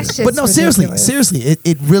what you're saying. That shit. But no, seriously,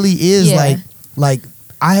 it really is Yeah. like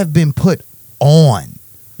I have been put on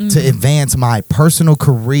to advance my personal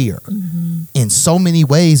career in so many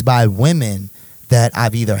ways by women that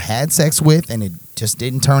I've either had sex with and it just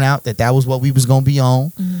didn't turn out that was what we was gonna be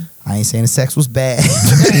on. I ain't saying the sex was bad.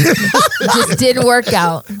 Just didn't work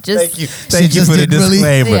out. Just Thank you just for the didn't really-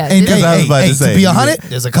 disclaimer. Yeah, And Because I was about to say, be 100,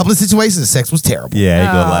 there's a couple of situations the sex was terrible. Yeah, I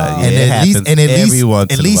ain't gonna lie. Yeah, And it at least happens every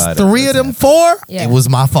once at in a least while. 3 of them 4, Yeah. it was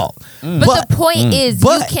my fault. But the point is,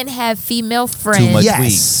 but- you can have female much friends,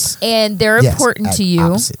 yes, and they're Yes, important to you,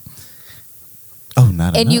 opposite. Oh,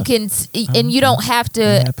 not and you enough. can, and you don't have It to.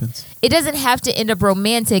 happens. It doesn't have to end up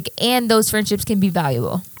romantic, and those friendships can be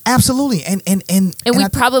valuable. Absolutely, and And we I-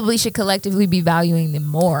 probably should collectively be valuing them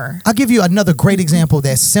more. I'll give you another great example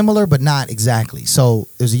that's similar but not exactly. So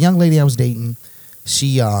there's a young lady I was dating.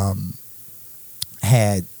 She had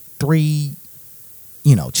 3,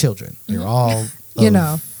 children. They're all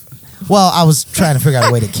Well, I was trying to figure out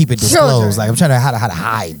a way to keep it disclosed. Children. Like I'm trying to how to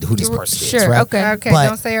hide who this person is. Sure, Right? okay. Okay, But-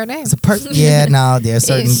 don't say her name. It's a no, there's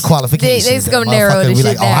certain It's- qualifications. they just that gonna narrow motherfucker the be shit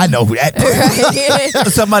like, oh, I know who that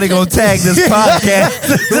person. Somebody gonna tag this podcast.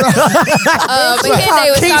 McKinney was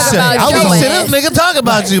talking Keisha, about I was your gonna say ass. this nigga talk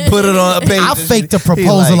about you. Put it on a page. I faked a He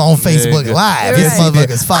proposal like, on Facebook nigga. Live. Right. This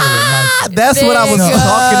motherfucker's following my shit. That's what I was Nigga.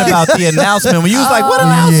 talking about. The announcement when you was like, "What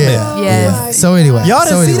announcement?" Yes. So anyway, Y'all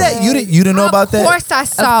didn't see anyway. that? You didn't know about that? Of course I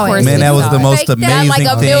saw Of course it. Man, that was the most Fake that. amazing Like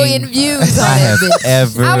a thing million views on I that have bitch.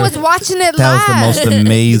 ever. I was watching it That was live. the most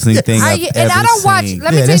amazing thing Are I've you- ever and I don't watch. seen.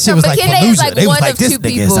 Let me Yeah, tell you that shit was like something. McKinney is Fallujah. like They was one like, of this two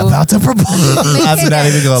nigga is people. about to propose. I'm not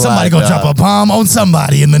even gonna lie. Somebody gonna dog. drop a bomb on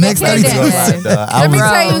somebody in the next McKinney. 30 Yeah. seconds. Dog, I Let me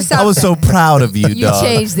was- tell you something. I was so proud of you, You dog.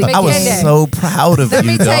 changed the I was McKinney. so proud of Let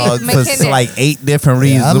me you, tell you, dog, for McKinney. like 8 different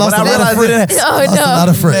reasons. I lost When a lot of realized friends. it- Oh Lost a lot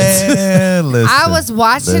no. of friends. Man, listen. I was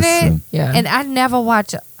watching it, Listen. Yeah. and I never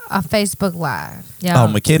watch a Facebook Live. Yeah. Oh,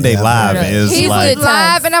 McKinney Yeah, Live right. is He like was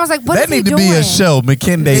live, and I was like, "What is that he need to doing?" be a show.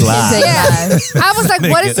 McKinney Live. Yeah, I was like,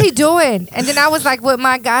 "What is Nigga. he doing?" And then I was like, with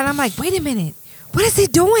my guy, and I'm like, "Wait a minute, what is he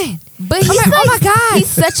doing?" But I'm he's like, oh my God. he's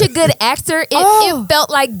such a good actor. Oh. It felt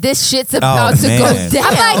like this shit's about to go man. down.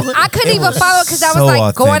 I'm like, I couldn't It even was follow because I was so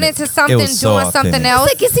like going authentic. into It something, was so doing something authentic. else.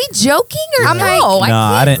 Like, is he joking or I'm no? like, No,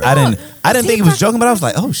 I can't didn't tell. I didn't Is think he he was joking, but I was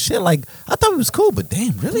like, oh shit, like I thought it was cool, but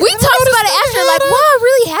damn, really? We talked about it after, like, wow, I'm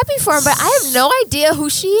really happy for him, but I have no idea who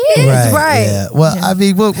she is. Right. Yeah. Well, I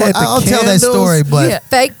mean, Had the I'll tell that candles. story, but Yeah.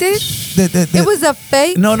 Faked it. It was a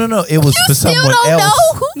fake. No, it was for Still someone don't else.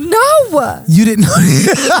 know who No. you didn't know.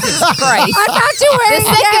 Christ. I thought you were The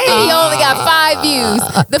second engaged. video only got 5 views.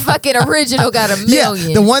 The fucking original got a million.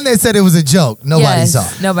 Yeah, the one that said it was a joke, nobody Yes, saw.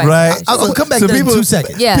 Nobody Right. saw. I'll come back So there people- in 2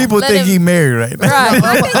 seconds. Yeah, People let think him- he married right now.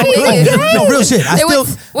 Right. No, real shit. I They still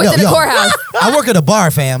went to the courthouse. I work at a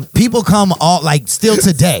bar, fam. People come all like still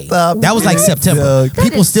today. Stop That was like it, September. Doug.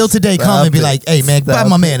 People still today come Stop and be it. like, "Hey man, buy Stop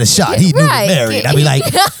my it. man a shot. He newly Right. married." I'd be like,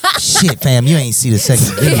 "Shit, fam, you ain't see the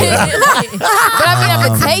second video. But I mean, I'm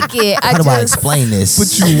gonna take it. I How do I just explain this?"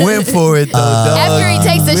 But you went for it though, dog. after he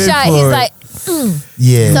takes a Went shot, for he's it. like,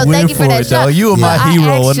 yeah, So Went thank you for that it, dog. shot. You were my Yeah.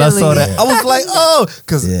 hero when I saw actually- that. I was like, oh,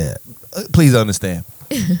 because yeah. please understand.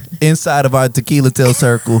 Inside of our Tequila Tail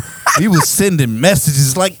circle, we was sending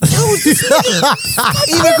messages like, yo, this nigga.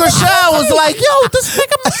 Even Krishan was like, yo, this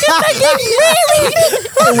nigga really.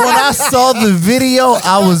 And when I saw the video,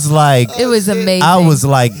 I was like, it was amazing.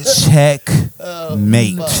 check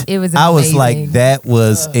mate. It was I was amazing. like, that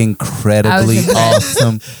was incredibly I was impressed.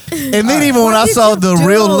 awesome. And then even when I saw the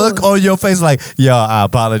real look on your face, like, yo, I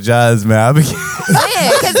apologize, man. Yeah,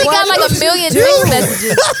 because he got like a million text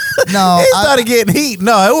messages. No, He started getting heat.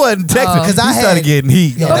 No, it wasn't texting. Oh. Because I he started had- getting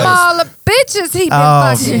heat. Yeah, From that was- all the bitches he been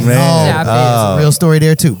Oh, fucking. man. Yeah, There's a real story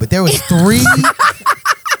there too. But there was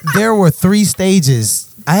there were 3 stages.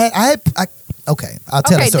 Okay, I'll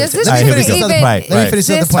tell Okay, the story. does this Let me Here we finish go. this other even Right, Let me finish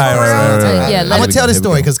the other exist part. for real? Yeah, I'm let gonna me- tell the Here we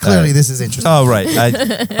story go. because clearly All right. this is interesting. Oh, right.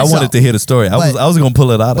 I wanted to hear the story. I was going to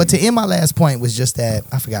pull it out. But to end my last point was just that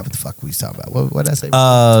I forgot what the fuck we was talking about. What did I say?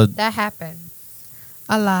 That happened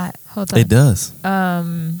a lot. Hold on. It does.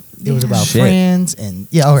 It was about Shit. friends and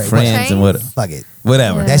all right, Friends and whatever. fuck it.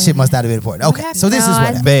 Whatever. That shit must not have been important. Okay, happened? so this is No, what I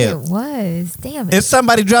happened. think Babe. it was. Damn it. Is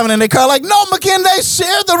somebody driving in their car like, no, McKin, they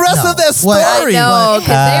shared the rest No. of their What- story? I know, 'cause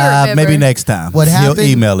they remember. Maybe next time. What happened? He'll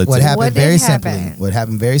email it what to you. happened What very did simply. happen? What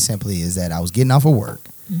happened very simply is that I was getting off of work,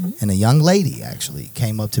 and a young lady actually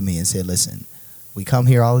came up to me and said, "Listen, we come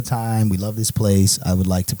here all the time. We love this place. I would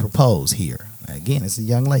like to propose here." Again, it's a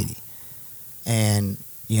young lady, and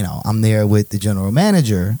I'm there with the general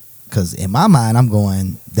manager. Because in my mind, I'm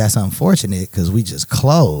going, that's unfortunate because we just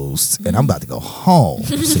closed and I'm about to go home.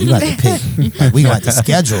 So you got to pick, like, we got to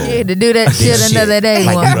schedule. You had to do that this shit shit. another day.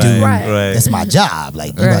 Like woman. we do. Right. That's my job.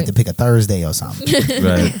 Like you Right. got to pick a Thursday or something.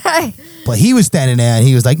 Right. Hey, But he was standing there and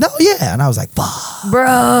he was like, no, yeah. And I was like, fuck. Bro,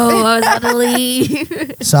 I was about to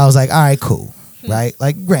leave. So I was like, all right, cool. Right?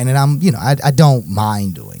 Like, granted, I don't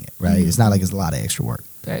mind doing it. Right? It's not like it's a lot of extra work.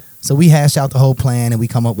 Right. So we hashed out the whole plan and we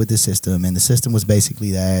come up with the system. And the system was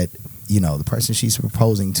basically that, the person she's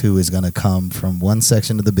proposing to is going to come from one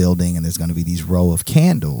section of the building and there's going to be these row of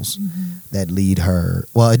candles that lead her.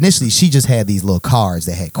 Well, initially she just had these little cards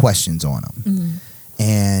that had questions on them.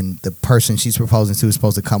 And the person she's proposing to is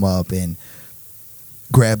supposed to come up and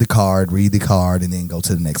grab the card, read the card, and then go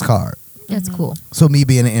to the next card. That's cool. So me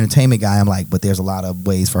being an entertainment guy, I'm like, but there's a lot of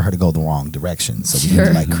ways for her to go the wrong direction. So we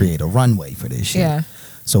need to Sure. create a runway for this shit. Yeah.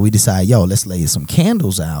 So we decide, let's lay some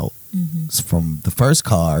candles out from the first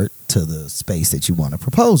card to the space that you want to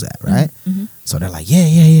propose at, right? So they're like, yeah,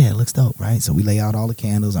 it looks dope, right? So we lay out all the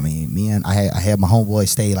candles. I mean, I had my homeboy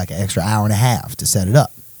stay like an extra hour and a half to set it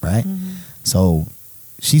up, right? So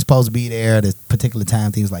she's supposed to be there at a particular time.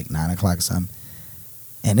 I think it was like 9 o'clock or something.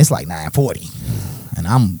 And it's like 9:40. And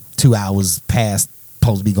I'm 2 hours past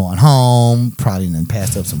supposed to be going home, probably done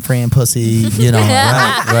passed up some friend pussy,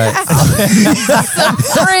 right?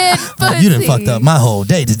 Friend pussy. You done fucked up my whole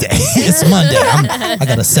day today. It's Monday. I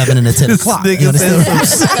got a 7 and a 10 o'clock. You understand?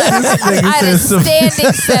 I had a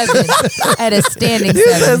standing 7. I had a standing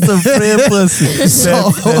 7. That's a friend pussy. That's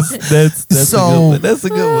a So- good one. That's a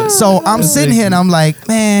good one. So I'm sitting here and I'm like,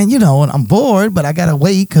 man, I'm bored, but I gotta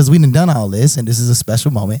wait because we done all this and this is a special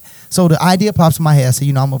moment. So the idea pops in my head. I said,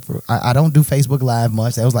 I don't do Facebook Live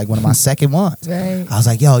much. That was like one of my second ones. Right. I was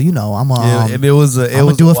like, I'm and it was I'm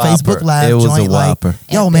gonna do a Facebook Live It was joint. a whopper. Like,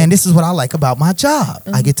 yo, man, this is what I like about my job.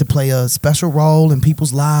 I get to play a special role in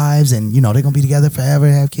people's lives, and they're gonna be together forever,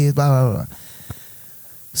 have kids, blah blah blah.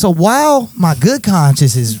 So while my good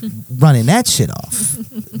conscience is running that shit off,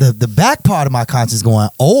 the back part of my conscience is going,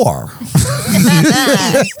 or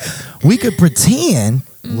we could pretend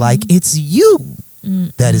like it's you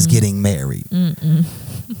that is getting married,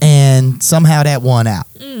 and somehow that won out.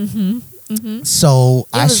 So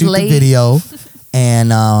I was shoot late. the video,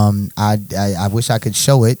 and I wish I could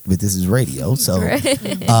show it, but this is radio. So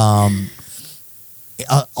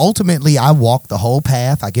ultimately, I walk the whole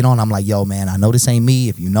path. I get on. I'm like, yo, man, I know this ain't me.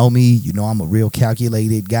 If you know me, you know I'm a real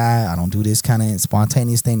calculated guy. I don't do this kind of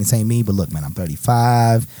spontaneous thing. This ain't me. But look, man, I'm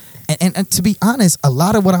 35. And to be honest, a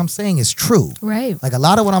lot of what I'm saying is true. Right. Like a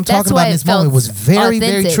lot of what I'm That's talking about why in it this moment felt was very,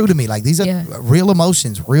 very authentic. true to me. Like these are Yeah. real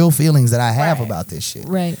emotions, real feelings that I have about this shit.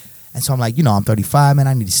 Right. And so I'm like, I'm 35, man.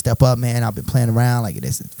 I need to step up, man. I've been playing around like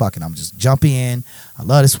this. Fucking, I'm just jump in. I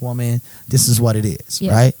love this woman. This is what it is,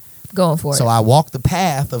 Yeah. right? Going for So it. I walk the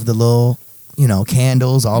path of the little,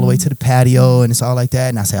 candles all the way to the patio, and it's all like that.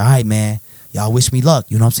 And I say, all right, man, y'all wish me luck.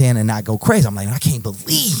 You know what I'm saying? And I go crazy. I'm like, I can't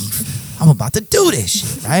believe I'm about to do this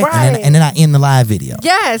shit, right? Right. And then I end the live video.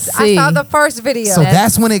 yes, See. I saw the first video. So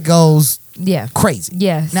that's when it goes Yeah. crazy.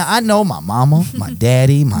 Yes. Now I know my mama, my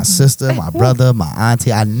daddy, my sister, my brother, my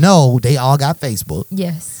auntie. I know they all got Facebook,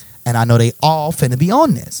 Yes. and I know they all finna be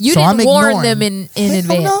on this. You so didn't I'm warn ignoring- them in Hell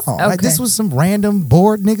advance. no. Okay. Like this was some random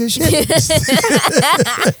bored nigga shit. Did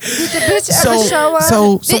the bitch ever show up?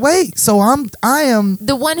 so wait. So I am.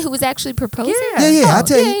 the one who was actually proposing. Yeah. I Oh,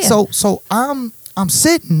 tell you. yeah. So I'm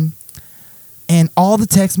sitting, and all the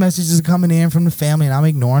text messages are coming in from the family, and I'm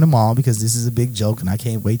ignoring them all because this is a big joke, and I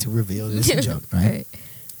can't wait to reveal this is a joke, right?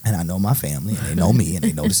 and I know my family, and they know me, and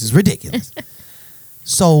they know this is ridiculous.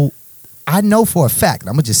 So I know for a fact,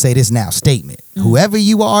 I'm gonna just say this now, statement. Whoever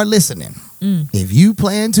you are listening, if you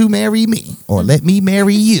plan to marry me or let me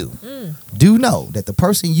marry you, do know that the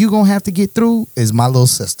person you gonna have to get through is my little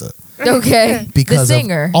sister. Okay. Because the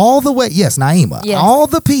singer. of all the way, yes, Naima, Yes. all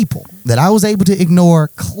the people that I was able to ignore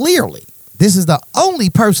clearly, this is the only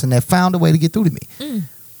person that found a way to get through to me.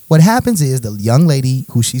 What happens is the young lady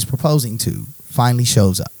who she's proposing to finally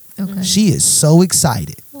shows up. Okay. She is so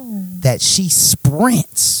excited that she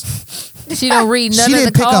sprints. She don't read none She of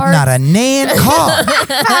didn't the pick up cards. not a nan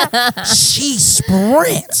card. She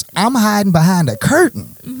sprints. I'm hiding behind a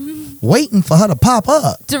curtain, waiting for her to pop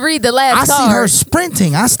up. to read the last I card. see her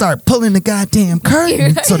sprinting. I start pulling the goddamn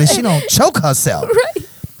curtain so that she don't choke herself. Right.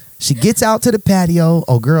 She gets out to the patio.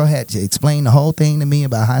 Oh, girl had to explain the whole thing to me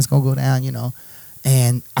about how it's gonna go down, you know.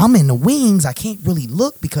 And I'm in the wings. I can't really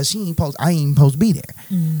look because I ain't supposed to be there.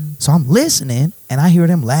 So I'm listening, and I hear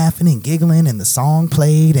them laughing and giggling, and the song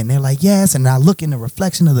played, and they're like, yes. And I look in the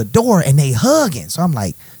reflection of the door, and they hugging. So I'm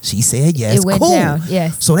like, she said yes, It went cool. down,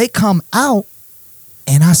 yes. So they come out,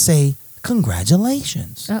 and I say,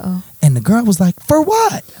 congratulations. Uh-oh. And the girl was like, for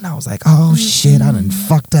what? And I was like, oh shit, I done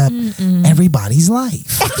fucked up everybody's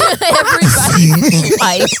life. Everybody's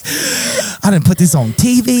life. I done put this on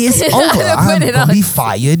TV. It's over. I'm it gonna on be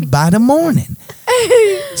fired by the morning.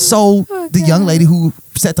 So the young lady who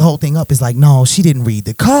set the whole thing up is like, no, she didn't read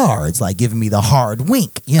the cards, like giving me the hard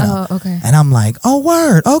wink, you know. Oh, okay. And I'm like, oh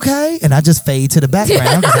word, okay. And I just fade to the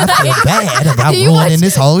background because I feel bad about Do you ruining watch-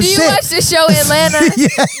 this whole Do you shit. watch the show Atlanta?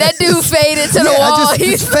 Yes. That dude faded to the Yeah, wall. I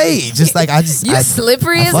just fade, just like I just. You I,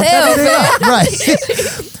 slippery I as fucked hell, everything man. up. Right.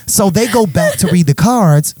 So they go back to read the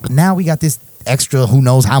cards. Now we got this extra who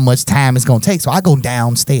knows how much time it's going to take. So I go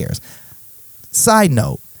downstairs. Side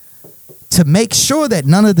note, to make sure that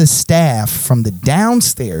none of the staff from the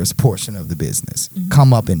downstairs portion of the business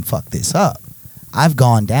come up and fuck this up, I've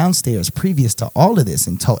gone downstairs previous to all of this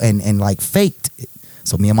and like faked it.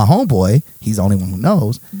 So me and my homeboy, he's the only one who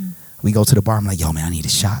knows, we go to the bar. I'm like, yo, man, I need a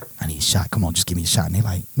shot. Come on, just give me a shot. And they're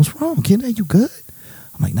like, what's wrong, kid? Are you good?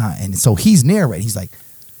 I'm like, nah. And so he's narrating. He's like,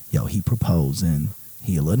 yo, he proposing.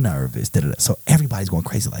 He a little nervous. Da-da-da. So everybody's going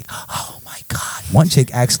crazy like, oh, my God. One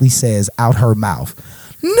chick actually says out her mouth,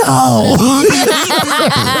 no.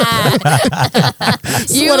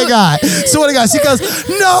 Swear to God. She goes,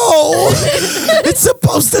 no. It's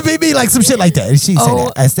supposed to be me. Like some shit like that. And she said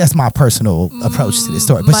that. That's my personal approach to this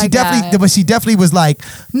story. But my she definitely was like,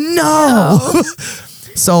 no.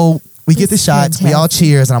 So we get the This is shots. We all fantastic.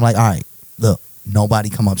 cheers. And I'm like, all right, look, nobody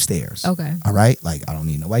come upstairs. Okay. All right? Like, I don't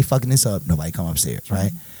need nobody fucking this up. Nobody come upstairs,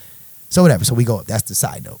 right? So whatever. So we go up. That's the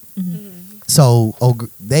side note. So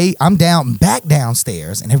I'm back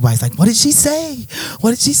downstairs, and everybody's like, what did she say? What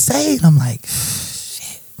did she say? And I'm like,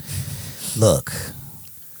 shit. Look,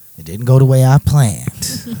 it didn't go the way I planned.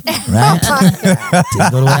 Right?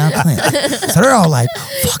 Didn't go the way I planned. So they're all like,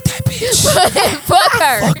 fuck that bitch. Fuck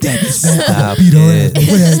her. Fuck that bitch. Stop Beat her it.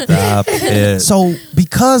 ass. Stop it. So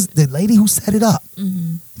because the lady who set it up,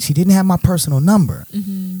 she didn't have my personal number.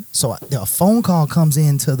 So a phone call comes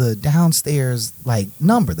into the downstairs like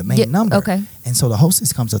number, the main Yeah, number. okay. And so the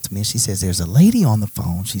hostess comes up to me and she says, there's a lady on the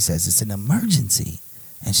phone. She says it's an emergency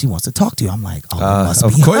and she wants to talk to you. I'm like, oh, it must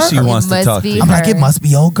Of be course her. she wants to must talk to be you. I'm like, it her. must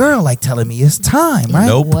be old girl like telling me it's time, right?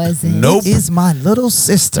 Nope. Wasn't. Nope. It is my little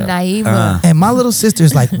sister. Naima. And my little sister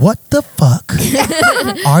is like, what the fuck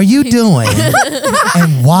are you doing?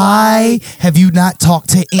 And why have you not talked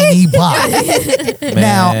to anybody?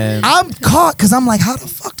 Now, Man. I'm caught because I'm like, how the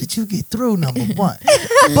fuck did you get through, number one?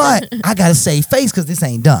 But I got to save face because this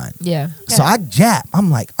ain't done. Yeah. So I jab. I'm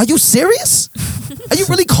like, are you serious? Are you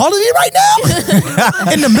really calling me right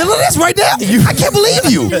now? In the middle of this right now? I can't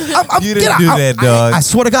believe you. You didn't do that, dog. I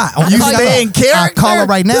swear to God. You stay in character. I call her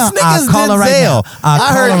right now. This I nigga's call her right now. Denzel.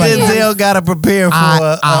 I heard Denzel got to prepare for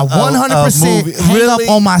I a 100% movie. hang Really?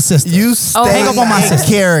 up on my sister. You stay hang up on my in sister.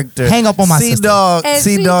 character. Hang up on my sister. Dog. And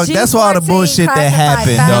See, dog. CG That's all the 14 bullshit that classified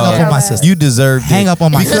happened, found Hang up dog. on my sister. You deserved it. Hang up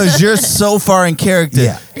on my because you're so far in character.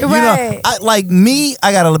 Yeah. You Right. know, like me,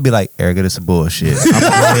 I gotta be like, Erica, this is bullshit. I'm gonna go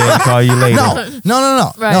ahead and call you later. No.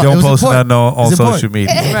 Right. No, it Don't was post important. nothing on It's social important.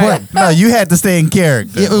 media. Right. No, you had to stay in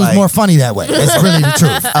character. It was Like, more funny that way. It's really the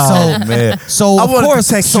truth. Oh so, man. so I of wanted course,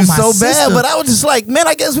 to text you my so sister, bad, but I was just like, man,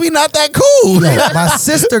 I guess we not that cool. my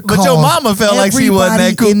sister But calls your mama felt like she wasn't that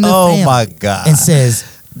everybody cool. in the Oh family my God. and says,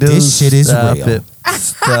 this shit is Stop real. it.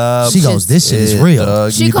 Stop. She goes, this shit is it, real.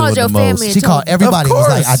 dog. She You called doing your the most. family. She called everybody. Of Was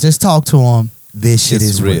like, course. I just talked to him. This shit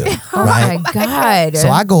It's is real. real. Oh Right? my God. So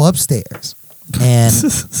I go upstairs,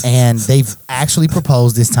 and they've actually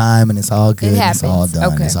proposed this time, and it's all good. It It's all happens.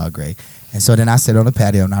 done. Okay. It's all great. And so then I sit on the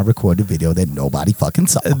patio and I record the video that nobody fucking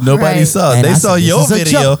saw. Nobody Right. saw. And They I saw said, your "This is a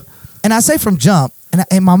video. jump." And I say from jump,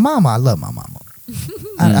 and my mama, I love my mama.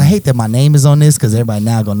 I hate that my name is on this because everybody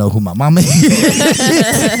now gonna know who my mama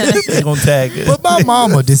is. They're gonna tag it. But my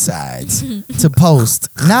mama decides to post,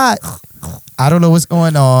 not, I don't know what's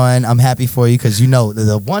going on. I'm happy for you because you know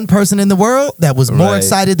the one person in the world that was more Right.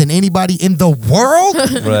 excited than anybody in the world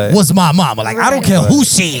Right. was my mama. Like, I don't care who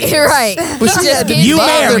she is. Right. But she had to be You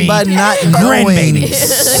bothered married by not knowing grandbabies.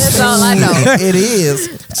 That's all I know. it is.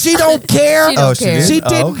 She don't care. She don't care. She Oh,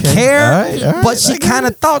 didn't okay. care, All right, all right. but she kind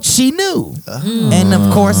of thought she knew. And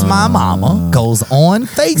of course, my mama goes on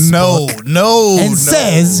Facebook No. and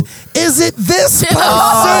says, "Is it this person?"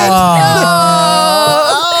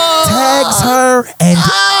 Tags her and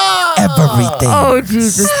everything. Oh,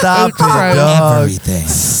 Jesus. Stop it, Christ. dog. Everything.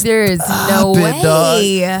 There is no Stop it, way.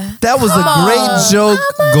 dog. That was a great joke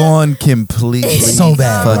gone completely So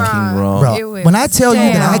bad, bro. fucking wrong. Bro, It was when I tell you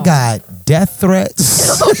that I down. got death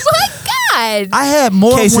threats, Oh, my God. I had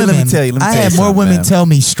more Casey, let women. me tell you I had more something, women man. tell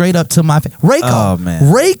me straight up to my face. Rayco. Oh, man.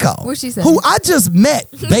 Rayco. What'd she say? Who I just met,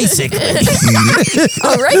 basically.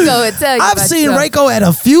 Oh, Rayco would tell you. I've about seen yourself. Rayco at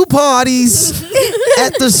a few parties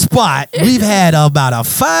at the spot. We've had about a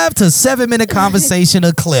 5 to 7 minute conversation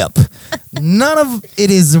a clip. None of it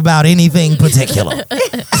is about anything particular.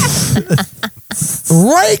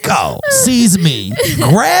 Rayco sees me,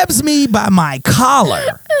 grabs me by my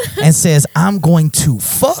collar, and says, "I'm going to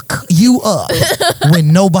fuck you up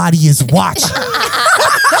when nobody is watching."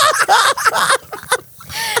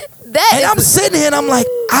 That And is I'm sitting here and I'm like,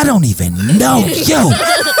 I don't even know you.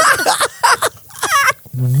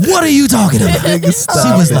 What are you talking about?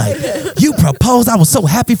 She was like, "You proposed. I was so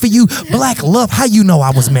happy for you. Black love. How you know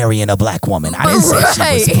I was marrying a black woman? I didn't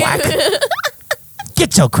say she was black.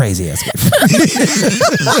 Get your crazy ass away from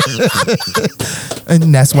me."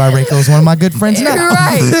 And that's why Rayco's one of my good friends now.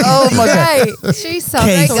 Right. Oh my God. She's so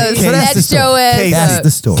Casey, sweet. Casey. So that's the That's your story. ass. Casey. That's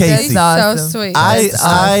the story. Casey. She's That's so awesome.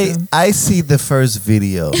 sweet. I see the first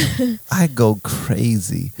video. I go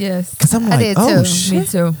crazy. Yes. Because I'm I like, did oh, too. shit. Me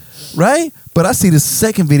too. Right? But I see the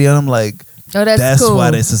second video and I'm like, Oh, that's that's cool.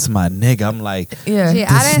 why this is my nigga. I'm like, Yeah.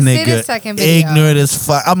 Yeah, this I didn't see nigga the second video. ignorant as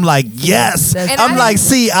fuck. I'm like, yes. That's- And I'm I like, didn't-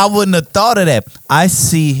 see, I wouldn't have thought of that. I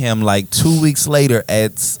see him like 2 weeks later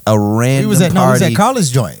at a random We was at party.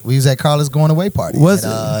 Carla's joint. We was at Carla's going away party. Was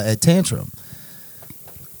at Tantrum.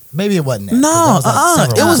 Maybe it wasn't that. No, 'cause that was, like,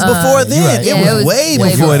 it several was months. before You then. right. It Yeah, was it was way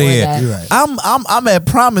way before before then. that. You're right. I'm at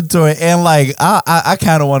Promontory and like I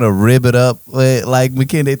kind of want to rib it up with like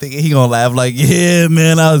McKinday thinking he gonna laugh like, yeah,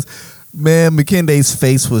 man, McKinday's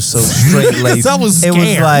face was so straight laced. I was It was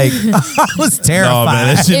scared. like I was terrified. No,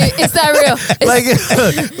 man, that shit It's not real.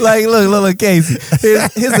 It's like look Casey.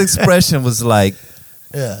 His expression was like,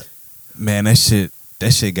 Yeah. man, that shit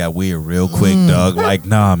got weird real quick, dog. Like,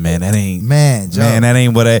 nah, man, that ain't Man, Joe. Man, that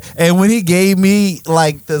ain't what I. And when he gave me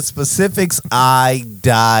like the specifics, I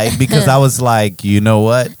died because I was like, you know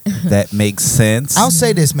what? That makes sense. I'll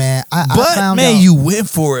say this, man. I but found man, out, you went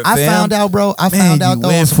for it. I fam. found out, bro. I Man, found out you though.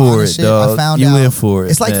 went some for honest it, shit. I dog. found You out. went for it,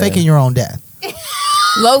 It's like man. faking your own death.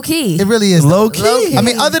 low key. It really is. Low key. I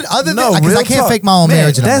mean, other than No, because real I can't talk. fake my own Man,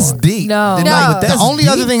 marriage no that's more. deep. No. But No. The that's only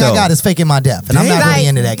other deep, thing I though. got is faking my death, and I'm not Like, really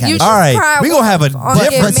into that kind you of should shit. All right, cry we gonna have a on different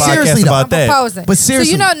getting But seriously, podcast though. about that. proposing. But seriously-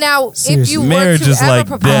 so you know now, if seriously. you Marriage were to is ever like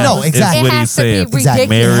propose, death. No, exactly. It Is what has he's to be saying. Exactly.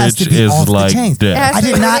 ridiculous. It has Marriage to be is off the like chain. death. It has I to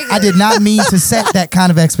did be not. ridiculous. I did not mean to set that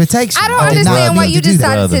kind of expectation. I don't did not understand why mean you to do that.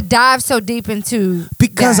 decided to Brother. dive so deep into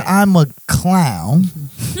Because that. I'm a clown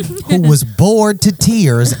who was bored to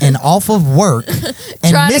tears and off of work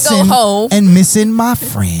and Trying to go home. missing my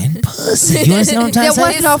friend pussy. You understand what I'm trying There to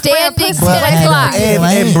was say? no friend Standing pussy. But I 10 had o'clock. a-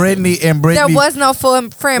 And Brittany There was no full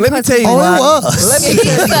friend Let me pussy. tell you Oh, why. it was. Let me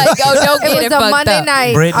He's like, oh, don't It get was it a fucked Monday up.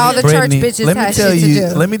 night. Brittany, all the Brittany, church bitches let me had tell shit you, to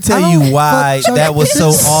do. Let me tell I you don't why fuck that was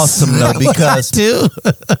so church bitches. awesome though.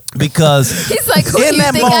 Because He's like, who do in you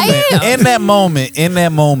that think I am? in that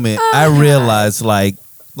moment, I realized like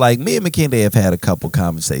me and McKinday have had a couple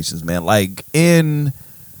conversations, man. Like in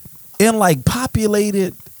like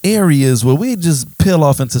populated areas where we just peel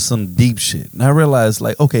off into some deep shit. And I realized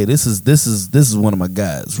like, okay, this is one of my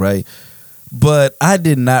guys, right? But I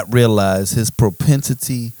did not realize his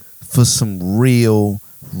propensity for some real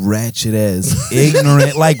ratchet ass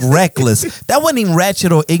ignorant, like reckless. That wasn't even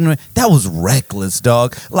ratchet or ignorant. That was reckless,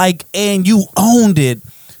 dog. Like, and you owned it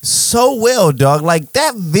so well, dog. Like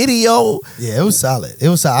that video, Yeah, it was solid. It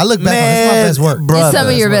was solid. I look back on it, man, it's my best work. brother. It's some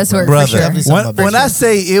of your best work, for brother. sure. Definitely some of my When, best when I work.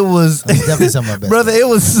 say it was, It's definitely some of my best brother, work. it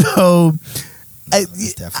was so.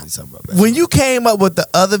 It's definitely some of my best When you came up with the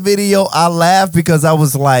other video, I laughed because I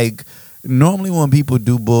was like, normally when people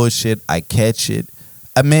do bullshit, I catch it.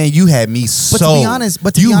 Man, you had me so. But to be honest,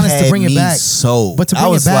 you to had bring it me back, so. but to I bring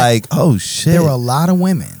it was back, like, oh shit. there were a lot of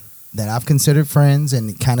women that I've considered friends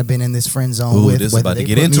and kind of been in this friend zone Ooh, with. this is whether about to they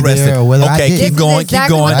get put me interesting. there or whether I Okay, didn't. keep going,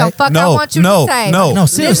 exactly keep going. what the fuck I No, want you no, to say. no. No,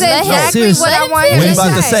 seriously. This is No, exactly seriously. what I want What you he to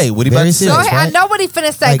about to say? What he about Very to say? Go serious, ahead. I right? know what he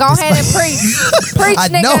finna say. Like Go this- ahead and preach. Preach, I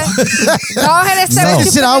nigga. know. Go ahead and say No. what you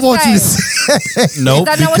The shit I finna want you to say. say. No, I know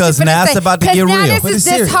what because you finna now it's say. about to 'Cause get now real. This But is it's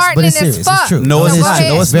serious. disheartening But it's as serious. It's fuck. true. No, No, it's it is not. true.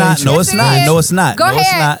 No, it's It's very not. No, true. it's not. No, it's not. Go No, it's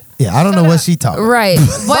ahead. not. Yeah, I don't know what she talking. Right.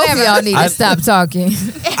 Both of y'all need I- to stop talking.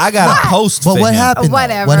 I got a post But for what him. happened? though?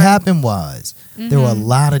 Whatever. What happened was there were a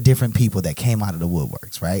lot of different people that came out of the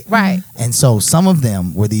woodworks, right? Right. And so some of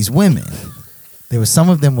them were these women. There were some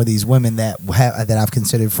of them were these women that that I've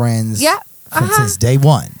considered friends. Yeah. Since day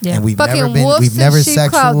one, Yeah. and we've Fucking never been. wolves We've in never sheep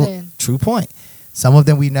sexual. clothing. True point. Some of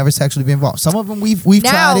them we've never sexually been involved. Some of them we've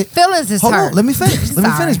Now tried it. feelings is Hold hurt. on, let me finish. Let me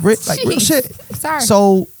Sorry. finish, Britt. Like real Jeez. shit. Sorry.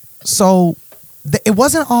 So it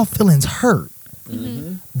wasn't all feelings hurt,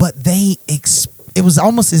 but it was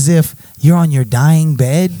almost as if you're on your dying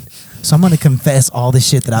bed. So I'm going to confess all the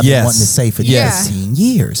shit that I've been Yes. wanting to say for Yes. 15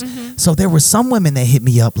 years. So there were some women that hit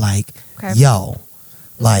me up like, Okay. yo,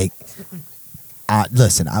 like,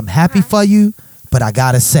 listen, I'm happy for you, but I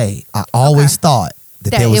got to say, I always thought that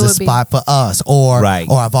That there was it a would be- spot for us, or Right.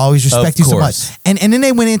 I've always respected you so much. course. And then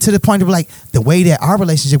they went into the point of like, the way that our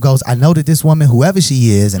relationship goes, I know that this woman, whoever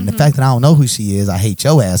she is, and the fact that I don't know who she is, I hate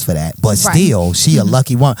your ass for that. But Right. still, she a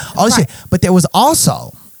lucky one. All this Right. shit. But there was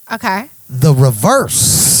also Okay. the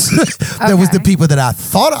reverse. There was the Okay. people that I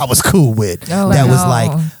thought I was cool with Oh, that was no.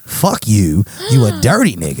 like, fuck you, you a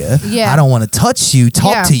dirty nigga. Yeah. I don't want to touch you,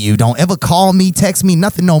 talk Yeah. to you, don't ever call me, text me,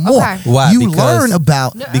 nothing no more. Okay. Why? You Because- learn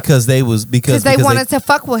about Because they was Because they wanted to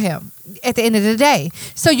fuck with him at the end of the day.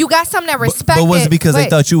 So you got some that respect But was it because they Wait.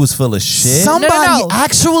 thought you was full of shit? somebody No.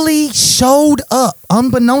 actually showed up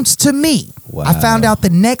unbeknownst to me. Wow. I found out the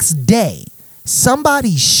next day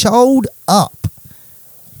somebody showed up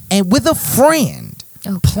and with a friend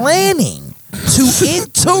Okay. planning to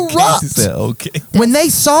interrupt. She said, okay. When they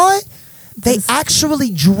saw it, they actually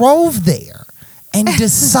drove there and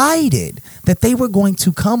decided that they were going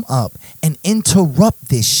to come up and interrupt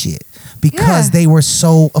this shit because Yeah. they were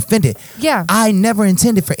so offended. Yeah. I never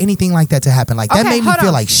intended for anything like that to happen. Like that Okay, made me hold feel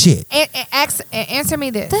on. like shit. Answer me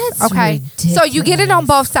this. That's okay. So you get it on ridiculous.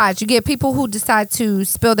 both sides. You get people who decide to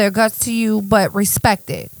spill their guts to you, but respect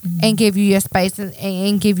it and give you your space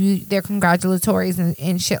and give you their congratulatories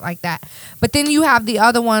and shit like that. But then you have the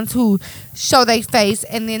other ones who show their face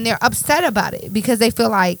and then they're upset about it because they feel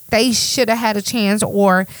like they should have had a chance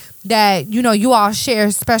or that, you all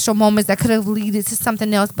share special moments that could have led to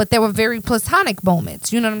something else, but there were very platonic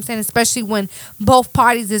moments. You know what I'm saying? Especially when both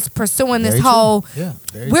parties is pursuing this Very true. whole Yeah,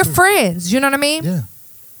 very we're true. friends. You know what I mean? Yeah.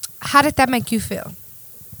 How did that make you feel?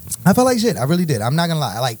 I felt like shit. I really did. I'm not gonna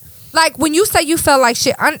lie. Like when you say you felt like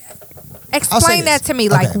shit, explain that this. to me.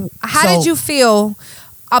 Like, Okay. how So- did you feel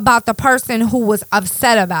about the person who was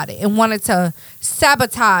upset about it and wanted to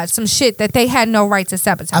sabotage some shit that they had no right to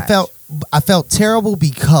sabotage? I felt terrible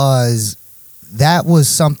because that was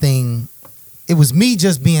something. It was me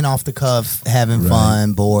just being off the cuff, having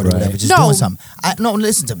fun, bored, or Right. whatever, just No. doing something. No,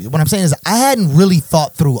 listen to me. What I'm saying is, I hadn't really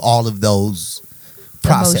thought through all of those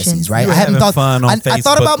processes, Emotions. right? You were I hadn't having thought. fun on I thought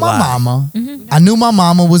Facebook about my Live. mama. I knew my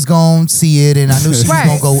mama was gonna see it, and I knew she was Right.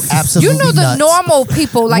 gonna go absolutely You knew the nuts. normal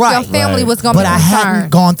people, like your Right. family, Right. was gonna But be I concerned. hadn't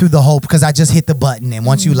gone through the whole because I just hit the button, and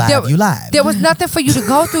once you live, There- you live. There was nothing for you to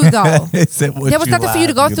go through, though. There was nothing for you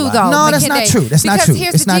to go through, though. No, that's McKinney. not true. That's not because true.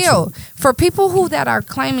 here's It's the not deal: true. for people that are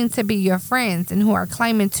claiming to be your friends and who are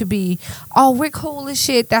claiming to be, oh, we're cool as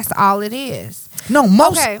shit. That's all it is. No,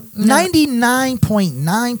 most Okay.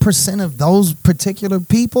 99.9% of those particular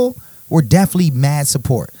people were definitely mad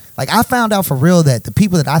support. Like I found out for real that the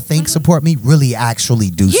people that I think support me really actually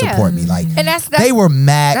do Mm-hmm. Yeah. support me. Like And that's they were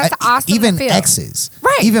mad. that's awesome to Even feel. exes,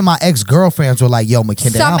 Right. Even my ex-girlfriends were like, "Yo,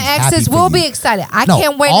 McKinney, Some I'm happy exes for will you." be excited. I No,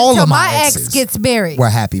 can't wait all until of my my ex exes gets buried. Were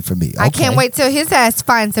happy for me. I can't Okay. wait till his ass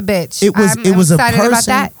finds a bitch. It was I'm it was a excited about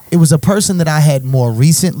person. that. It was a person that I had more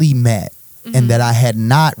recently met. Mm-hmm. And that I had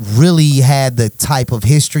not really had the type of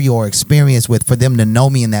history or experience with for them to know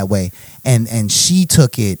me in that way, and she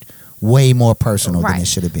took it way more personal than Right. it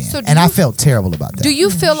should have been, So do and I you- felt terrible about that. Do you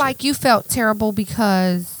feel like you felt terrible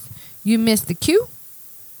because you missed the cue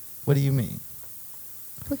What do you mean?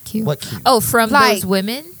 What cute. What cue? Oh, from Like- those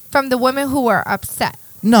women? from the women who were upset?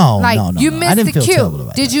 No, Like no, no. you no. missed I didn't the feel cue. terrible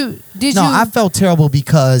about Did that. you? Did No, you? I felt terrible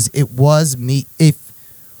because it was me.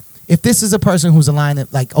 If this is a person who's aligned,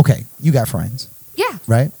 that like, okay, you got friends, yeah.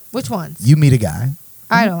 right? Which ones? You meet a guy,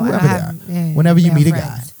 I don't. whoever I they have, are. yeah, Whenever you male meet a friends.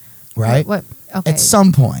 guy, right? What? Okay. At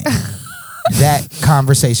some point, that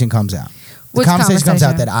conversation comes out. The conversation comes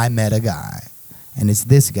out that I met a guy, and it's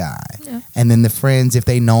this guy, and then the friends, if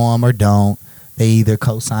they know him or don't, they either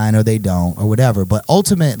co-sign or they don't or whatever. But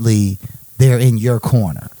ultimately, they're in your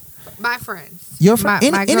corner. My friends. Your My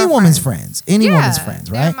any woman's friends, woman's friends,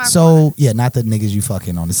 they're right? my So not the niggas you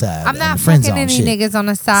fucking on the side. I'm on not the friend fucking zone any shit. niggas on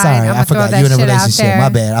the side. Sorry, I'm I throw forgot that you in a shit out relationship. there. My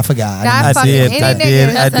bad, I forgot. Not I fucking did. any I did.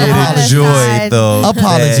 I niggas did on the enjoy side. it though.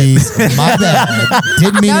 Apologies, my bad.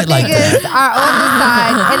 Didn't mean No it like niggas that. are on the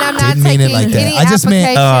side, and I'm not Didn't mean taking it like that. any I just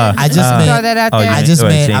meant- applications. I just Throw meant- that out Oh, there. I just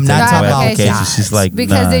meant I'm not taking talking about applications. guys. She's like,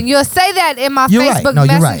 Because then you'll say that in my You're right. Facebook No,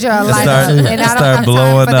 you're right. Messenger That's lineup, absolutely right. and I don't Start have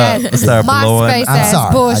blowing time for up. that. Start blowing MySpace I'm ass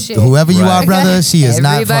sorry. bullshit. Whoever you are, Right. brother, she is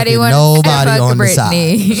not Everybody fucking wants to nobody fuck on the Britney.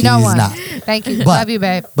 side. She's No one. not. Thank you. But- Love you,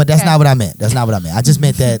 babe. But that's Okay. not what I meant. That's not what I meant. I just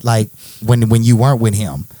meant that like when you weren't with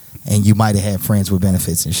him and you might have had friends with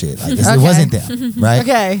benefits and shit. Like it Okay. wasn't them, right?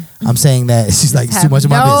 Okay. I'm saying that she's like, it's too Have much of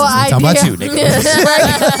my no business. I'm talking about idea. you,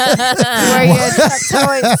 nigga. Where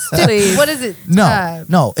you're Please. what is it?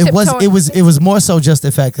 No. It was more so just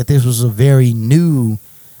the fact that this was a very new,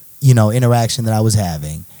 interaction that I was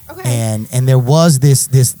having. Okay. And there was this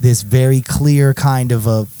very clear kind of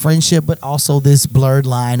a friendship, but also this blurred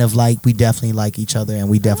line of like we definitely like each other and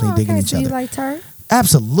we definitely digging each so other. You liked her?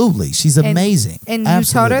 Absolutely, she's amazing. And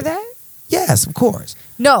Absolutely. you told her that? Yes, of course.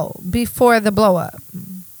 No, before the blow up.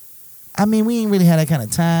 I mean, we ain't really had that kind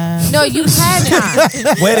of time. No, you had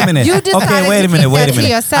time. Wait a minute. You decided Okay, wait a to minute. keep Wait that a to minute.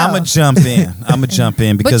 yourself. I'm gonna jump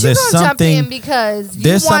in because But you're there's gonna jump something. in because you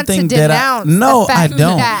there's want something to that denounce no, the fact I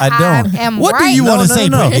don't. that I don't. I am What do right. you want to No, say,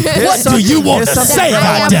 no, no. Brittany? There's What do something- you want there's to something say, that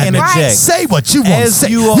I am goddammit? right. Say what you want to As say.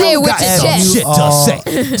 you You all- Say it with got your some chest. shit to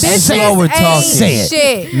say. This Say all it. we're ain't talking. Say it.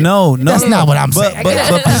 shit. No, That's not what I'm saying.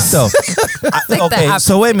 But please though. Okay,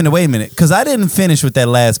 so wait a minute, because I didn't finish with that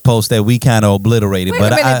last post that we kind of obliterated. Wait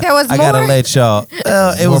but a minute, there was I gotta more? let y'all. It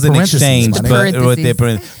More was an parentheses, exchange, my but nigga. with their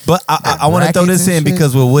but I want to throw this Brackets and in shit.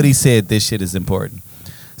 because what Woody said, this shit is important.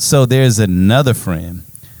 So there's another friend,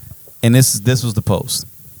 and this was the post.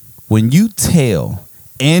 When you tell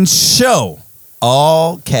and show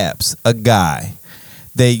all caps a guy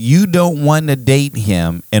that you don't want to date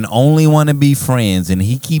him and only want to be friends, and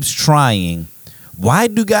he keeps trying. Why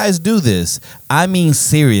do guys do this? I mean,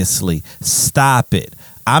 seriously, stop it.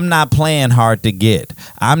 I'm not playing hard to get.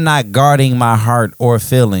 I'm not guarding my heart or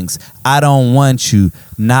feelings. I don't want you,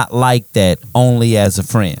 not like that, only as a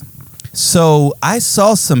friend. So I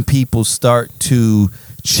saw some people start to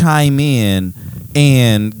chime in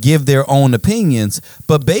and give their own opinions,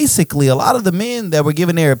 but basically a lot of the men that were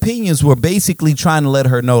giving their opinions were basically trying to let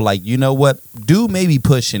her know, like, you know what, dude may be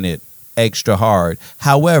pushing it extra hard.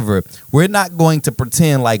 However, we're not going to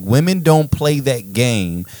pretend like women don't play that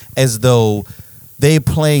game as though they're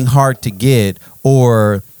playing hard to get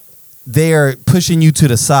or they're pushing you to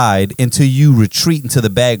the side until you retreat into the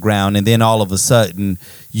background and then all of a sudden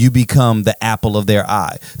you become the apple of their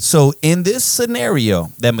eye. So in this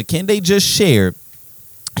scenario that McKenday just shared,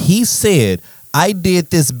 he said, I did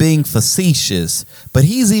this being facetious, but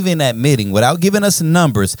he's even admitting, without giving us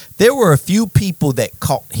numbers, there were a few people that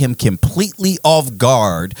caught him completely off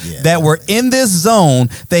guard that were in this zone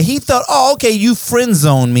that he thought, oh, okay, you friend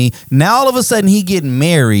zoned me. Now all of a sudden he getting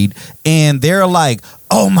married and they're like,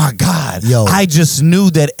 oh my God, I just knew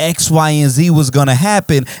that X, Y, and Z was going to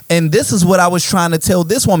happen. And this is what I was trying to tell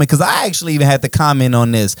this woman, because I actually even had to comment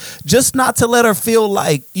on this, just not to let her feel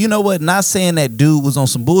like, you know what, not saying that dude was on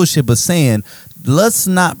some bullshit, but saying, let's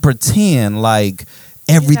not pretend like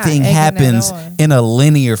everything happens in a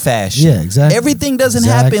linear fashion. Yeah, exactly. Everything doesn't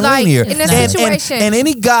happen Like, linear. in a situation- and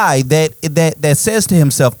any guy that says to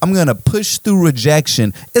himself, I'm going to push through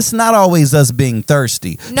rejection, it's not always us being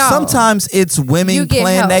thirsty. No. Sometimes it's You women get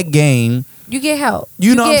playing help. that game. You get help.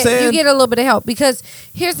 You know what I'm saying? You get a little bit of help because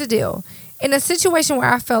here's the deal. In a situation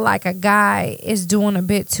where I feel like a guy is doing a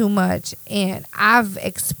bit too much and I've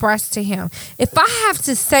expressed to him, if I have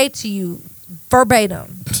to say to you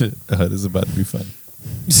verbatim, This is about to be funny.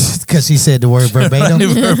 Because she said the word verbatim.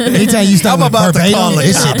 Anytime you start I'm with about to call verbatim, it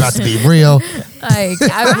this shit about to be real. Like,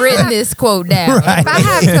 I've written this quote down. Right. if I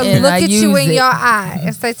have to And look I at you use in it. your eye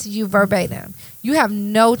and say to you verbatim, you have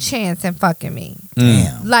no chance in fucking me.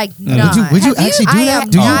 Damn. Like, none. Would you actually do I that? am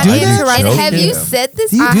Do you not do that? interested. And have you Yeah. said this?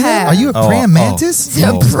 Do you I do that? have. Are you a Oh, praying oh. mantis?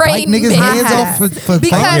 A Bite praying niggas' mantis. hands I off for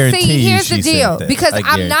Because guarantee see, you here's she the said deal. that. Because I I'm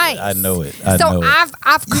guarantee- nice. I know it. So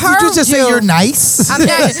I've Did curved you just say you're nice? I'm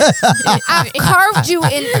not, I've curved you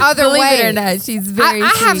in other Believe ways. it or not, she's very I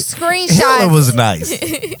have sweet. screenshots. Hitler was nice.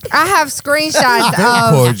 I have screenshots Very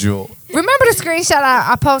of. cordial. Remember the screenshot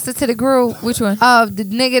I posted to the group? Which one? Of the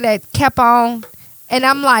nigga that kept on, and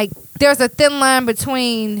I'm like, there's a thin line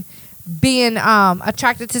between being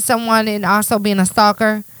attracted to someone and also being a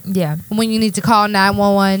stalker. Yeah, When you need to call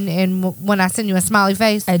 911 and when I send you a smiley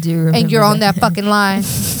face I do remember. and you're on that fucking line,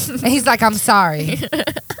 and he's like, "I'm sorry."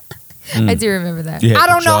 I do remember that. You had I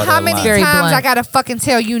to don't know draw how that many line. Very times blunt. I gotta fucking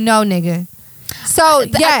tell you no, nigga. So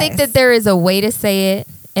I think that there is a way to say it,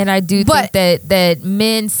 and I do But- think that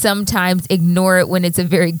men sometimes ignore it when it's a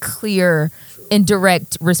very clear and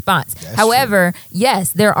direct response. That's However, yes,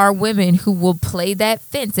 there are women who will play that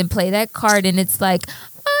fence and play that card, and it's like,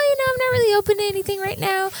 oh, I'm not really open to anything right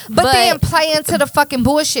now. but then play into the fucking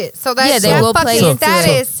bullshit. So that's Yeah, they that will play fucking into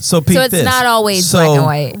status. So peep so it's this. not always So, black and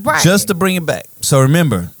white. Right. Just to bring it back. So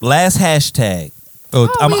remember, last hashtag. Oh,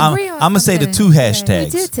 we agree on I'm gonna say the something. two We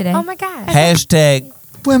hashtags. do today. Oh my god. Hashtag.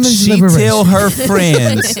 Women's She liberation. tell her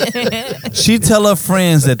friends. She tell her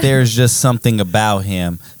friends that there's just something about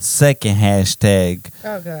him. Second hashtag.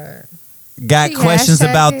 Oh god. Got She questions hashtagged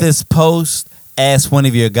about it. this post? Ask one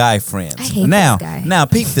of your guy friends. I hate now, this guy. now,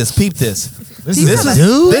 peep this. This This is a is-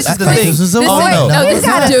 dude. this is the I thought thing. This is a This woman. is- no, No, this he's is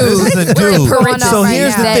got a a- dude. This is a We're dude. going So on right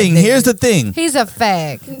here's the now. thing. Here's the thing. He's a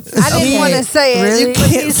fag. I Okay. didn't want to say it. Really? You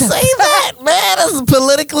can't say that, man. That's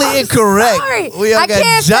politically incorrect. sorry. We all I got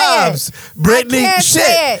can't say jobs. it. Brittany, I can't shit.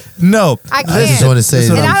 say it. No. I I just can't. want to say That's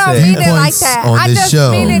what And I'm I don't saying. mean it like viewpoints that. on I this just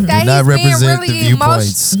show mean it that do not he's being represent really the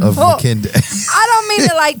viewpoints of Oh. McKinney. I don't mean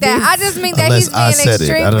it like that. I just mean that Unless he's being I said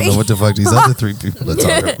extremely. it. I don't know what the fuck these other three people are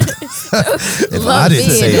talking about. If I Love didn't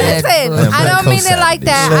being say that. it, Listen, I'm I don't mean it co-signing like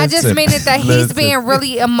that. I just Listen, mean it that he's listen. being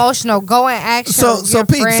really emotional. Go and action. So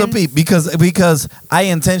Pete, because I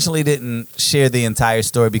intentionally didn't share the entire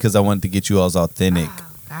story because I wanted to get you all's authentic,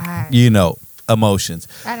 God, emotions.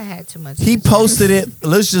 I done had too much. He posted it.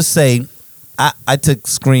 Let's just say I took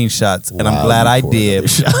screenshots, and I'm Wow, glad you I poured did another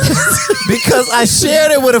shot. because I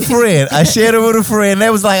shared it with a friend.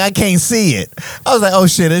 That was like, I can't see it. I was like, oh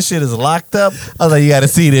shit, this shit is locked up. I was like, you got to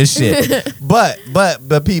see this shit. But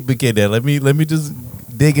Pete McKinney, let me just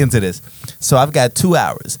dig into this. So I've got 2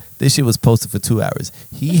 hours. This shit was posted for 2 hours.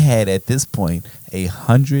 He had at this point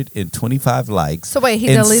 125 likes. So wait, he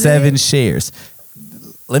and deleted 7 it? shares.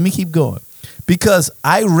 Let me keep going because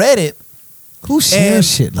I read it. Who shares And-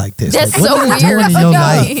 shit like this? That's Like, what so are you weird. doing in your No.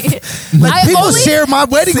 life? Like, I people only- share my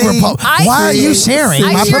wedding See, proposal. I- Why are you sharing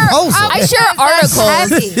I my share- proposal? I share That's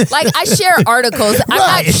articles. heavy. Like I share articles. I'm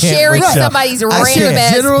Right. not sharing Right. somebody's I random share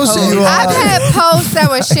ass general post. shit. I've had posts that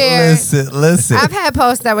were shared. Listen. I've had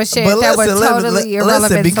posts that were shared But that were listen, totally listen,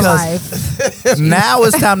 irrelevant to because- life. Now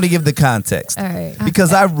it's time to give the context. All right.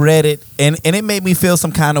 Because I read it and it made me feel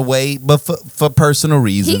some kind of way, but for personal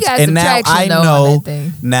reasons. He got and some now traction, I though, on know. that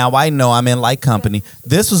thing. Now I know I'm in like company.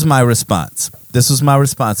 This was my response.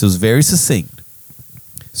 It was very succinct.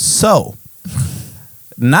 So,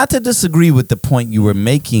 not to disagree with the point you were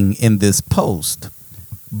making in this post,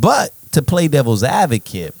 but to play devil's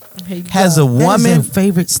advocate, has a That is woman. their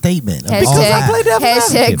favorite statement. of all Hashtag, time. play devil's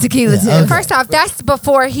hashtag advocate. tequila Yeah, tip. okay. First off, that's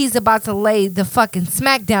before he's about to lay the fucking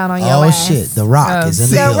smackdown on your Oh ass. shit, The Rock Oh, is in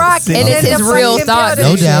The the building. Rock See, is and in it's his the real fucking thoughts.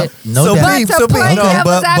 building. No doubt, no So doubt. But Peep, to so play Peep, no, devil's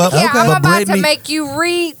but- advocate, I'm but about to Brittany- make you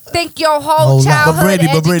rethink your Whole whole lot. childhood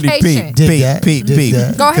But Brittany, education. Did that, did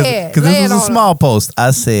that. Go ahead, Because lay this it was a on small post.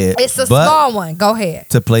 I said, It's a but small one. Go ahead.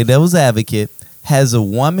 to play devil's advocate, has a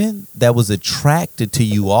woman that was attracted to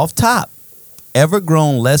you off top ever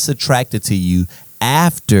grown less attracted to you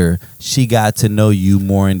after she got to know you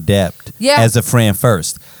more in depth Yeah. as a friend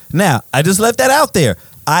first? Now, I just left that out there.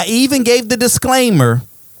 I even gave the disclaimer,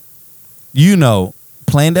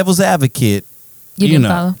 playing devil's advocate, You didn't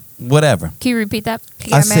follow. whatever. Can you repeat that?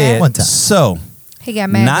 He I got mad. said, One time. so He got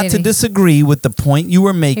mad. not to didn't he? disagree with the point you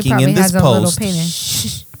were He making probably in this has a little post,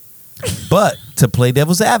 penis. but to play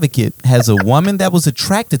devil's advocate, has a woman that was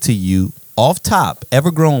attracted to you off top ever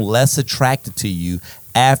grown less attracted to you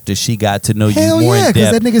after she got to know Hell you more yeah, in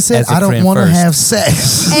because depth? that nigga said, as a I don't friend want to first? have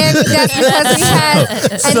sex. And that's because he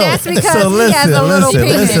has. And that's because he has a little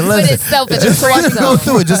penis. Put itself in the Just so I friend can go zone.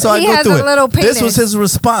 through it. Just so I He can go has through a it. little This was penis. his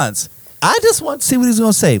response. I just want to see what he's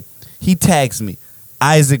going to say. He tags me,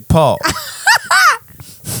 Isaac Paul.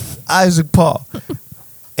 Isaac Paul.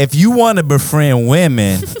 If you want to befriend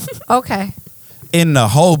women Okay. in the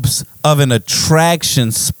hopes of an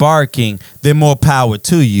attraction sparking, then more power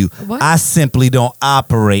to you. What? I simply don't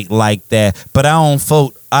operate like that, but I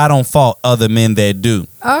don't fault other men that do.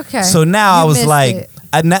 Okay. So now I You was missed like, it.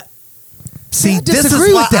 See, I this is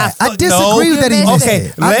disagree why with that. I no. disagree that he You missed missed Okay,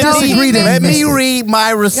 it. I No, he disagree that he let missed me it. read my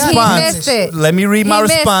response. missed it. Let me read my He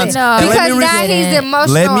missed response. it. No. And Because let me now read. he's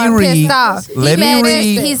emotional Let me and read. pissed off. Let me mad-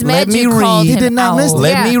 read. He's Let mad me you called read. him He did not miss out. it.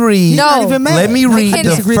 Let Yeah. me read. No. Not even mad. Let me I read can't the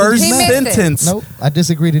disagree that first he's mad. sentence. Nope, I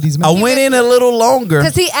disagree that he's mad. I went in a little longer,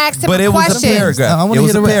 Because he asked him but a it was a question. paragraph. I wanna It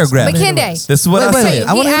was hear a the rest. paragraph. McKinday. This is what I Wait, said.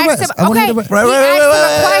 I wanna He hear the asked rest. him, I wanna okay, hear the rest. he asked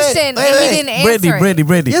him a question and he didn't answer Brittany, it.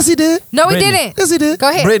 Brittany. Yes, he did. No, he Brittany. didn't. Yes, he did. Go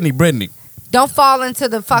ahead. Brittany. Don't fall into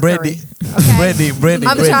the fuckery. Brittany. Okay? Brittany.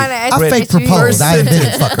 I'm trying to I educate fake you. proposed. I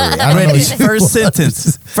invented fuckery. I don't know Brittany, what you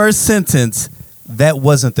first sentence. That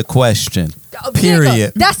wasn't the question. Oh,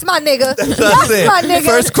 Period. Nigga, that's my nigga. That's That's it. my nigga.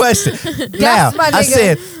 First question. That's my I nigga.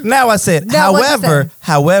 said, Now what you say?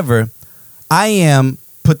 however, I am,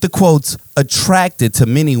 put the quotes, attracted to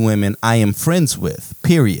many women I am friends with,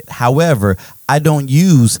 period. However, I don't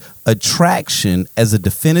use attraction as a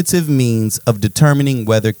definitive means of determining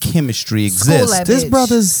whether chemistry School exists. that This bitch.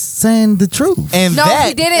 brother's saying the truth. And No, that,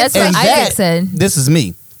 he didn't That's say what shit. Isaac said. This is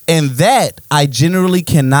me. And that I generally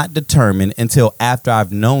cannot determine until after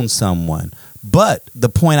I've known someone. But the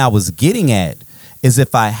point I was getting at is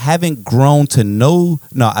if I haven't grown to know.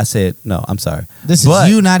 No, I said, no, I'm sorry. This But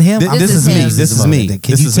is you, not him. This is me. This is me. Can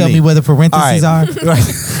This you is tell me where the parentheses All are?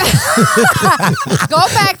 Go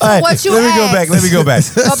back to what you Let me asked. go back. Let me go back.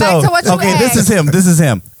 Go back to what you okay, asked. this is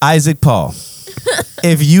him. Isaac Paul.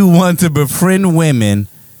 If you want to befriend women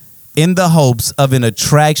in the hopes of an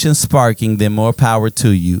attraction sparking, then more power to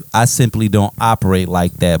you. I simply don't operate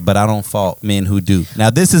like that, but I don't fault men who do. Now,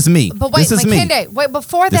 this is me. But wait, this is me. McKinday, wait,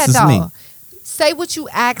 before This that, is me. though, say what you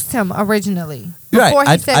asked him originally. Right. Before he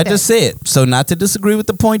I said that. just said, so not to disagree with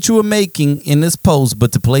the point you were making in this post,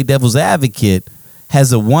 but to play devil's advocate,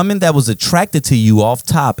 has a woman that was attracted to you off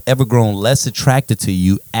top ever grown less attracted to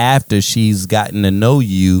you after she's gotten to know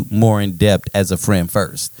you more in depth as a friend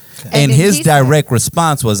first? And And then his he said- direct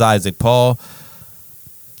response was, Isaac Paul,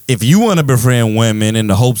 if you want to befriend women in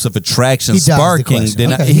the hopes of attraction He dodged the sparking, question.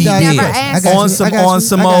 then Okay, he dodged did the question. I got you. on I some got you. on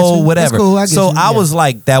some I got you. old That's whatever. cool. I get So you. I Yeah. was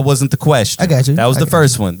like, that wasn't the question. I got you. That was I the got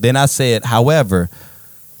first one. Then I said, however,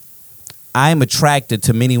 I am attracted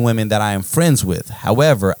to many women that I am friends with.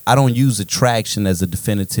 However, I don't use attraction as a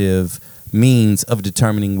definitive means of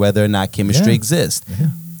determining whether or not chemistry Yeah. exists. Yeah.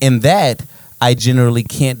 And that I generally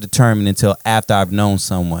can't determine until after I've known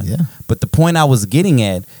someone. Yeah. But the point I was getting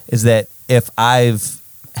at is that if I've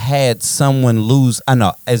had someone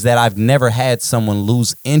is that I've never had someone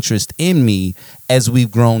lose interest in me as we've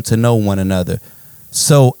grown to know one another.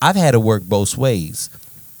 So I've had to work both ways.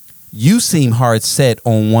 You seem hard set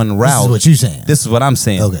on one route. This is what you saying. This is what I'm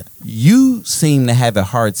saying. Okay. You seem to have a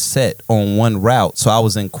hard set on one route, so I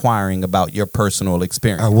was inquiring about your personal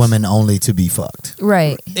experience. Are women only to be fucked?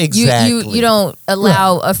 Right. Exactly. You don't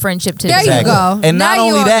allow a friendship to. There you Exactly. go. And Now not you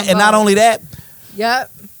only on that, the and not ball. only that,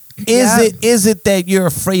 Yep. is it that you're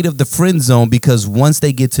afraid of the friend zone because once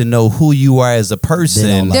they get to know who you are as a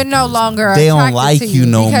person, like They're no longer They don't attracted like to you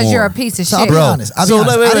no because more. you're a piece of So I'll shit. be Bro, honest. I'll be so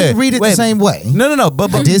honest. wait, I didn't read it wait. the same way. No,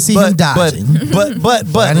 but I did see him dodging. But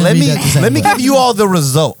I didn't let read me that the same let me way. give you all the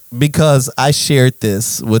result because I shared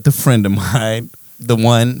this with a friend of mine, the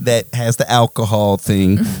one that has the alcohol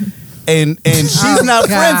thing, and she's not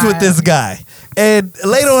friends with God. this guy. And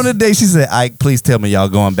later on in the day, she said, "Ike, please tell me y'all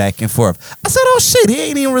going back and forth." I said, "Oh shit, he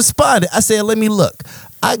ain't even responded." I said, "Let me look."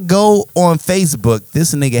 I go on Facebook.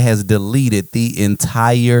 This nigga has deleted the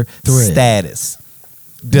entire Thread. status.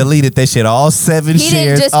 Deleted that shit. All 7 He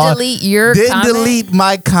shares. didn't just all- delete your Didn't comment? delete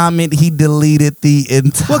my comment. He deleted the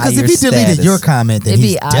entire. Well, because if he deleted status. your comment, then It'd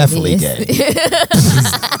he's be definitely obvious. gay.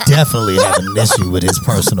 He's definitely having an issue with his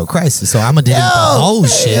personal crisis. So I'm gonna delete the whole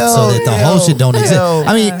shit so that the whole shit don't exist.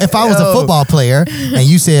 I mean, if I was a football player and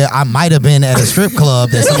you said I might have been at a strip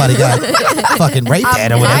club that somebody got fucking raped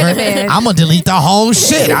at or might have whatever, been. I'm gonna delete the whole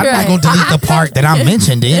shit. I'm not gonna delete the part that I'm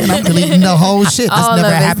mentioned in. I'm deleting the whole shit. That's All never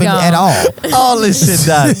of it's happened gone. at all. all this shit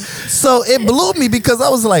died. So it blew me because I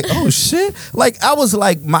was like, oh shit. Like I was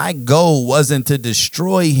like, my goal wasn't to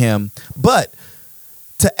destroy him, but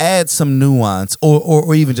to add some nuance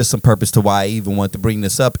or even just some purpose to why I even want to bring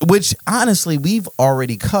this up, which honestly we've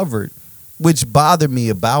already covered, which bothered me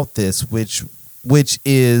about this, which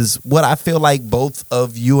is what I feel like both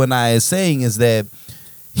of you and I is saying is that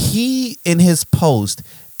he in his post,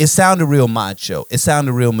 it sounded real macho. It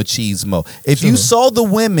sounded real machismo. If you saw the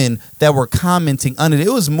women that were commenting under it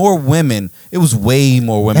was more women. It was way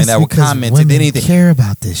more women that were because commenting women than anything. care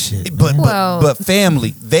about this shit. But, man. but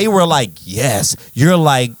family, they were like, yes, you're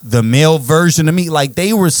like the male version of me. Like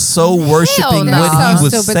they were so worshiping no. what They're he so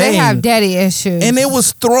was stupid. They have saying. daddy issues. And it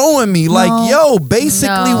was throwing me like, yo,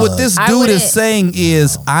 basically No. what this I dude wouldn't- is saying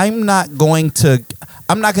is I'm not going to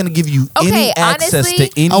I'm not going to give you Okay, any access honestly-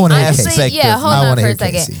 to any I wanna hear aspect Casey. yeah, of hold I on wanna for hear a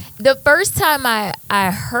second. Casey. The first time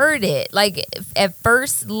I heard it, like at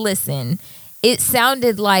first listen, it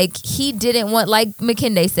sounded like he didn't want, like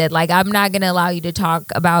McKinday said, like, I'm not going to allow you to talk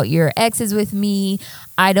about your exes with me.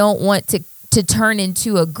 I don't want to turn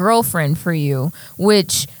into a girlfriend for you,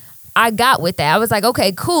 which I got with that. I was like,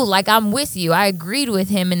 okay, cool. Like, I'm with you. I agreed with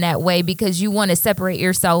him in that way because you want to separate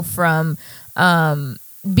yourself from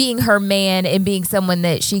being her man and being someone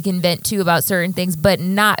that she can vent to about certain things, but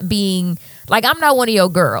not being like, I'm not one of your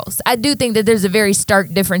girls. I do think that there's a very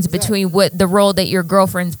stark difference between what the role that your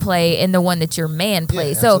girlfriends play and the one that your man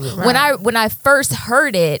plays. So when I first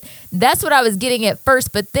heard it, that's what I was getting at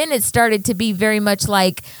first, but then it started to be very much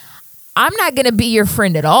like, I'm not gonna be your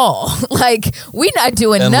friend at all. Like, we're not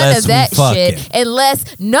doing none Unless of we that fucking. shit.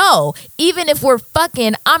 Even if we're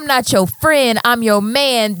fucking, I'm not your friend. I'm your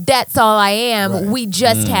man. That's all I am. Right. We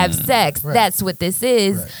just have sex. Right. That's what this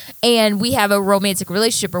is. Right. And we have a romantic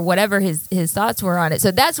relationship or whatever his thoughts were on it.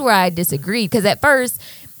 So that's where I disagreed. Because at first,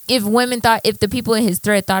 if the people in his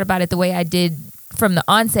thread thought about it the way I did from the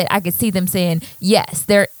onset, I could see them saying, yes,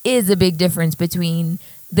 there is a big difference between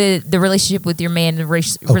the relationship with your man and the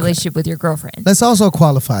relationship with your girlfriend. Let's also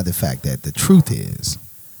qualify the fact that the truth is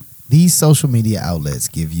these social media outlets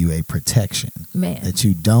give you a protection Man. that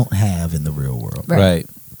you don't have in the real world. Right.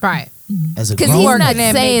 Right. As a Because grown he's not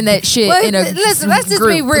man, saying that shit Well, in a listen, let's just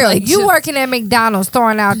group. be real. Like, You just- working at McDonald's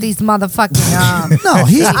throwing out these motherfucking no,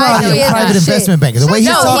 he's I probably know a he's private not shit. investment banker. The way he's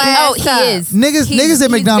Shut your talking, ass up. he is. niggas He's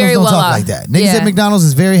at McDonald's very don't well talk off. like that. Niggas Yeah. at McDonald's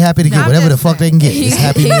is very happy to get I'm whatever the just fuck they saying. can get. It's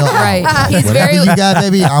Happy Meal. Right. He's Whatever very- you got,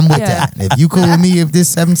 baby, I'm with Yeah. that. If you cool with me, if this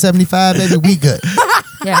 $7.75, baby, we good.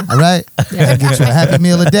 Yeah. All right? I get you a Happy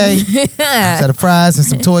Meal a day, a set of fries, and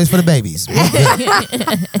some toys for the babies. We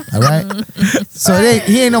good. All right? So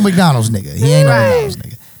he ain't no McDonald's nigga. He ain't no Right. McDonald's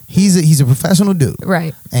nigga. He's a professional dude.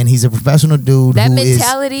 Right. And he's a professional dude That who is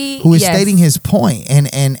mentality. yes. stating his point.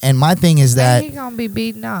 And my thing is that he gonna be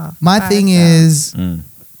beaten off. my by thing himself. is,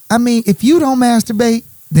 I mean, if you don't masturbate,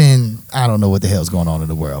 then I don't know what the hell's going on in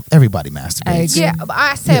the world. Everybody masturbates. Yeah, but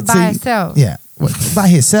I said by see, himself. Yeah. Well, by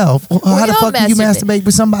himself. Well, how the we all fuck do you masturbate. masturbate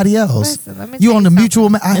with somebody else? Listen, let me You tell on you the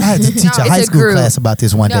something. mutual. I had to teach No, a it's high a school group. class about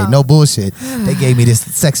this one day. No. No bullshit. They gave me this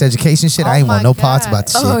sex education shit. I Oh ain't want my no parts God. about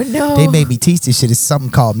the shit. Oh, no. They made me teach this shit. It's something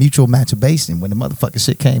called mutual masturbation. When the motherfucking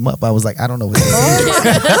shit came up, I was like, I don't know what that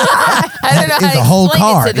is. I don't know It how was to a whole explain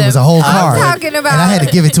card. to It was a them. whole I'm card. talking about- and I had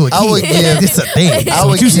to give it to a kid. I would give- It's a thing. I So would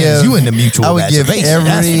what you saying is give- you in the mutual I would give masturbation.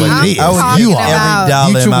 That's every- what it is. I would talking you about- are every dollar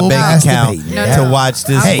in my mutual bank account masturbating. No, to no. watch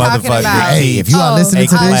this I'm talking motherfucker about- Hey, if you are Oh. listening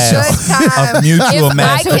to a this class show, Good time. of mutual If I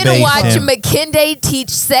masturbation. can watch McKinday teach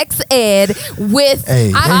sex ed with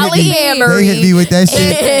Hey, polyamory. they hit me with that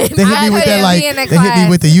shit. They hit I me with that couldn't like be in a they hit me class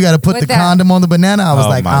with the you got to put with the that. condom on the banana. I was Oh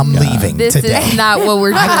like, my I'm God. leaving This today. is not what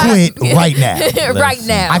we're doing. I quit right now. right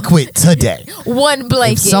now. I quit today. One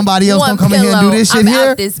blanket. If somebody else one don't come in here and do pillow. this shit I'm here,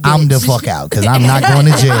 out this I'm the bitch. fuck out because I'm not going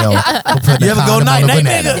to jail. For putting You a ever go condom night on a night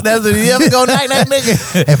banana. nigga? That's what you ever go night night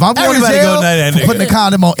nigga. If I'm going to Everybody jail go night-night, for nigga. putting a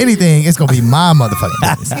condom on anything, it's gonna be my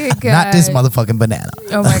motherfucking business, Good not this God. motherfucking banana.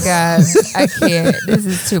 Oh my God. I can't. This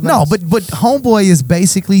is too much. No, but homeboy is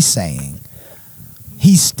basically saying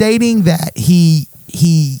he's stating that he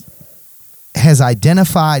has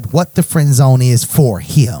identified what the friend zone is for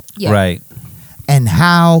him Yeah. Right. and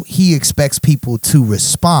how he expects people to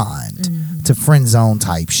respond to friend zone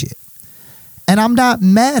type shit. And I'm not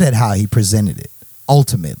mad at how he presented it.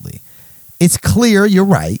 Ultimately, it's clear, you're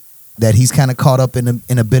right, that he's kind of caught up in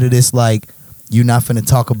a bit of this like, you're not finna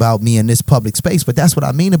talk about me in this public space. But that's what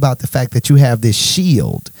I mean about the fact that you have this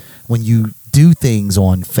shield when you do things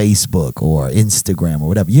on Facebook or Instagram or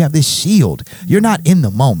whatever. You have this shield. You're not in the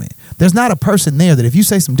moment. There's not a person there that if you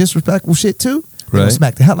say some disrespectful shit to, they're gonna Right.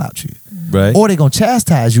 smack the hell out you. Right. Or they're gonna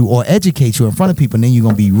chastise you or educate you in front of people, and then you're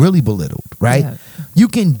gonna be really belittled, right? Yeah. You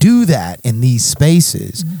can do that in these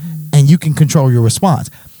spaces and you can control your response.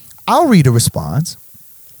 I'll read a response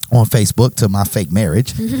on Facebook to my fake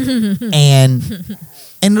marriage and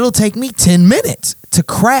it'll take me 10 minutes to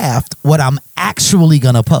craft what I'm actually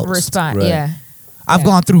gonna post. Respond. Right. Yeah. I've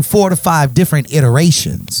gone through 4 to 5 different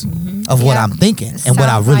iterations of what Yeah. I'm thinking and what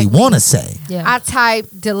I Sounds really like me. want to say. Yeah. I type,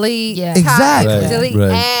 delete, Yeah. type, Exactly. Right, delete,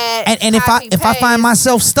 right. add, And if copy, I find paste.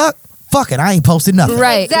 myself stuck, fuck it, I ain't posted nothing.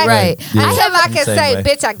 Right. Exactly. Right. Yeah. I have, I can Same say, way.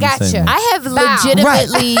 bitch, I got Same you. way. I have Bow.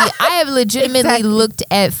 legitimately, Exactly. looked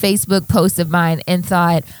at Facebook posts of mine and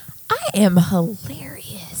thought, I am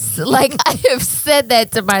hilarious. Yes, like I have said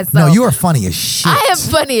that to myself. No, you are funny as shit. I am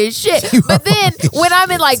funny as shit. You But are then funny as when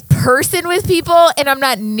I'm in like person with people and I'm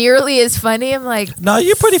not nearly as funny, I'm like, No,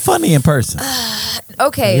 you're pretty funny in person.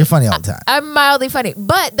 okay. You're funny all the time. I'm mildly funny.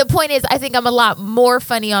 But the point is, I think I'm a lot more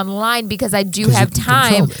funny online because I do 'Cause you have can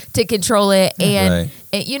time control it. to control it. And, Right.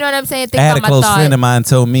 and you know what I'm saying? Think I had a about close my thought. friend of mine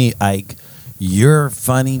told me, Ike, you're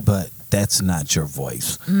funny, but that's not your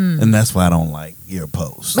voice. And that's why I don't like your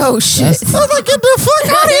post. Oh, shit. I was like, get the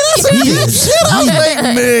fuck out of here. That's some deep shit. I was like,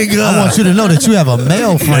 nigga. I want you to know that you have a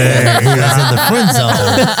male friend who is in the friend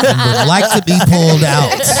zone and would like to be pulled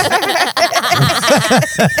out.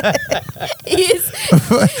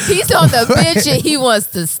 He's on the bench and he wants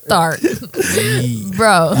to start.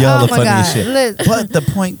 Bro. Y'all Oh are my funny as God. shit. Look. But the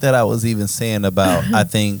point that I was even saying about, I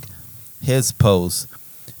think his post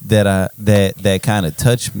that kind of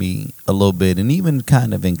touched me a little bit and even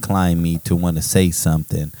kind of inclined me to want to say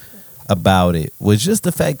something about it was just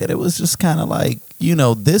the fact that it was just kind of like,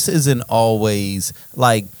 this isn't always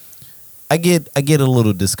like, I get a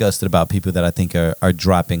little disgusted about people that I think are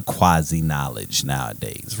dropping quasi knowledge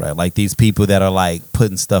nowadays, right? Like these people that are like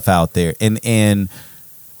putting stuff out there, and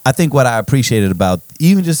I think what I appreciated about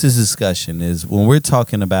even just this discussion is when we're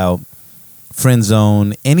talking about friend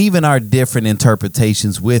zone and even our different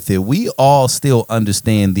interpretations with it, we all still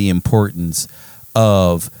understand the importance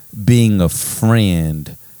of being a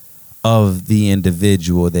friend of the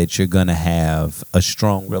individual that you're gonna have a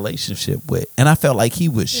strong relationship with. And I felt like he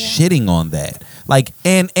was shitting on that. Like,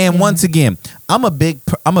 and once again, I'm a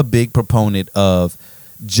big proponent of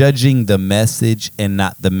judging the message and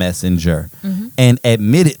not the messenger. And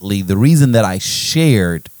admittedly, the reason that I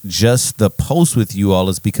shared just the post with you all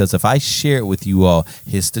is because if I share it with you all,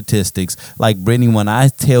 his statistics, like Brittany, when I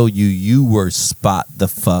tell you, you were spot the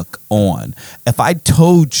fuck on. If I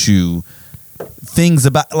told you things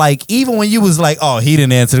about, like, even when you was like, oh, he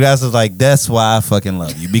didn't answer the guys, I was like, that's why I fucking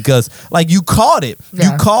love you, because like you caught it.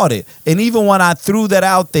 Yeah. You caught it. And even when I threw that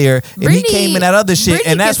out there and he came in that other shit,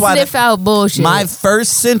 Brittany and that's can why sniff out bullshit. my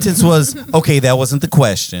first sentence was, okay, that wasn't the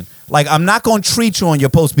question. Like, I'm not going to treat you on your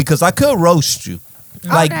post because I could roast you.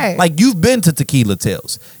 Okay. Like you've been to Tequila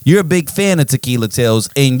Tales. You're a big fan of Tequila Tales,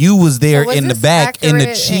 and you was there Was in the this back in the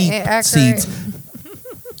accurate cheap and accurate? seats.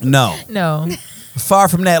 No, no. far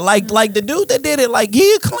from that. Like the dude that did it, like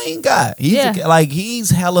he a clean guy. He's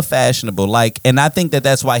hella fashionable. Like, and I think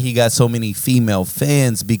that's why he got so many female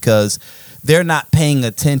fans, because they're not paying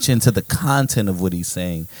attention to the content of what he's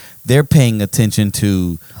saying. They're paying attention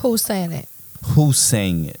to Who's saying it? who's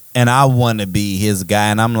saying it. And I want to be his guy.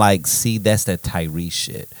 And I'm like, see, that's that Tyrese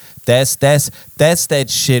shit. That's that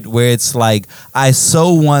shit where it's like, I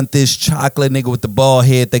so want this chocolate nigga with the bald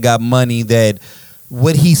head that got money, that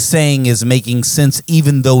what he's saying is making sense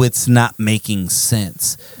even though it's not making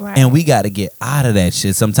sense. Right. And we got to get out of that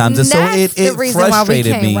shit sometimes. And so That's it the reason why we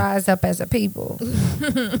frustrated can't me. rise up as a people,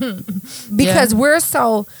 because we're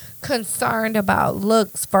so concerned about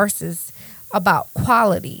looks versus about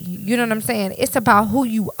quality. You know what I'm saying? It's about who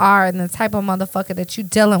you are and the type of motherfucker that you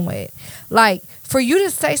dealing with. Like, for you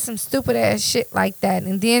to say some stupid ass shit like that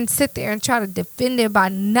and then sit there and try to defend it by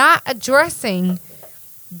not addressing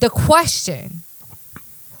the question.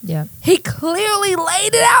 Yeah. He clearly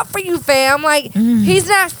laid it out for you, fam. Like, he's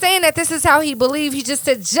not saying that this is how he believes. He just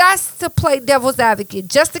said, just to play devil's advocate,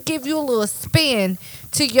 just to give you a little spin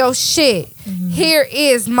to your shit. Here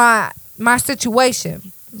is my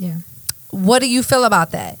situation. Yeah. What do you feel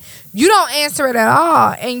about that? You don't answer it at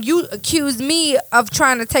all, and you accuse me of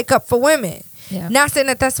trying to take up for women. Yeah. Not saying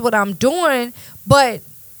that that's what I'm doing, but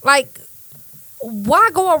like, why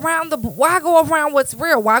go around what's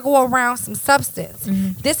real? Why go around some substance?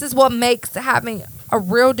 This is what makes having a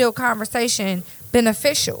real deal conversation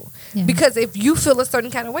beneficial. Yeah. Because if you feel a certain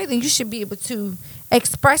kind of way, then you should be able to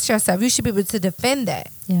express yourself. You should be able to defend that.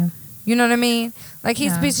 Yeah. You know what I mean? Like,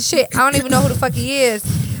 he's Yeah. a piece of shit. I don't even know who the fuck he is,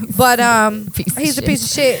 but he's a piece of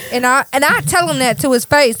shit. And I tell him that to his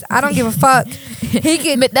face. I don't give a fuck. He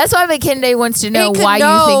can. But that's why McKinday wants to know could why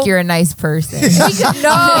know- you think you're a nice person. He could know.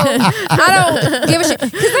 I don't give a shit.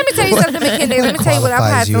 Because let me tell you something, McKinday. Let me tell you what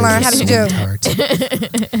I've had to learn how to do.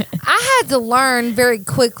 I had to learn very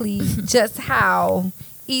quickly just how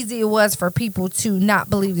easy it was for people to not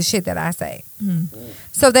believe the shit that I say.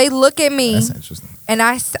 So they look at me, That's interesting. and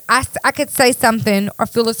I could say something or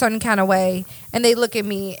feel a certain kind of way, and they look at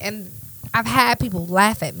me, and I've had people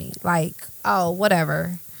laugh at me like, oh,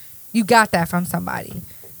 whatever. You got that from somebody.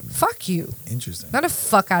 Fuck you. Interesting. No, the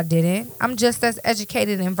fuck I didn't. I'm just as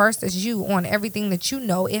educated and versed as you on everything that you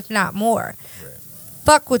know, if not more.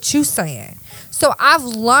 Fuck what you saying. So I've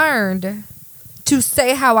learned to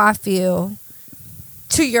say how I feel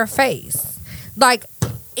to your face. Like,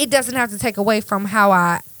 it doesn't have to take away from how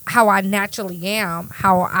I naturally am,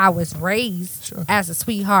 how I was raised Sure. as a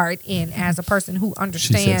sweetheart and as a person who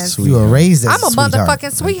understands. You were raised as I'm a sweetheart.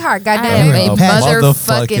 motherfucking sweetheart, I am goddamn a it.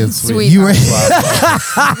 motherfucking sweetheart. You were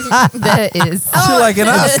That is. She like, and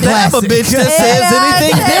I stab a bitch that says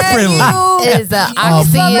anything differently. It is an I'm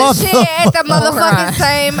full of oxy. shit at the motherfucking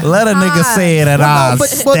same Let a nigga time. say it and I'll but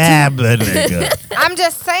stab the nigga. I'm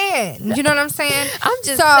just saying. You know what I'm saying? I'm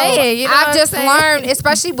just so saying, you know what I've I'm just saying? learned,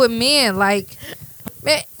 especially with men, like,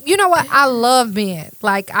 man, you know what? I love men.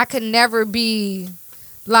 Like, I could never be,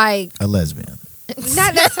 like, a lesbian.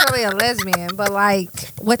 not necessarily a lesbian, but, like,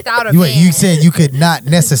 without a You, man. you said you could not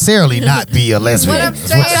necessarily not be a lesbian. What I'm That's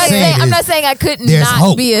saying you're is- saying I'm is not saying I couldn't there's not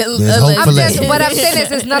hope. be a There's hope for I'm just, lesbians. what I'm saying is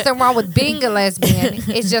there's nothing wrong with being a lesbian.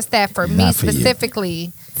 It's just that for me Not for you.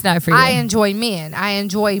 specifically, It's not for you. I enjoy men. I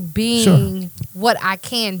enjoy being what I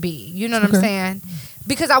can be. You know what I'm Okay. saying?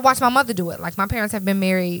 Because I watched my mother do it. Like, my parents have been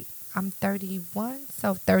married, I'm 31,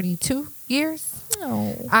 so 32 years.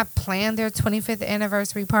 No. I planned their 25th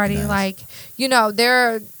anniversary party. Nice. Like, you know,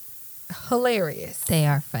 they're hilarious. They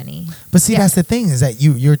are funny. But see, Yeah. that's the thing is that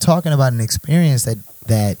you're talking about an experience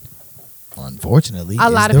that unfortunately A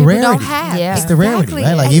is lot of the people rarity. don't have. Yeah. It's the rarity, Exactly.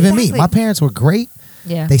 right? Like even me, Exactly. my parents were great.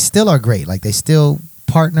 Yeah. They still are great. Like they still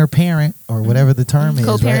partner parent or whatever the term is,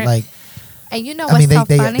 right? Co-parent. Like And you know I what's mean, so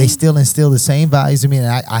funny? they still instill the same values in me, and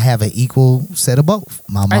I have an equal set of both.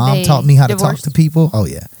 My mom they taught me how to talk divorced? to people. Oh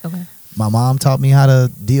yeah, Okay. my mom taught me how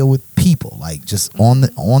to deal with people, like just on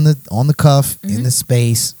the cuff in the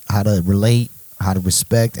space, how to relate, how to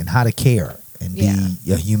respect, and how to care and Yeah.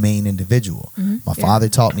 be a humane individual. Mhm. My Yeah. father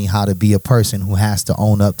taught me how to be a person who has to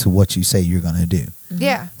own up to what you say you're gonna do.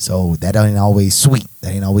 yeah. So that ain't always sweet.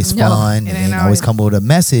 That ain't always No, fun. it It ain't ain't always always- come with a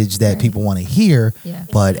message that Right. people want to hear. Yeah.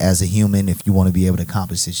 But as a human, if you want to be able to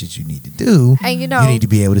accomplish the shit you need to do, And you know, you need to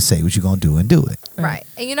be able to say what you're gonna do and do it. right.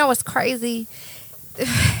 And you know what's crazy?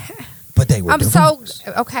 But they were I'm so divorced.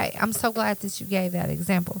 okay. I'm so glad that you gave that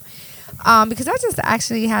example, because I just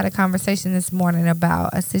actually had a conversation this morning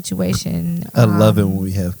about a situation. I love it when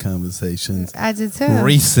we have conversations. I did too.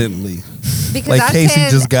 Recently, Because like I Casey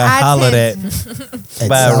tend- just got I hollered tend- at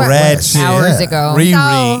by a rat shit. Hours ago.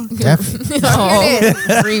 Riri. So- Definitely. Oh. Here it is.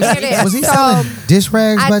 Here it is. Was he So- selling dish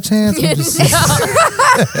rags I- by chance? I'm just-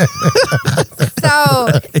 So,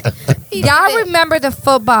 y'all remember the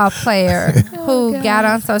football player who God. got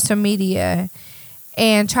on social media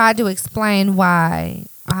and tried to explain why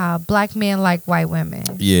black men like white women?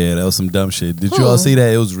 Yeah, that was some dumb shit. Did you Who? all see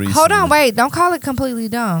that? It was recent. Hold on, wait. Don't call it completely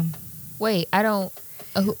dumb. Wait, I don't.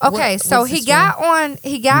 Okay, so he got on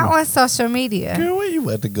social media. Girl, where you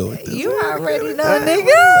about to go with this? You already know,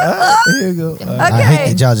 nigga. Here you go. I hate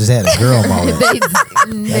that y'all just had a girl moment.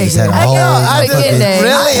 They just had a I whole know, fucking- forget that.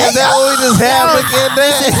 Really? Is that what we just had again?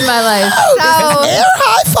 This is my life.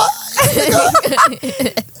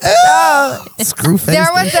 Screw face.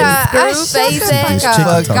 There was a Screw face shut ass. the fuck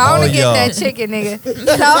up. Chicken Go on talk. and get Oh, that chicken, nigga.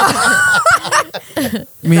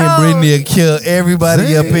 Me and So- Brittany will kill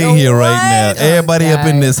everybody up in here right now. What? Everybody up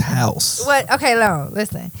in God. this house. What? Okay, no,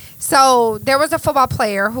 listen. So there was a football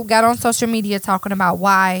player who got on social media talking about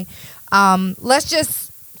why. Let's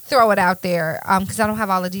just throw it out there because I don't have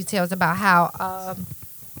all the details about how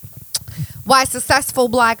why successful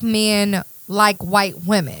black men like white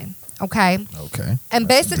women. Okay, Okay. and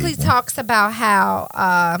That's a basically deep one. talks about how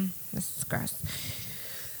this is gross.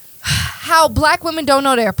 How black women don't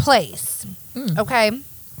know their place. Okay.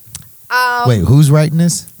 Wait, who's writing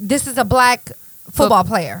this? This is a black football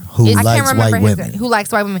player Who I likes can't remember white his women. name. Who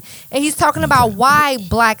likes white women? And he's talking about why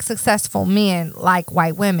black successful men like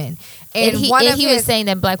white women. And he, one and of he his was saying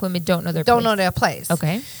that black women don't know their don't place. know their place.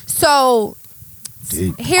 Okay. So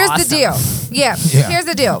Dude. here's the deal. Yeah, Yeah. here's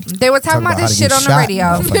the deal. They were talking about how this to shit get on the shot, radio.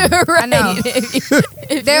 motherfucker. I know.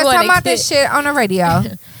 They were talking about this shit on the radio.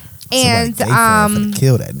 And Somebody gay fan finna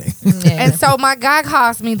kill that nigga. and so my guy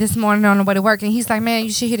calls me this morning on the way to work, and he's like, "Man,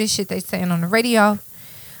 you should hear this shit they saying on the radio."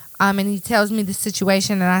 And he tells me the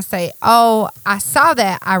situation, and I say, "Oh, I saw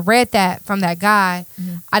that. I read that from that guy.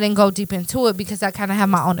 I didn't go deep into it because I kind of have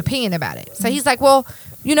my own opinion about it." So he's like, "Well,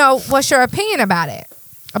 you know, what's your opinion about it?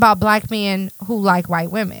 About black men who like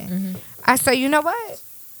white women?" I say, "You know what?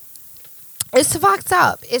 It's fucked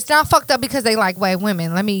up. It's not fucked up because they like white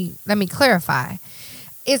women. Let me clarify.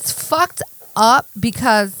 It's fucked up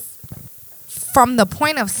because from the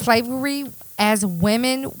point of slavery, as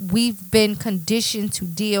women, we've been conditioned to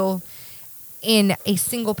deal in a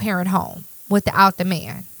single parent home without the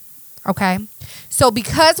man. Okay? So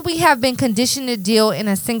because we have been conditioned to deal in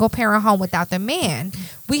a single parent home without the man,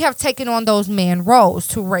 we have taken on those man roles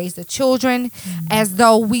to raise the children as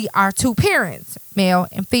though we are two parents, male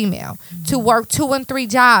and female, to work 2 and 3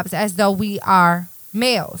 jobs as though we are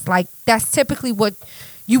males. Like that's typically what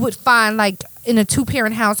you would find like in a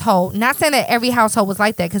 2-parent household. Not saying that every household was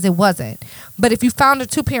like that because it wasn't. But if you found a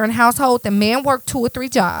 2-parent household, the man worked 2 or 3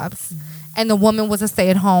 jobs and the woman was a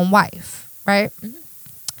stay-at-home wife, right?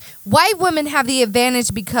 White women have the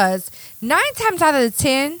advantage because 9 times out of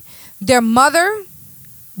 10, their mother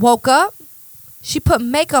woke up, she put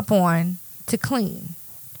makeup on to clean.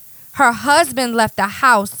 Her husband left the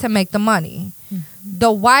house to make the money.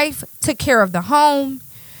 The wife took care of the home.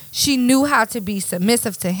 She knew how to be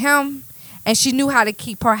submissive to him, and she knew how to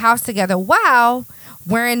keep her house together while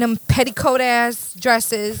wearing them petticoat-ass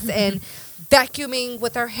dresses and vacuuming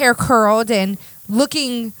with her hair curled and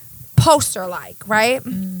looking poster-like, right?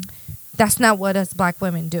 That's not what us black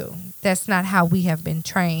women do. That's not how we have been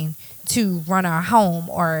trained to run our home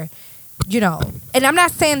or, and I'm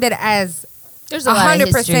not saying that as There's a lot of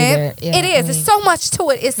history there. Yeah, it is. It's so much to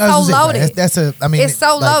it. It's No, so this is it, loaded. it's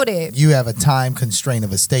so loaded. You have a time constraint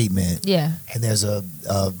of a statement. Yeah. And there's a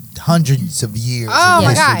hundreds of years. Oh of my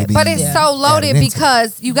history to God. be But it's so loaded added into.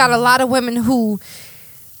 because you got a lot of women who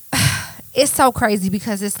it's so crazy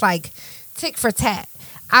because it's like tick for tat.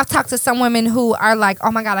 I've talked to some women who are like, oh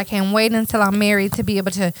my God, I can't wait until I'm married to be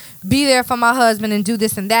able to be there for my husband and do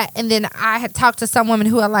this and that. And then I had talked to some women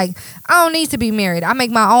who are like, I don't need to be married. I make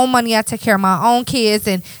my own money. I take care of my own kids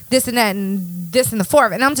and this and that and this and the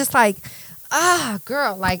fourth. And I'm just like,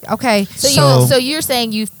 girl, like, okay. So you're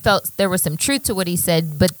saying you felt there was some truth to what he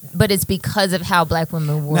said, but it's because of how black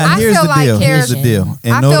women were. Now, I here's feel the like deal. there's- Here's the deal.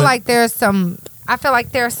 And I know feel that- like there's some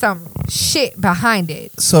shit behind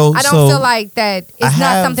it. So I don't feel like that I it's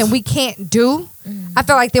not have- something we can't do. I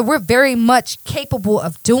feel like that we're very much capable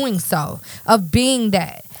of doing so, of being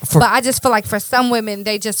that. But I just feel like for some women,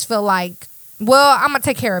 they just feel like, well, I'm gonna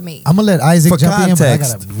take care of me. I'm gonna let Isaac For jump in, but I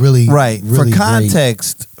context, got a really right really for great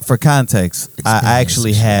context I experience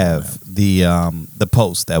actually to share have the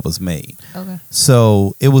post that was made. Okay.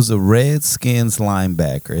 So it was a Redskins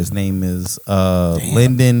linebacker. His name is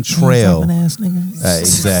Lyndon Trail.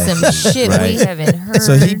 Exactly. Some shit we Right. haven't heard.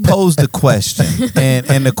 So he posed a question,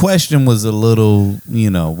 and the question was a little,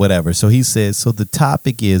 whatever. So he said, so the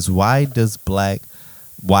topic is why does,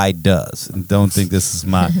 and don't think this is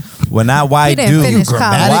my, well, not why He didn't do, finish college.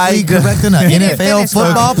 grammatically Why- correcting an didn't NFL finish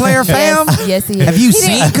football player, fam. Yes, he is. Have you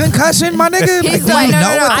seen concussion, my nigga? He's do like, you no,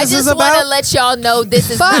 know what I this is just want to about? let y'all know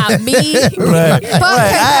this is not me. Right. Fuck I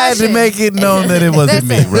had to concussion. make it known that it wasn't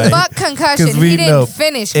Listen, me, right? Fuck concussion. 'Cause we He didn't know.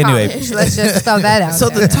 finish Anyway. college. Let's just throw that out So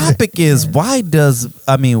there. the topic is why does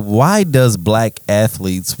black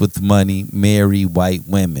athletes with money marry white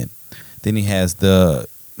women? Then he has the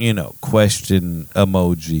question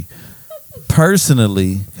emoji.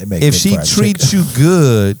 Personally, They make if good she fried treats you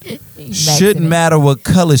good, shouldn't matter what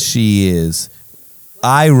color she is.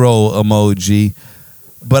 Eye roll emoji.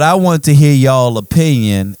 But I want to hear y'all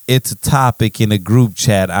opinion. It's a topic in a group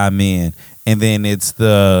chat I'm in. And then it's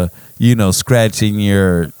the, scratching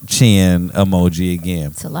your chin emoji again.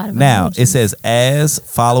 It's a lot of Now, emojis. it says, as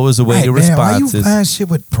followers await Hey, the man, why you responses. find shit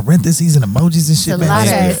with parentheses and emojis and shit, a man? lot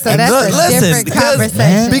of- Okay, so And that's look, a listen, different because-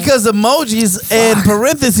 conversation. Because emojis and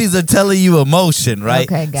parentheses are telling you emotion,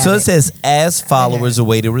 right? Okay, got so it it. says, as followers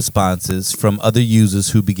awaited responses from other users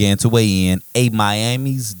who began to weigh in, a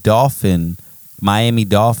Miami Dolphin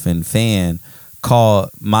fan called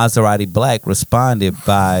Maserati Black responded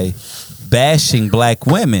by bashing black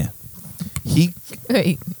women.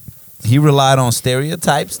 Wait. He relied on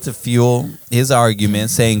stereotypes to fuel his argument,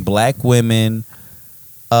 saying black women,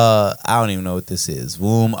 I don't even know what this is,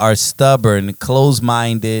 are stubborn,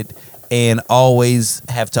 closed-minded, and always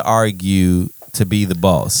have to argue to be the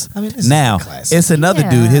boss. I mean, this is now, a classic. it's another Yeah.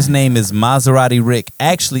 dude. His name is Maserati Rick.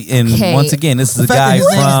 Actually, and Okay. once again, this is The a fact guy that his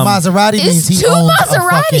name from, is Maserati It's means he two owns a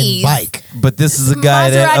fucking Maseratis. bike. but this is a guy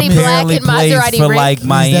that Maserati Black apparently and plays Maserati for Rick. like Means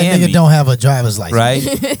that Miami. nigga don't have a driver's license.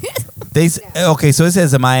 Right? Okay, so it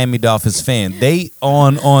says a Miami Dolphins fan. They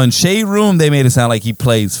on Shade Room, they made it sound like he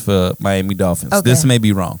plays for Miami Dolphins. Okay. This may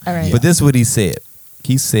be wrong. All right. But this is what he said.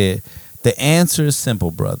 He said, the answer is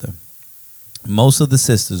simple, brother. Most of the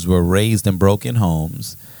sisters were raised in broken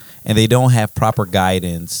homes, and they don't have proper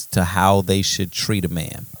guidance to how they should treat a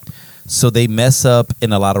man. So they mess up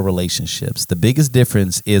in a lot of relationships. The biggest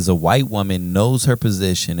difference is a white woman knows her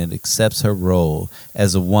position and accepts her role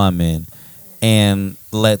as a woman and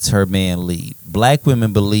lets her man lead. Black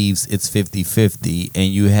women believes it's 50-50 and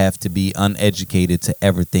you have to be uneducated to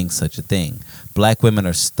ever think such a thing. Black women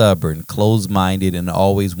are stubborn, closed-minded, and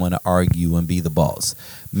always want to argue and be the boss.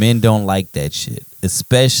 Men don't like that shit,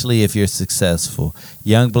 especially if you're successful.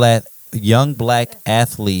 Young black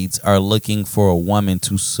athletes are looking for a woman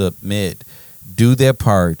to submit, do their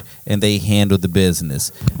part, and they handle the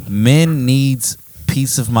business. Men needs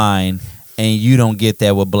peace of mind, and you don't get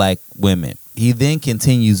that with black women. He then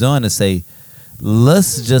continues on to say,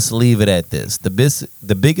 let's just leave it at this. The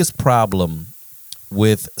biggest problem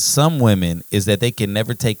with some women is that they can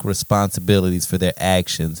never take responsibilities for their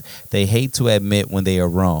actions. They hate to admit when they are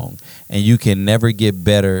wrong, and you can never get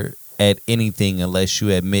better at anything unless you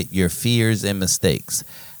admit your fears and mistakes.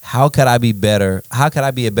 How could I be better? How could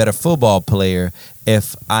I be a better football player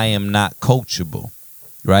if I am not coachable?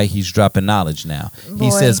 Right? He's dropping knowledge now. Boy.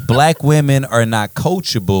 He says black women are not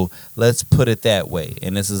coachable. Let's put it that way.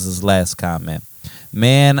 And this is his last comment.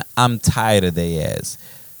 Man, I'm tired of they ass.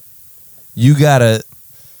 You gotta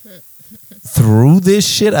through this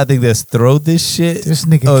shit. I think that's throw this shit. This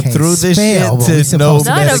nigga or can't through this spell, but we shit to no supposed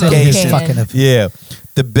to None of them medication. can. Fucking Yeah.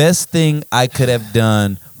 The best thing I could have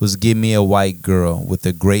done was give me a white girl with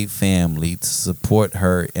a great family to support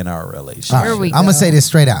her in our relationship. All Here we I'm gonna go. say this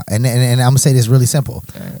straight out, and I'm gonna say this really simple.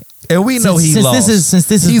 And we know he since lost. Since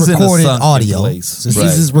this is He's in a recorded sunken audio, place. since Right.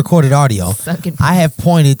 this is recorded audio, Sunken I have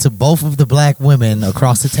pointed to both of the black women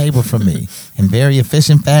across the table from me in very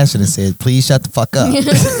efficient fashion and said, "Please shut the fuck up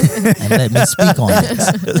and let me speak on this."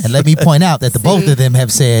 And let me point out that the both of them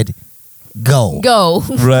have said, "Go." Go.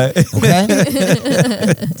 Right.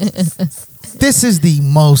 Okay. This is the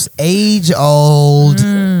most age-old,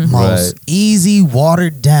 most Right. easy,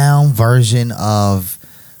 watered-down version of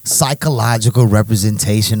psychological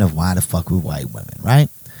representation of why the fuck we white women, right?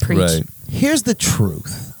 Preach. Right. Here's the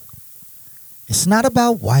truth. It's not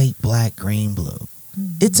about white, black, green, blue.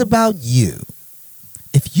 It's about you.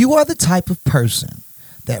 If you are the type of person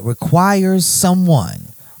that requires someone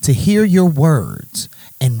to hear your words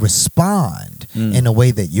and respond in a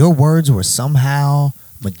way that your words were somehow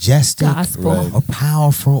majestic Gospel. Right. or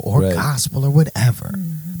powerful or Right. gospel or whatever,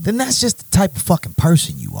 then that's just the type of fucking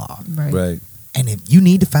person you are. Right. Right. And if you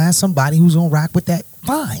need to find somebody who's gonna rock with that,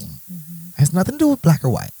 fine. Has nothing to do with black or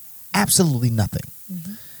white. Absolutely nothing.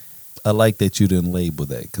 I like that you didn't label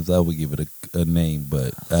that because I would give it a name,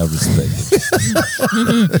 but I respect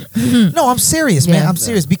it. No, I'm serious, man. Yeah. I'm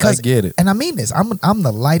serious because I get it. and I mean this. I'm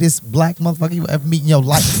the lightest black motherfucker you ever meet in your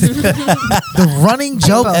life. The running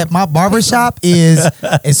joke at my barbershop is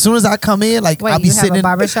as soon as I come in, like Wait, I'll be you have sitting a in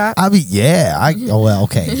barbershop? I'll be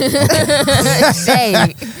okay.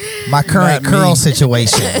 Hey, My current Not curl me.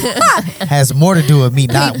 situation has more to do with me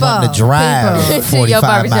not People. wanting to drive People. 45 To your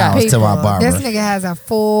barbershop. miles to my People. barber. This nigga has a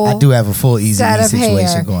full I do have a full easy set E of hair.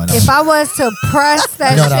 situation going on. If I was to press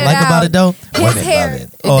that You know what I shit like out, about it though? his hair,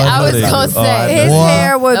 Oh, I know was they gonna do. say, I know his they do.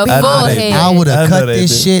 hair would A be full I head. I would I have know cut they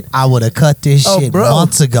this do. shit. I would have cut this Oh, shit bro.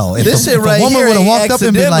 months ago. If This a, shit if right a woman here would have ain't walked up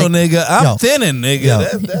and been accidental, like, nigga. I'm yo, thinning, nigga. yo,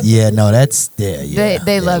 That's yeah, no, that's there. Yeah,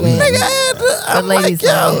 they love it. The ladies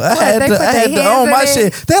love it. I had They to, put I their had to hands own my in it.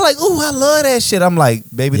 shit. They're like, ooh, I love that shit. I'm like,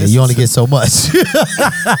 baby, Yeah, this you is- only get so much. So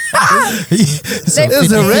It's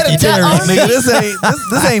 50-50 hereditary, only- nigga.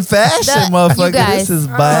 This ain't fashion, You motherfucker. guys, This is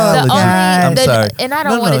The biology. only, I'm sorry. and I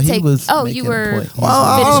don't No, want to he take. was Oh, making you a were. point. Well, all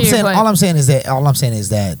I'm finishing your saying point. all I'm saying is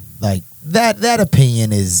that like that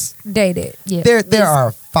opinion is dated. Yeah. there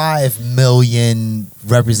are 5 million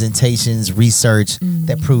representations research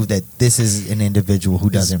that prove that this is an individual who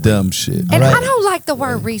It's doesn't dumb read. shit. And Right. I don't like the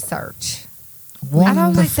word research. What I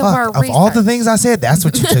don't like the fuck? word Of all the research. things I said, that's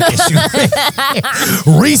what you took issue with.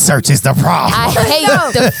 Research is the problem. I hate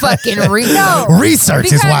No. the fucking reason. No.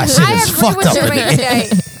 Research is why Because shit I is agree fucked with up you, in here.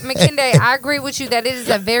 McKinday, I agree with you that it is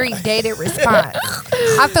a very dated response.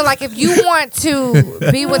 I feel like if you want to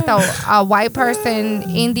be with a white person,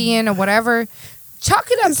 Indian or whatever, chalk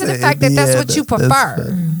it up to the fact that that's what you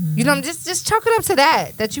prefer. You know, just chalk it up to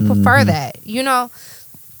that you prefer that. You know,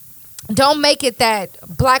 don't make it that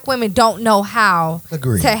black women don't know how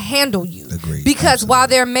Agreed. to handle you. Agreed. Because while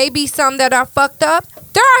there may be some that are fucked up,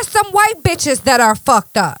 there are some white bitches that are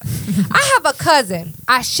fucked up. I have a cousin.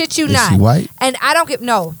 I shit you Is not. she white? And I don't get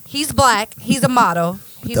no. He's black. He's a model.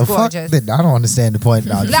 He's The fuck? gorgeous. I don't understand the point.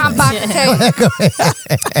 No, I'm just Now I'm playing. about to tell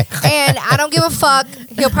you. And I don't give a fuck.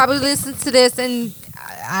 He'll probably listen to this and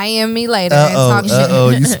I am me later and talk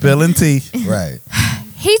shit. You spilling tea. Right.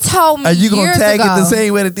 He told me Are you gonna years tag ago, it the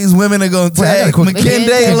same way that these women are gonna Wait, I got a tag quick- McKinney?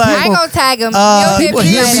 I ain't Like, gonna tag him. people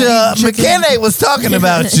You'll hear get me me. McKinney was talking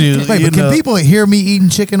about you. Wait, you but can know. people hear me eating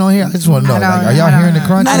chicken on here? I just want to know. I don't- Like, are y'all I don't hearing the know.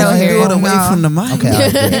 crunch? I don't hear do it. it away No. from the mic. Okay, all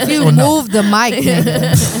right, good. If you Well, no. move the mic,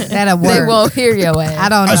 nigga, that'll work. They won't hear your way. I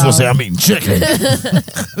don't know. I'm eating chicken.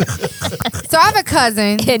 So I have a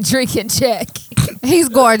cousin. And drink and check. He's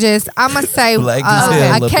gorgeous. I'm gonna say Like you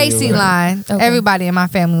said, a look Casey at you. line. Okay. Everybody in my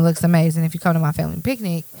family looks amazing. If you come to my family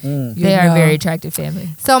picnic, you They are a know. very attractive family.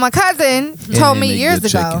 So my cousin told they me make years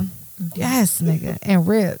good ago. chicken. Yes, nigga, and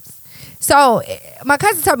ribs. So my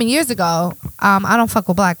cousin told me years ago, I don't fuck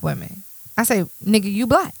with black women. I say, nigga, you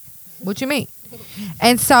black. What you mean?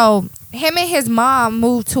 And so him and his mom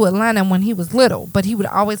moved to Atlanta when he was little, but he would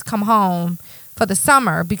always come home for the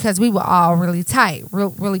summer because we were all really tight,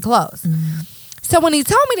 really close. So when he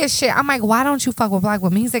told me this shit, I'm like, why don't you fuck with black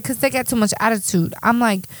women? He said, because they got too much attitude. I'm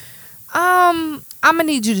like, I'm gonna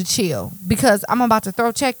need you to chill because I'm about to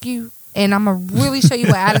throw check you and I'm gonna really show you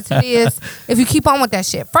what attitude is if you keep on with that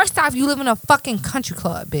shit. First off, you live in a fucking country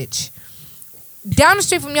club, bitch. Down the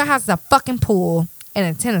street from your house is a fucking pool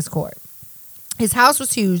and a tennis court. His house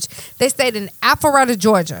was huge. They stayed in Alpharetta,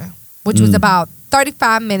 Georgia, which was about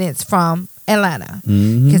 35 minutes from Atlanta.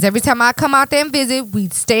 Because every time I come out there and visit,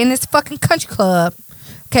 we'd stay in this fucking country club.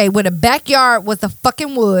 Okay, where the backyard was the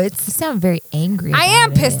fucking woods. You sound very angry. I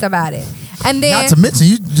am pissed about it. And then Not to mention,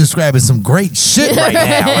 you describing some great shit right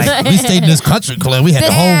now. Like, we stayed in this country club. We had the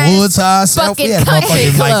This whole woods to ourselves. We had fucking country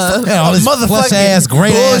motherfucking club. like all this plush ass,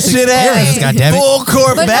 great ass bullshit experience. ass Goddamn it! full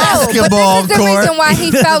court But basketball no, but this is the court. reason why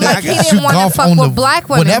he felt like he didn't want to fuck with black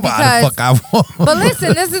women whenever the fuck I want. But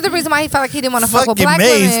listen, this is the reason why he felt like he didn't want to fuck with Fucking black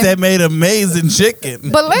maids women. that made amazing chicken.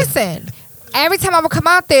 But listen, every time I would come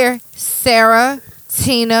out there, Sarah,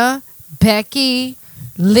 Tina, Becky,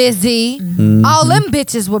 Lizzie, all them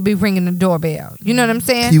bitches would be ringing the doorbell. You know what I'm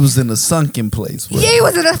saying? He was in a sunken place. Yeah, he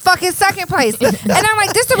was in a fucking second place. And I'm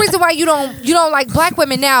like, this is the reason why you don't like black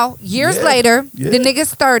women now. Years later, the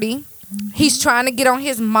nigga's 30. He's trying to get on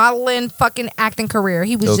his modeling fucking acting career.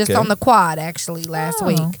 He was just Okay. on the quad actually last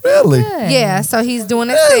week. Really? Yeah, so he's doing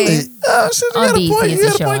his Really? thing. Oh, shit, you On got a BET, point. it's You a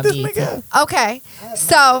got show a point on this BET. nigga. Okay,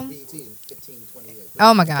 so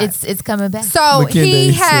oh my god, It's coming back. so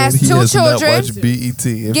he has two children. BET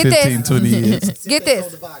in Get this. 15, 20 years. Get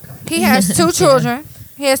this, he has two children.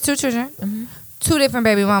 He has two children, two different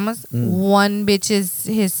baby mamas. One bitch is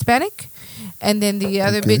Hispanic, and then the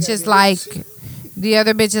other bitch is like. The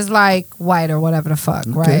other bitch is like white or whatever the fuck,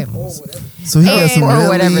 right? So he got some Or really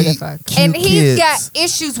whatever the fuck. cute And he's kids. got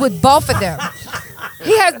issues with both of them.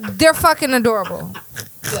 They're fucking adorable.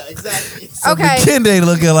 Okay. McKinney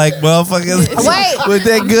looking like motherfuckers Wait. with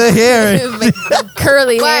that good hair.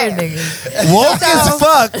 Curly hair Wait. niggas. Woke as So-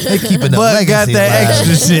 fuck. They keeping the But got legacy that alive.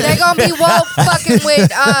 extra shit. They're gonna be woke fucking with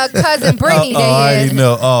cousin Brittany. I they already is.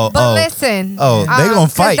 know. Oh, But listen. Oh, they gonna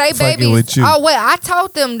 'cause fight they fucking babies. with you. Oh wait, I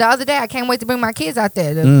told them the other day I can't wait to bring my kids out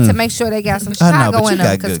there to make sure they got some I know, Chicago but you in them.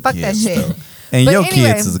 got Because good fuck that kids, shit. though. And But your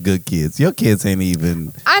anyway. kids is good kids. Your kids ain't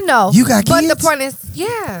even. I know. You got But the kids? point is, yeah.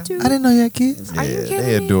 I didn't know you had kids. Are you Yeah, kidding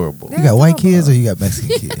they me? adorable. They're You got white adorable. kids or you got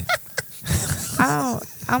Mexican kids?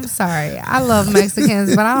 I'm sorry. I love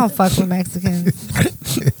Mexicans, but I don't fuck with Mexicans.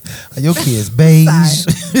 Are your kids beige?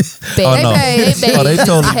 Oh, no. They Oh, they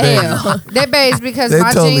totally Hell. They're beige because They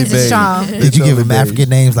my totally genes is beige. strong. Did you give them beige. African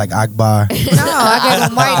names like Akbar? No, I gave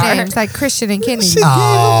them white names like Christian and Kenny.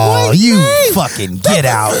 Oh, you fucking get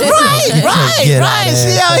out. Right, Get out right. of She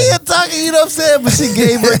there. out here talking, you know what I'm saying? But she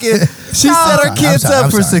gave her kid. She No. set her kids I'm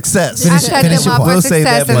up for sorry. success. I Finish- set finish them your up point. for We'll say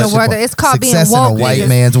success that in the much. world. It's called Success being woke. in a white niggas.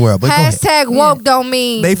 man's world. But go ahead. Hashtag woke don't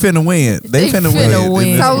mean. They finna win. They finna finna win. win.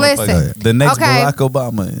 in this So motherfucker. listen. The next Okay. Barack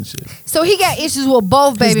Obama and shit. So he got issues with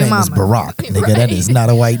both His baby name mamas. is Barack, nigga. That is not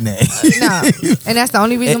a white name. No, and that's the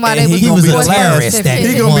only reason why And they he was gonna was be a the forced terrorist to that fit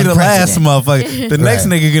He in. gonna be the One last president. motherfucker. The next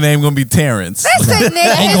Right. nigga name gonna be Terrence. Listen,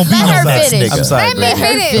 nigga, Ain't gonna be Let no her next finish. nigga. I'm sorry, Let me Brittany.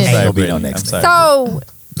 finish. I'm Ain't sorry, gonna be no Brittany. next I'm sorry. So,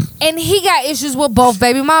 and he got issues with both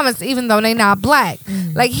baby mamas, even though they not black.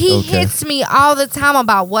 Like he Okay. hits me all the time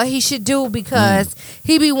about what he should do because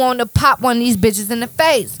he be wanting to pop one of these bitches in the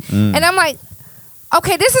face, and I'm like,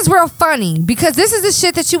 okay, this is real funny because this is the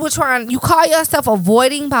shit that you were trying. You call yourself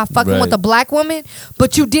avoiding by fucking Right. with a black woman,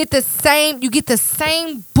 but you did the same. You get the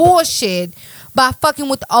same bullshit by fucking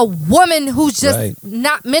with a woman who's just Right.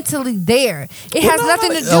 not mentally there. It has Well, no,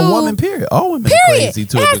 nothing no, to do. A woman, period. All women are Period. crazy It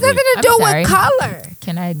to a has degree. nothing to I'm do sorry. with color.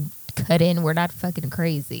 Can I cut in. We're not fucking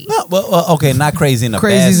crazy. No, well, okay, not crazy in a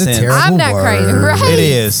Crazy bad is a sense. terrible I'm not word. crazy, right? It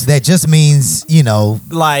is That just means,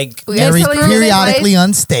 like very Mentally periodically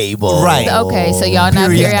unstable. Right. Okay, so y'all not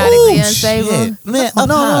Period. periodically Ooh, unstable? shit. Man, Oh,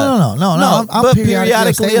 no. I'm but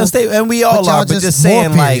periodically unstable, and we all But y'all are. But just just more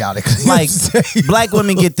saying, like, periodically like unstable. black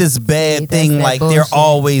women get this bad That's thing, that like bullshit. they're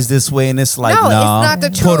always this way, and it's like, No, it's nah, not the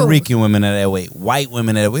Puerto truth. Rican women are that way, white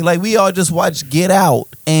women are that way. Like we all just watch Get Out,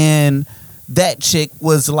 and that chick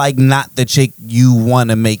was like not the chick you want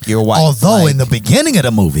to make your wife. Although Like, in the beginning of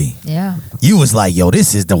the movie, Yeah. you was like, yo,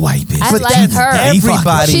 this is the white bitch. I But like then her.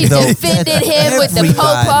 everybody She though. defended him with the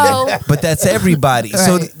Everybody. popo. But that's everybody.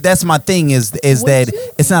 So Right. that's my thing is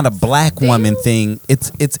that it's not a black woman thing.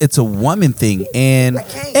 It's a woman thing. And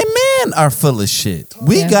men are full of shit.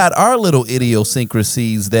 We Yeah. got our little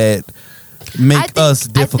idiosyncrasies that make us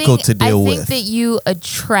difficult to deal I think with. that you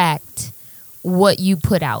attract what you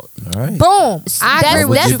put out. All right. Boom. I agree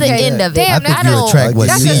with That's you, the Casey. end of it. Damn, I think I you don't. attract what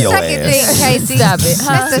That's you the see your second ass. thing, Casey. Stop it,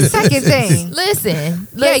 huh? That's the second thing. Listen,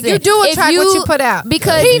 Yeah, you do if attract what you put out.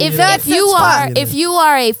 Because He if nuts you as are fuck. if you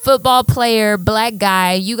are a football player, black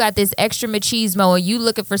guy, you got this extra machismo, and you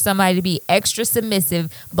looking for somebody to be extra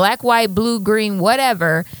submissive, black, white, blue, green,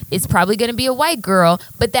 whatever, it's probably going to be a white girl.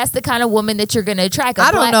 But that's the kind of woman that you're going to attract.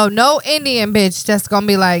 I don't know no Indian bitch that's gonna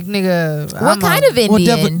be like, nigga. What kind of Well,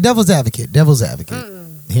 Indian? devil's advocate.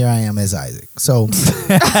 Here I am as Isaac. So, but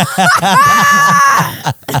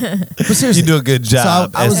seriously, You do a good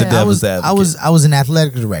job as the devil's advocate. I was an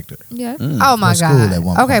athletic director. yeah. Oh my For school at god.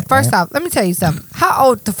 one Okay, point, first right? off, let me tell you something. How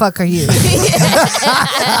old the fuck are you? He's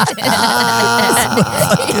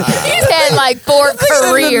had like 4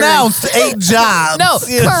 careers. Announced 8 jobs. No,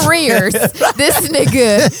 careers. This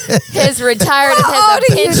nigga has retired and How old has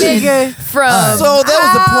are a you, pension nigga? from So there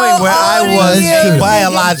was a point where How I old was are you? a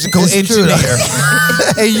biological It's true, though. engineer.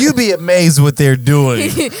 And you be amazed what they're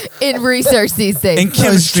doing in research these days. in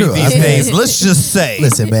chemistry true. I these mean- days. Let's just say.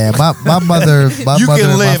 Listen, man, my mother, you mother can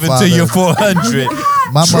and live my father, until you're 400.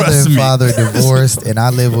 my mother Trust and me. father divorced, and I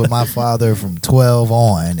lived with my father from 12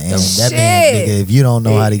 on. And that man, Shit. nigga, if you don't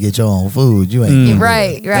know how to get your own food, you ain't Mm. doing it.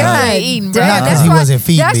 Right. You ain't eating, bro. Not 'cause he wasn't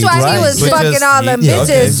feeding That's me, why right. he was But fucking just- all them yeah, bitches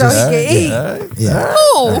okay, so he just- could eat. Yeah.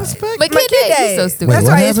 Who? But But kid, you so stupid. Wait, That's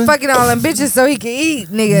what why he's happened? fucking all them bitches so he can eat,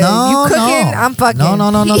 nigga. No, you cooking, no. I'm fucking. No. You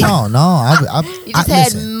just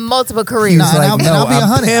had Listen. multiple careers. No, and I'll be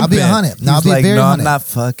 100. I'll be 100. No, I'll He's be like, very no, I'm 100. not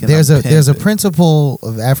fucking. There's I'm a pimping. principle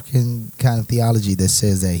of African kind of theology that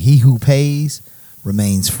says that he who pays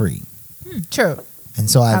remains free. True. And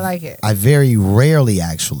so I like it. I very rarely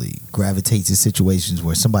actually gravitate to situations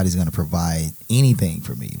where somebody's going to provide anything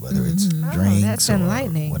for me, whether it's Oh, drinks that's or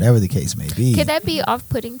enlightening. whatever the case may be. Could that be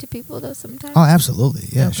off-putting to people though? Sometimes. Oh, absolutely.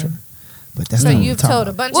 Yeah, Okay. sure. But that's So not what you've we're talking told a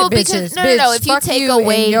about. bunch Well, of because- bitches, no, no, no, bitch, if you fuck take you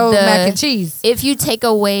away and your the- mac and cheese. If you take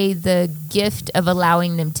away the gift of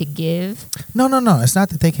allowing them to give, No. It's not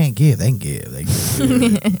that they can't give. They can give. They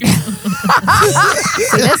can give.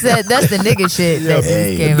 so that's the nigga shit. That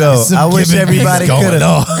just came No, out. Some I wish giving everybody is going could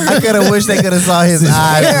have. on. I could have wished they could have saw his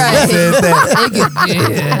eyes when he said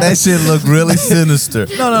that. That shit looked really sinister.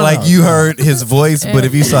 No, like no. you heard his voice, but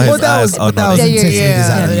if you saw his Well, that eyes, was, oh but that no, was Yeah, intentionally yeah,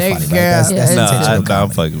 designed to be yeah. funny. Right? Yeah. That's Yeah, no, intentional I'm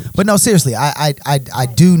comedy. fucking. But no, seriously, I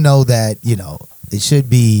do know that it should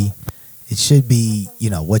be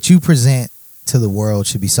what you present to the world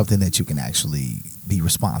should be something that you can actually be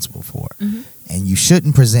responsible for, and you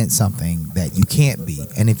shouldn't present something that you can't be.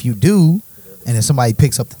 And if you do, and if somebody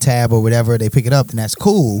picks up the tab or whatever, they pick it up, then that's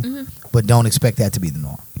cool. But don't expect that to be the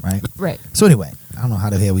norm, right? Right. So anyway, I don't know how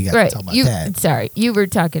the hell we got to Right. talk about that. Sorry, you were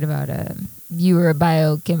talking about you were a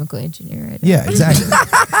biochemical engineer, right? Yeah, exactly.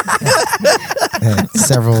 Had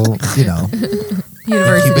several, University.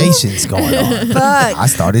 incubations going on. Fuck. I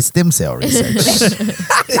started stem cell research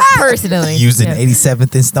Personally. using Yeah.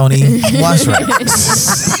 87th and Stony wash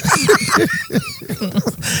racks.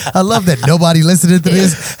 I love that nobody listening to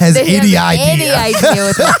this has They any have idea Any idea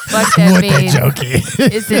what the fuck that what that means? joke is.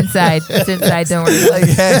 It's inside. It's inside. Don't worry. Like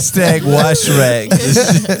hashtag wash rag.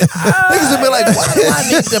 Niggas will be like, why do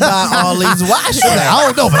I need to buy all these wash Like, rags? I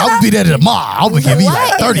don't know, but I'm gonna be there tomorrow. I'm gonna give me Why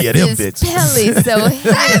like 30 of them is this bitches. Pelly so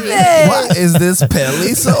heavy? Why is this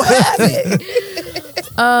Pelly so heavy?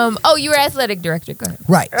 Oh, you were athletic director. Go ahead.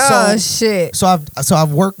 Right. Oh So shit.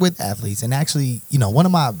 I've worked with athletes, and actually, one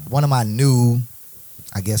of my new,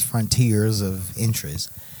 I guess, frontiers of interest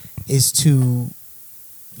is to,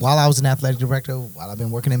 while I was an athletic director, while I've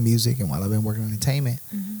been working in music and while I've been working in entertainment,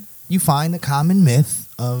 you find the common myth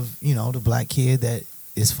of the black kid that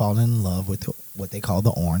is falling in love with what they call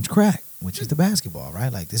the orange crack, which is the basketball,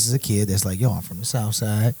 right? Like, this is a kid that's like, yo, I'm from the South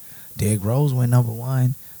Side. Derrick Rose went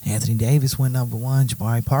 #1. Anthony Davis went number one.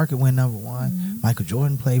 Jabari Parker went number one. Michael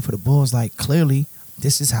Jordan played for the Bulls. Like, clearly,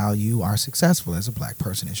 this is how you are successful as a black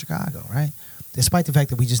person in Chicago, right? Despite the fact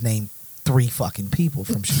that we just named 3 fucking people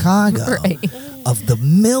from Chicago Right. of the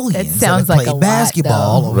millions That that sounds have like played a lot,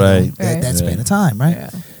 basketball though. over Right. that span Right. of time, right? Yeah.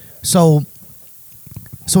 So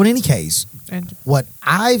in any case, And what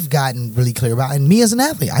I've gotten really clear about, and me as an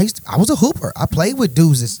athlete, I was a hooper. I played with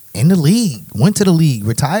dudes that's in the league, went to the league,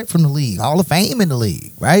 retired from the league, Hall of Fame in the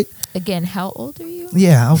league, right? Again, how old are you?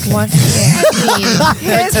 Yeah, okay. once again,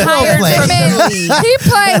 His retired played. from Italy. He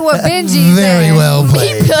played with Benji. Very well He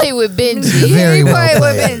played. played with Benji. Very He well played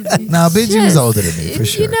with played. Benji. No, Benji was Just, older than me for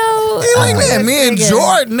sure. You know, Like, man, me and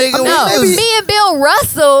Jordan, nigga. no, maybe- me and Bill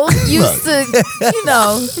Russell used to, you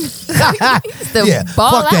know, used to Yeah,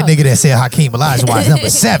 ball fuck that out. nigga that said Hakeem Olajuwon's number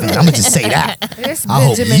 7. I'm gonna just say that. This I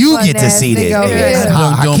hope Benjamin you Button get to ass see nigga this. over nigga. here.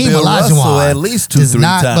 Young Hakeem Bill Russell Olajuwon at least does 2-3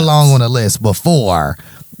 not times. belong on the list before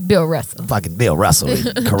Bill Russell. fucking Bill Russell and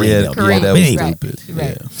Kareem. Yeah, Bill. Kareem, that But was anyway, right. stupid.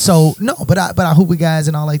 Right. Yeah. So no, but I hoop with guys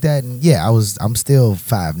and all like that, and yeah, I'm still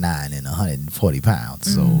 5'9" and 140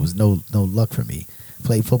 pounds, so it was no luck for me.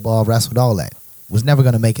 Played football, wrestled, all that. Was never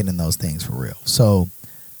gonna make it in those things for real. So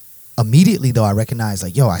immediately though, I recognized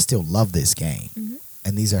like, yo, I still love this game,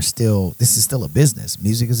 and this is still a business.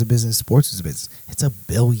 Music is a business, sports is a business. It's a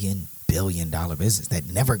billion dollar business that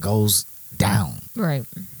never goes down. Right.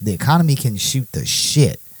 The economy can shoot the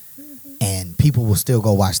shit, and people will still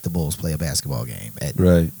go watch the Bulls play a basketball game at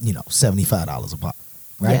Right. $75 a pop.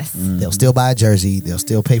 Right? Yes. They'll still buy a jersey, they'll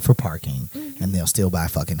still pay for parking, and they'll still buy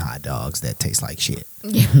fucking hot dogs that taste like shit.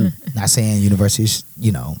 Not saying universities,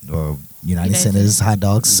 or United Centers hot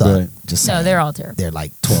dogs suck. Right. Just No, saying. they're all terrible. They're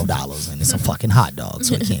like $12 and it's a fucking hot dog,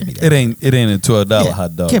 so it can't be that. It ain't a $12 Yeah,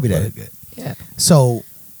 hot dog. Can't be but- that good. Yeah. So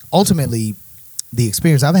ultimately, the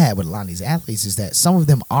experience I've had with a lot of these athletes is that some of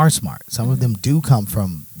them are smart. Some of them do come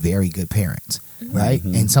from very good parents, right?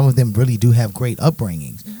 And some of them really do have great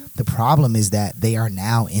upbringings. The problem is that they are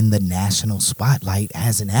now in the national spotlight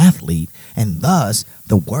as an athlete, and thus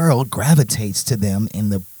the world gravitates to them in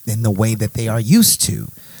the way that they are used to,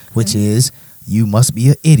 which is you must be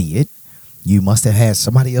an idiot. You must have had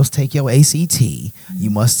somebody else take your ACT. You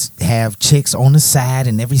must have chicks on the side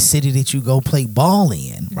in every city that you go play ball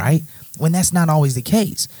in, right? When that's not always the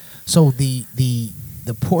case. So the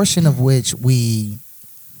portion of which we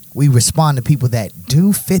respond to people that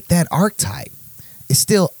do fit that archetype is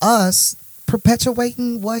still us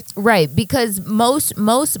perpetuating what? Right, because most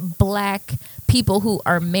black people who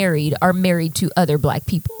are married to other black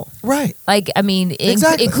people. Right. Like, I mean,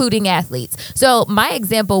 Exactly. including athletes. So my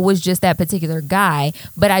example was just that particular guy,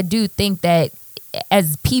 but I do think that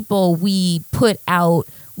as people, we put out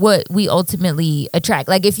what we ultimately attract.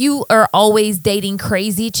 Like, if you are always dating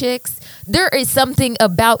crazy chicks, there is something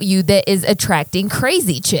about you that is attracting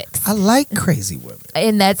crazy chicks, I like crazy women.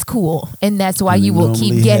 and that's cool, and that's why We you will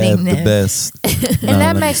keep normally getting have the them. best. And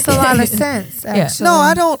that makes a lot of sense. Yeah. Actually. No,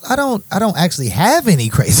 I don't actually have any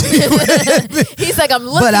crazy women. He's like, I'm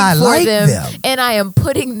looking I for like them, them. and I am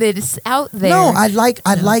putting this out there. No, I like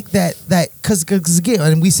that because again,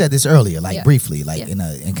 and we said this earlier, like Yeah. briefly, like Yeah.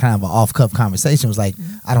 in kind of an off cuff conversation, was like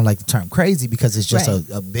I don't like the term crazy because it's just Right.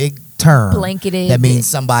 a big term Blanketed. that means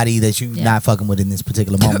somebody that you Yeah. not fucking with in this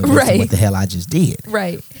particular moment. based on Right. What the hell I just did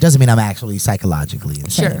Right. doesn't mean I'm actually psychologically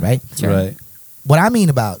insane, Sure. right? Sure. Right. What I mean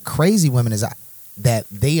about crazy women is that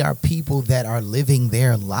they are people that are living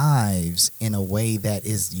their lives in a way that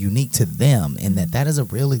is unique to them, and that is a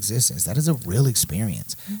real existence. That is a real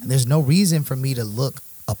experience. And there's no reason for me to look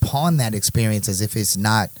upon that experience as if it's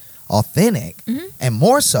not authentic. And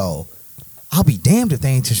more so, I'll be damned if they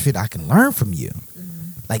ain't just shit I can learn from you.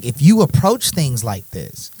 Like, if you approach things like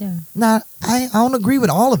this, Yeah. now, I don't agree with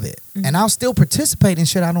all of it. And I'll still participate in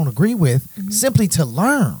shit I don't agree with simply to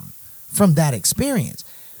learn from that experience.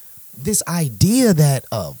 This idea that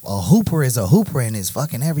a hooper is a hooper and is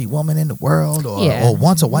fucking every woman in the world Yeah. or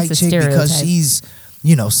wants a It's white a chick because stereotype. she's,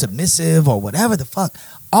 submissive or whatever the fuck.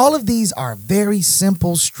 All of these are very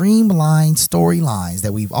simple, streamlined storylines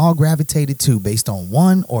that we've all gravitated to based on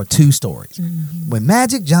one or two stories. When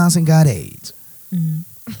Magic Johnson got AIDS,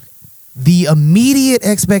 the immediate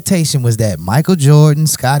expectation was that Michael Jordan,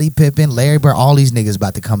 Scottie Pippen, Larry Bird, all these niggas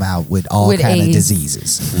about to come out with all With kind of AIDS.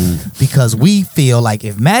 diseases. Because we feel like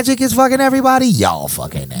if Magic is fucking everybody, y'all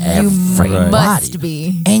fucking everybody. Must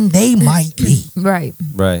be. And they might be. Right.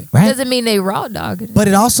 Right. Right? Doesn't mean they raw dog it. But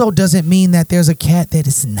it also doesn't mean that there's a cat that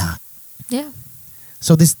is not. Yeah.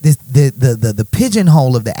 So the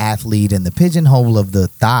pigeonhole of the athlete and the pigeonhole of the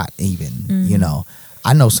thought even,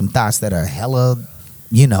 I know some thoughts that are hella,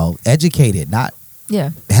 educated, not Yeah.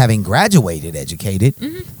 having graduated educated,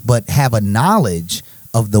 but have a knowledge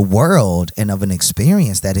of the world and of an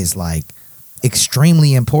experience that is like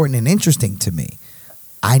extremely important and interesting to me.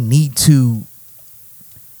 I need to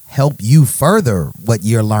help you further what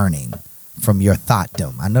you're learning from your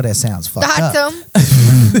thoughtdom. I know that sounds fucked up.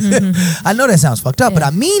 I know that sounds fucked up, but I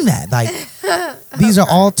mean that. Like, these are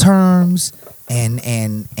all terms and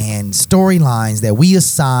storylines that we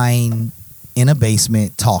assign in a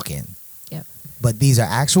basement talking. Yep. But these are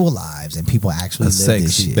actual lives, and people actually A live this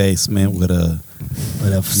sexy shit. basement with a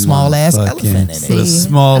Small ass elephant in it. With a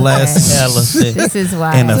small ass Okay. elephant. This is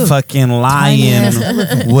why. And a fucking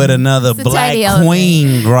lion with another It's a black tiny elephant.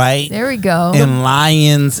 queen, right? There we go. And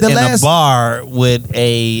lions The in last- a bar with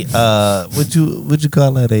a would you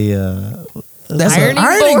call it That's Ironing an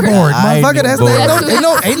ironing board. board, Ironing motherfucker. That's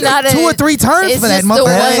board. ain't not two a- or three terms it's for that just the motherfucker.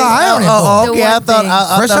 one- That's an ironing Oh, board. The okay. I one thought thing.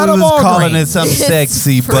 I Fresh thought out we of was calling Walgreens. it something It's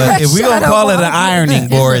sexy, but fresh if we gonna out of call it an Walgreens. ironing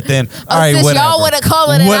board, then all right, since whatever. y'all want to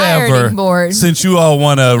call it an ironing board. Since you all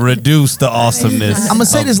want to reduce the awesomeness, I'm gonna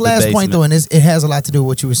say of this the last point basement. though, and it has a lot to do with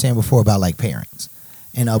what you were saying before about like parents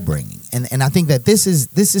and upbringing, and I think that this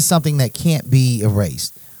is something that can't be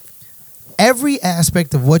erased. Every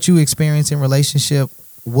aspect of what you experience in relationship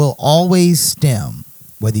will always stem,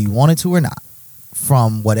 whether you want it to or not,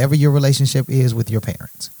 from whatever your relationship is with your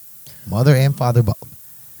parents, mother and father both.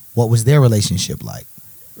 What was their relationship like?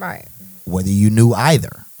 Right. Whether you knew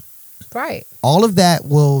either. Right. All of that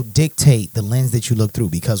will dictate the lens that you look through,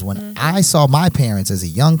 because when I saw my parents as a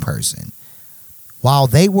young person, while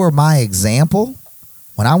they were my example,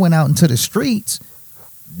 when I went out into the streets,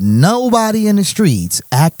 nobody in the streets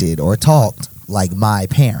acted or talked like my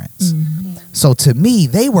parents. So to me,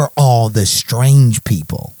 they were all the strange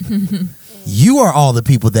people. You are all the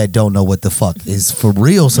people that don't know what the fuck is for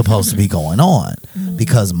real supposed to be going on,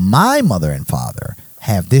 because my mother and father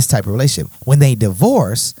have this type of relationship. When they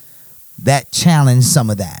divorce, that challenged some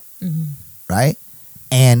of that, right?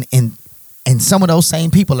 And some of those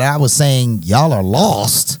same people that I was saying y'all are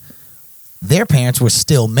lost, their parents were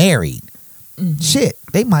still married. Shit,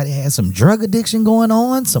 they might have had some drug addiction going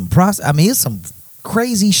on, I mean, it's some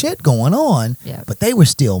crazy shit going on, Yeah. but they were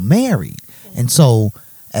still married. And so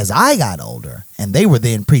as I got older, and they were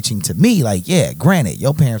then preaching to me like, yeah, granted,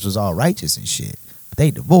 your parents was all righteous and shit, but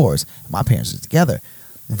they divorced, my parents was together.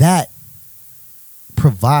 That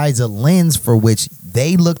provides a lens for which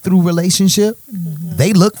they look through relationship.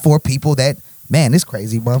 They look for people that, man, this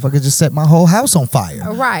crazy motherfucker just set my whole house on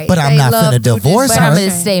fire. Right. But I'm They not love finna through divorce But I'm her. going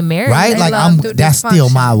to stay married. Right? They Like love through that's still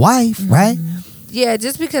dysfunction. my wife, right? Yeah,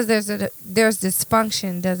 just because there's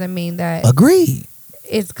dysfunction doesn't mean that Agreed.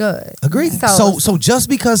 it's good. Agreed. So just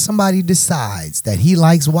because somebody decides that he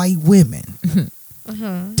likes white women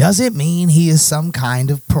doesn't mean he is some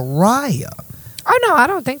kind of pariah. Oh no, I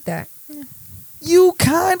don't think that. You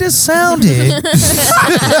kind of sounded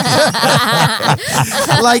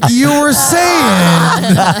like you were saying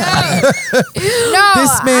No,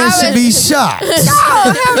 this man should be shot. No,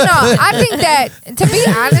 hell no. I think that, to be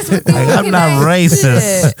honest with you, I'm not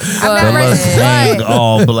racist. I'm not But let's racist, hang but-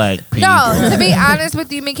 all black people. No, to be honest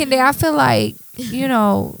with you, McKinney, I feel like,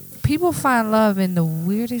 people find love in the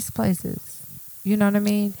weirdest places. You know what I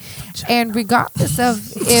mean? And regardless of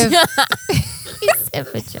if He said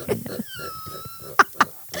vagina.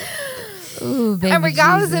 Ooh, baby And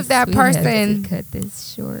regardless Jesus, if that we have to person- cut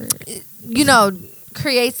this short.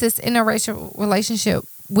 creates this interracial relationship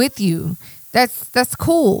with you, that's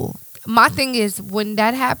cool. My thing is, when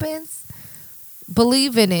that happens,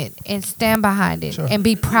 believe in it and stand behind it and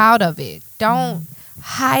be proud of it. Don't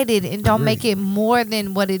hide it and don't make it more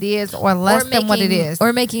than what it is or less than what it is.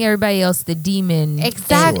 Or making everybody else the demon.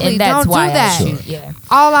 Exactly. And that's Don't do why that. I shoot. Yeah.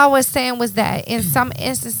 All I was saying was that in some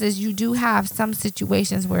instances, you do have some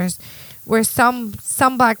situations where some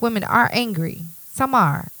black women are angry. Some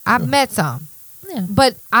are. I've met some. Yeah.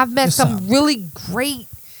 But I've met There's some some. really great,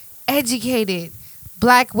 educated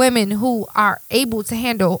black women who are able to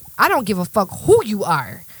handle, I don't give a fuck who you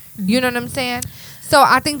are. You know what I'm saying? So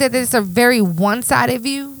I think that it's a very one-sided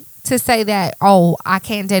view to say that, oh, I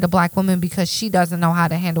can't date a black woman because she doesn't know how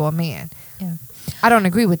to handle a man. Yeah. I don't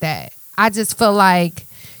agree with that. I just feel like,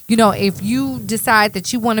 if you decide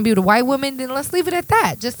that you want to be with a white woman, then let's leave it at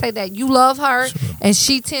that. Just say that you love her and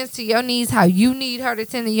she tends to your needs how you need her to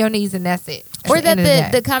tend to your needs, and that's it. At Or the that end of day.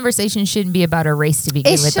 the conversation shouldn't be about a race to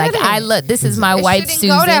begin It with. Like, shouldn't. I love, this is my It wife, shouldn't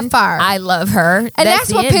Susan. go that far. I love her. And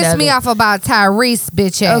that's what the end pissed of me it. off about Tyrese,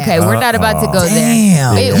 bitch ass. Okay, we're not about to go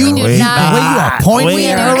Damn. there. We do The way not. you are pointing We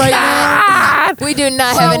at do her right now. not. We do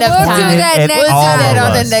not Well, have enough we'll time. do that And next all We'll do of that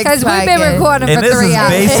on the us. next Because we've been podcast. recording And for this 3 is hours.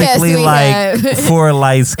 basically Yes, we like have. four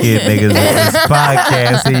light skinned niggas in this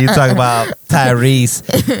podcast, and you talk about Tyrese,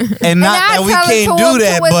 and not I that we tell it can't to do him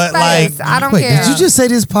that, to his but like, face. I don't Wait, care. did you just say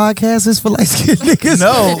this podcast is for light skinned niggas?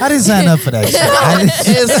 No. I didn't sign up for that shit.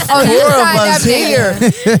 it's Oh, you four of signed us up there.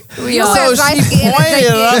 here. We You all- were So light she skinned pointed,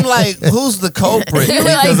 and and I'm like, "Who's the culprit?" You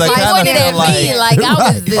were like, Because I she kinda pointed feel at me like I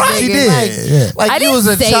was the She nigga. did. Yeah. like I you was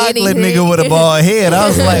a didn't say chocolate anything. nigga with a bald head. I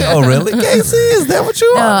was like, "Oh, really, Casey? Is that what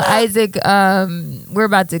you No, are?" Isaac, we're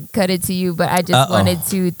about to cut it to you, but I just Uh-oh. wanted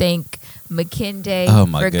to thank McKinday Oh,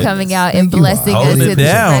 my for goodness. coming out Thank and you. blessing us Hold Hold it with it his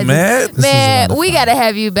down, presence. man. This is Man, we wonderful. gotta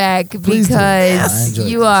have you back Please do. I because enjoyed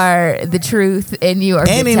you this. are the truth and you are.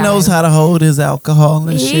 And good he knows times. how to hold his alcohol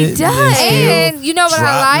and He shit. does. still And you know what drop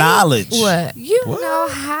I like? knowledge. What? You What? know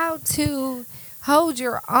how to hold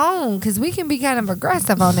your own because we can be kind of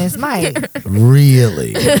aggressive on this mic.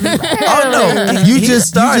 Really? Oh no! You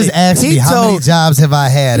just asked me He how many told- jobs have I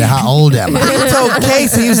had and how old am I? He told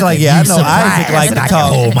Casey, he was like, "Yeah, I know Isaac like to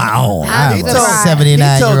talk." my own. I'm I'm a surprised.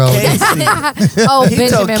 79-year-old. Oh, He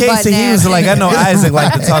told Benjamin Casey, he was Button. like, "I know Isaac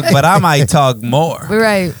like to talk, but I might talk more." We're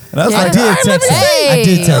right. And I was Yeah. I like, did "All right, let text me him. see." I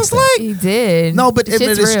did I text was him. like, He did. No, but Shit's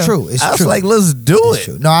it's real. true. It's I was true. like, "Let's do It's it."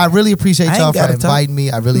 true. No, I really appreciate I ain't y'all for gotta talk. inviting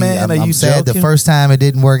me. I really, Man, are I'm you sad the joking? first time it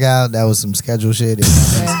didn't work out. That was some schedule shit.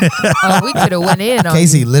 Oh, we could have went in on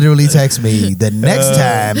Casey literally texted me, the next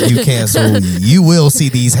time you cancel, you will see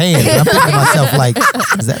these hands. And I'm thinking to myself, like,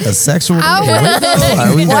 is that a sexual? I Are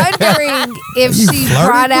we was wondering if you she flirting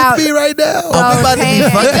brought with out. me right now? Oh, we about to be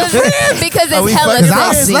payment. fucking friends? because Are we it's hella fucking- Because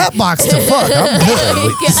I'll sexy. slap box to fuck. I'm good.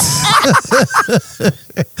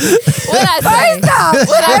 What I say?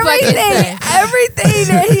 What I fucking say? Everything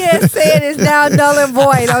that he has said is now null and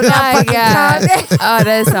void on My that fucking God. comment. Oh,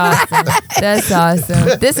 that's awesome. That's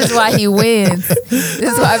awesome. This is why he wins. This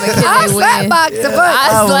is why I McKinley slap wins. box the fuck.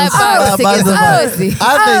 I slap box to get some pussy.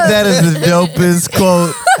 I think that is the dopest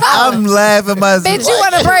quote. I'm laughing myself. Bitch, you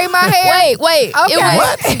want to braid my hair? Wait.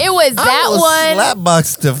 Okay. It was that one.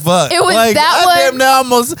 Slapbox to fuck. It was like, that I one. Damn, now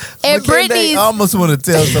almost. And McKinley Brittany's- almost want to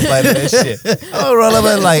tell somebody that shit. Oh, roll up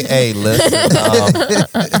and like, hey, listen.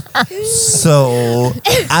 So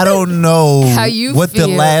I don't know How you what the feel.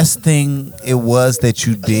 last thing it was that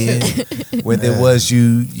you did. Whether it was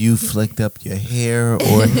you flicked up your hair or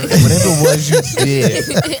whatever it was you did.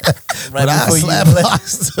 Right But I before you slap left.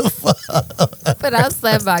 box to fuck. But I'll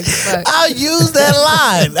slap box fuck. I'll use that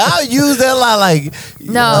line. Like,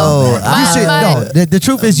 No. You should no. The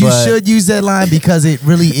truth is, you But- should use that line because it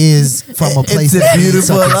really is from a place. It's a that means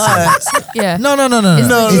beautiful something line. serious. Yeah. No. No,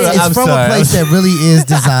 It's I'm from sorry. a place that really is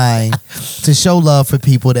designed to show love for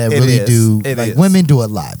people that It really is. do. It Like is. women do a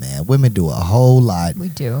lot, man. Women do a whole lot We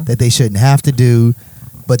do. that they shouldn't have to do,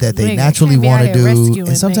 but that they Nigga, naturally can't be want out to here do, rescuing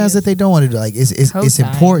and sometimes niggas. that they don't want to do. Like it's Co-sign.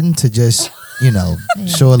 important to just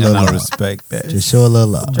show a And little I love. respect that. Just show a little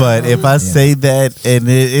love. But if I say that and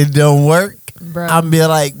it don't work, Bro. I'm be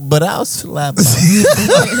like, but I'll slap.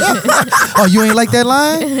 Oh, you ain't like that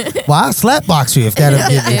line? Well, I'll slap box you if that'll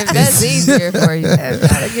give you. If that's easier for you.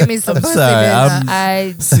 Gotta give me some I'm pussy, sorry, bitch. I'm-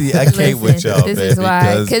 I See, I can't with listen, y'all, This man, is why,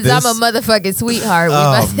 because because I'm a this- motherfucking sweetheart. We Oh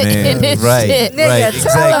about to man, end this right, shit. Nigga, right, tell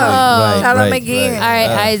exactly, him. right, Tell him right, again. All right,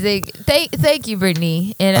 Isaac. Thank you,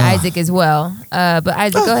 Brittany, and Isaac as well. But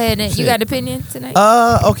Isaac, go ahead and you got an opinion tonight?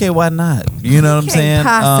 Okay, why not? You know what I'm Can't saying?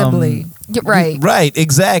 possibly. Right. Right,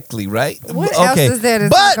 exactly, right. What else okay. is there to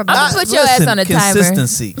but talk about? I'ma put your ass on a timer.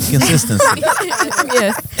 Consistency.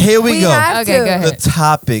 Yes. Here we We go. have Okay, to. go ahead. The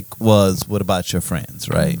topic was what about your friends,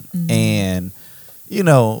 right? Mm-hmm. And you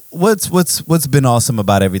know what's been awesome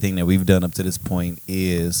about everything that we've done up to this point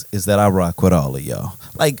is that I rock with all of y'all.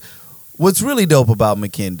 Like, what's really dope about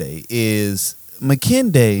McKinday is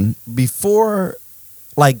McKinday before,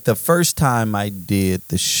 like the first time I did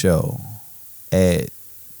the show at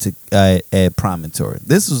Promontory.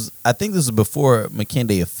 I think this was before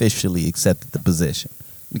McKinday officially accepted the position.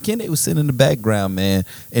 McKinday was sitting in the background, man,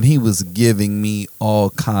 and he was giving me all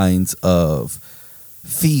kinds of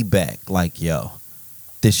feedback, like, yo,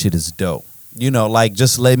 this shit is dope. You know, like,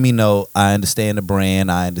 just let me know, I understand the brand,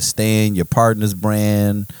 I understand your partner's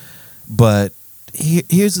brand, but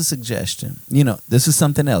here's a suggestion. You know, this is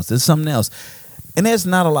something else. This is something else. And there's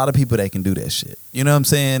not a lot of people that can do that shit. You know what I'm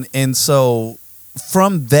saying? And so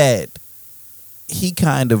from that, he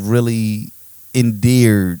kind of really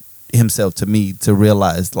endeared himself to me to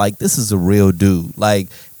realize, like, this is a real dude. Like,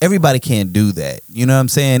 everybody can't do that. You know what I'm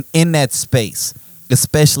saying? In that space,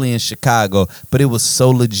 especially in Chicago. But it was so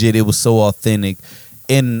legit. It was so authentic.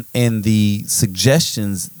 And the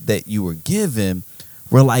suggestions that you were given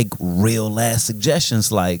were like real ass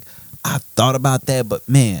suggestions. Like, I've thought about that, but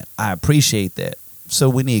man, I appreciate that. So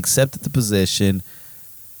when he accepted the position,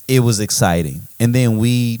 it was exciting. And then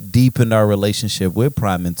we deepened our relationship with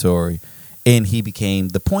Prime Mentori, and he became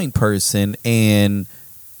the point person, and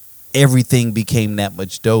everything became that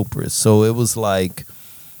much doper. So it was like,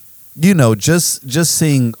 you know, just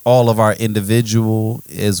seeing all of our individual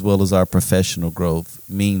as well as our professional growth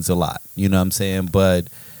means a lot. You know what I'm saying? But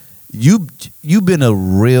you've been a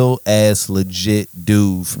real ass legit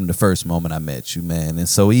dude from the first moment I met you, man. And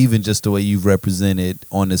so even just the way you've represented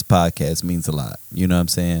on this podcast means a lot. You know what I'm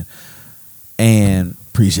saying? And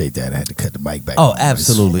Appreciate that. I had to cut the mic back. oh, on.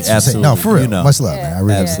 absolutely, Just- absolutely. No, for real. You know. Much love, man. I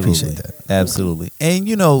really Absolutely. appreciate that. Absolutely. And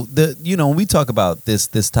when we talk about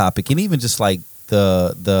this topic, and even just like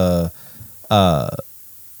the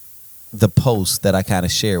post that I kind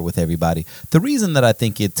of share with everybody, the reason that I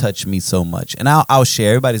think it touched me so much, and I'll share.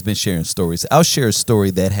 Everybody's been sharing stories. I'll share a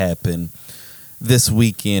story that happened this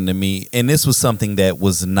weekend to me, and this was something that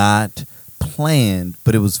was not planned,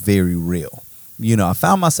 but it was very real. You know, I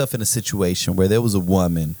found myself in a situation where there was a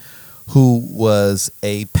woman who was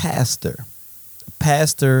a pastor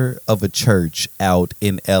of a church out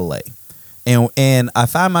in LA. And I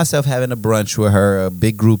find myself having a brunch with her, a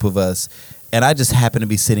big group of us, and I just happen to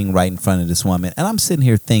be sitting right in front of this woman. And I'm sitting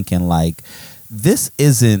here thinking, like, this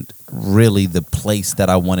isn't really the place that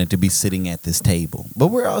I wanted to be sitting at this table. But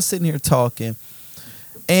we're all sitting here talking.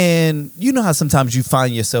 And you know how sometimes you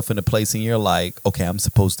find yourself in a place and you're like, okay, I'm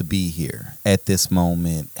supposed to be here at this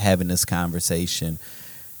moment having this conversation.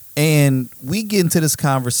 And we get into this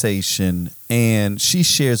conversation, and she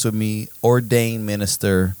shares with me, ordained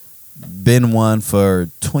minister, been one for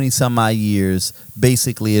 20 some odd years,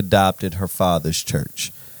 basically adopted her father's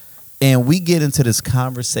church. And we get into this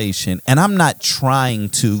conversation, and I'm not trying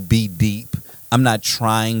to be deep. I'm not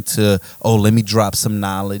trying to, let me drop some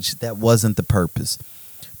knowledge. That wasn't the purpose.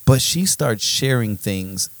 But she starts sharing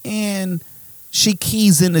things, and she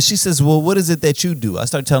keys in. She says, well, what is it that you do? I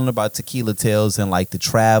start telling her about Tequila Tales and like the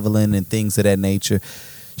traveling and things of that nature.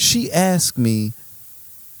 She asked me,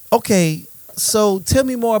 okay, so tell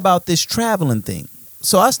me more about this traveling thing.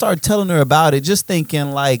 So I started telling her about it, just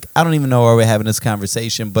thinking like, I don't even know why we're having this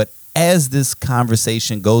conversation. But as this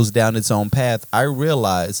conversation goes down its own path, I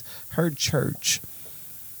realize her church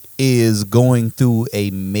is going through a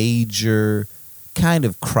major kind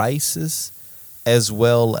of crisis as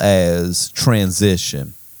well as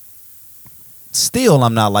transition. Still,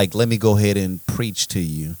 I'm not like, let me go ahead and preach to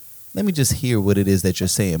you. Let me just hear what it is that you're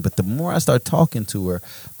saying. But the more I start talking to her,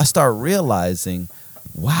 I start realizing,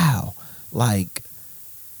 wow, like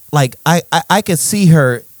I could see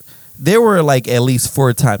her. There were like at least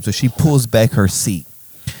 4 times where she pulls back her seat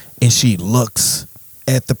and she looks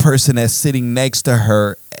at the person that's sitting next to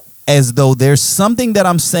her as though there's something that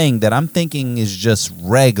I'm saying that I'm thinking is just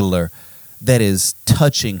regular that is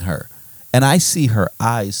touching her. And I see her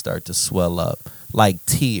eyes start to swell up like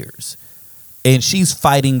tears. And she's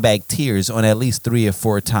fighting back tears on at least 3 or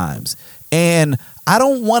 4 times. And I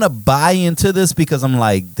don't want to buy into this because I'm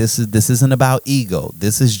like, this isn't about ego.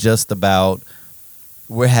 This is just about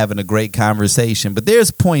we're having a great conversation. But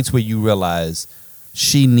there's points where you realize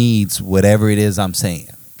she needs whatever it is I'm saying.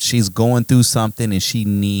 She's going through something and she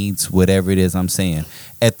needs whatever it is I'm saying.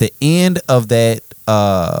 At the end of that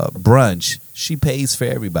brunch, she pays for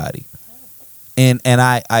everybody. And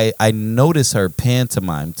I notice her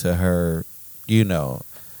pantomime to her, you know.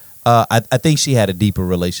 I think she had a deeper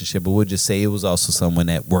relationship, but we'll just say it was also someone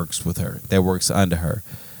that works with her, that works under her.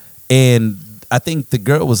 And I think the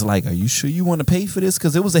girl was like, are you sure you want to pay for this?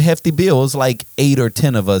 Because it was a hefty bill. It was like 8 or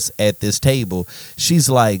 10 of us at this table. She's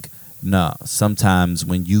like, no, sometimes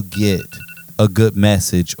when you get a good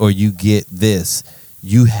message or you get this,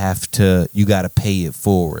 you got to pay it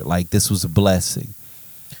forward. Like this was a blessing.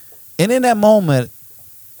 And in that moment,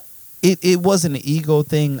 it wasn't an ego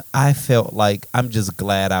thing. I felt like I'm just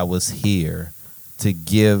glad I was here to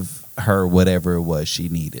give her whatever it was she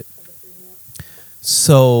needed.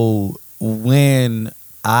 So when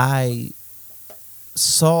I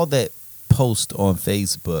saw that post on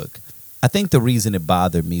Facebook, I think the reason it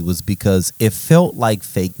bothered me was because it felt like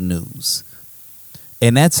fake news.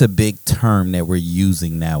 And that's a big term that we're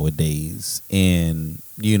using nowadays in,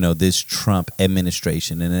 you know, this Trump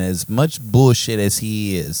administration. And as much bullshit as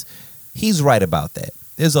he is, he's right about that.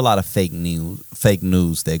 There's a lot of fake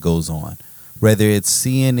news that goes on. Whether it's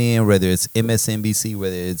CNN, whether it's MSNBC,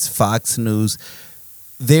 whether it's Fox News,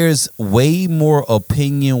 there's way more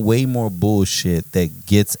opinion, way more bullshit that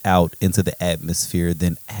gets out into the atmosphere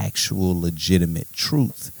than actual legitimate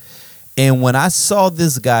truth. And when I saw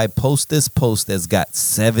this guy post this post that's got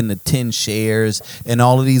 7 to 10 shares and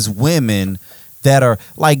all of these women, that are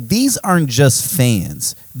like, these aren't just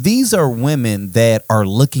fans. These are women that are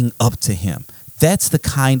looking up to him. That's the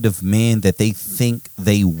kind of man that they think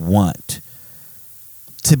they want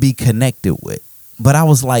to be connected with. But I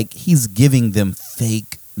was like, he's giving them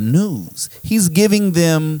fake news. He's giving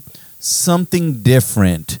them something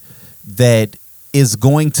different that is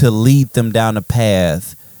going to lead them down a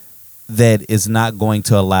path that is not going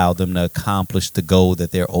to allow them to accomplish the goal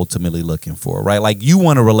that they're ultimately looking for, right? Like, you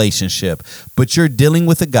want a relationship, but you're dealing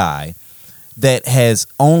with a guy that has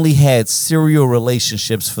only had serial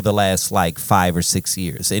relationships for the last like 5 or 6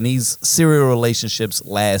 years. And these serial relationships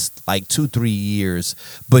last like 2-3 years,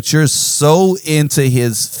 but you're so into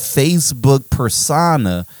his Facebook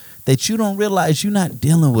persona that you don't realize you're not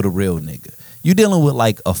dealing with a real nigga. You're dealing with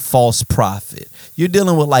like a false prophet. You're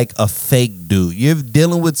dealing with like a fake dude. You're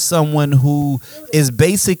dealing with someone who is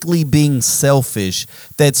basically being selfish,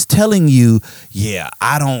 that's telling you, yeah,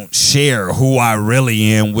 I don't share who I really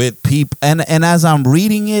am with people. And as I'm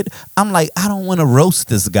reading it, I'm like, I don't want to roast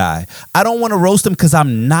this guy. I don't want to roast him because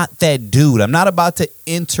I'm not that dude. I'm not about to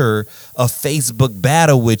enter a Facebook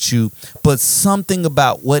battle with you. But something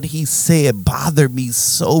about what he said bothered me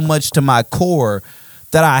so much to my core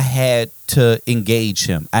that I had to engage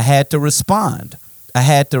him. I had to respond.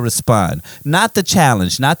 Not the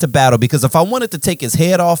challenge, not the battle, because if I wanted to take his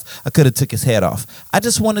head off, I could have took his head off. I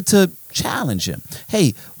just wanted to challenge him.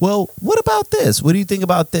 Hey, well, what about this? What do you think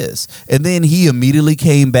about this? And then he immediately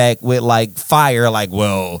came back with like fire, like,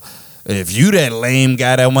 well, if you that lame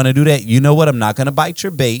guy that want to do that, you know what? I'm not going to bite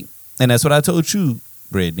your bait. And that's what I told you,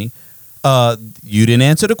 Brittany. You didn't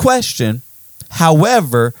answer the question.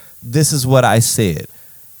 However, this is what I said.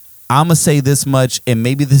 I'm going to say this much, and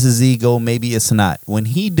maybe this is ego, maybe it's not. When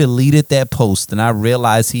he deleted that post, and I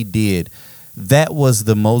realized he did, that was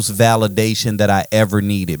the most validation that I ever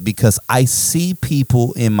needed, because I see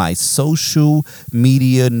people in my social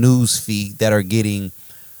media news feed that are getting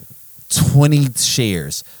 20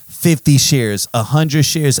 shares, 50 shares, 100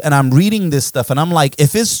 shares, and I'm reading this stuff, and I'm like,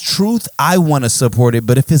 if it's truth, I want to support it,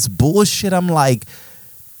 but if it's bullshit, I'm like,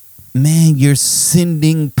 man, you're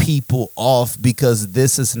sending people off, because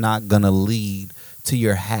this is not going to lead to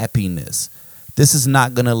your happiness. This is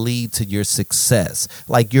not going to lead to your success.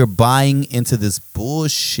 Like, you're buying into this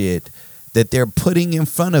bullshit that they're putting in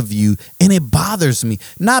front of you, and it bothers me.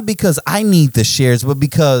 Not because I need the shares, but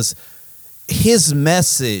because his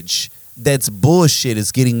message that's bullshit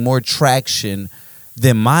is getting more traction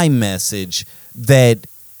than my message, that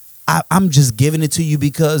I'm just giving it to you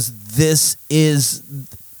because this is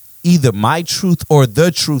either my truth or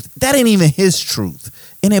the truth. That ain't even his truth.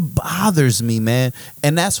 And it bothers me, man.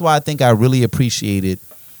 And that's why I think I really appreciated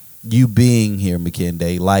you being here,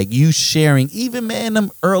 McKinday. Like, you sharing, even, man,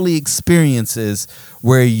 them early experiences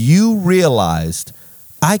where you realized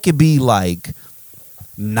I could be like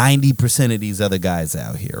 90% of these other guys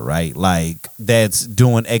out here, right? Like, that's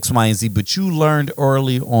doing X, Y, and Z. But you learned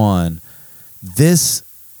early on, this,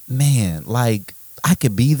 man, like, I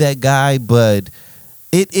could be that guy, but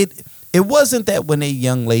it wasn't that when a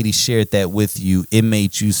young lady shared that with you, it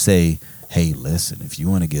made you say, hey, listen, if you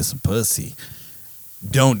want to get some pussy,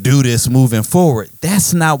 don't do this moving forward.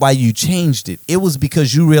 That's not why you changed it. It was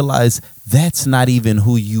because you realized that's not even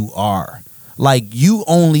who you are. Like, you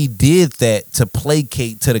only did that to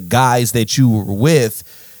placate to the guys that you were with,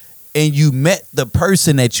 and you met the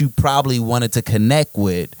person that you probably wanted to connect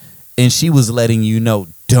with, and she was letting you know,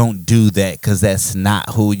 don't do that, because that's not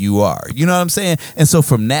who you are. You know what I'm saying? And so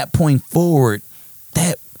from that point forward,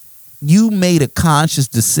 that you made a conscious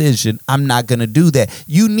decision, I'm not going to do that.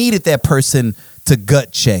 You needed that person to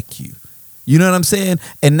gut check you. You know what I'm saying?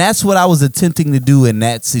 And that's what I was attempting to do in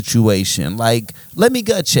that situation. Like, let me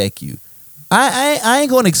gut check you. I ain't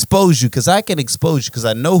going to expose you, because I can expose you because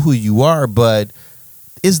I know who you are, but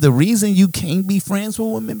is the reason you can't be friends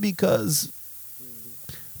with women because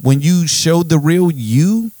when you showed the real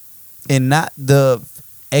you and not the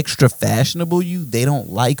extra fashionable you, they don't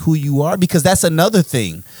like who you are? Because that's another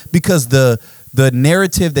thing. Because the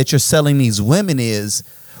narrative that you're selling these women is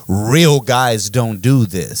real guys don't do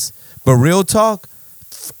this. But real talk,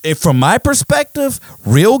 from my perspective,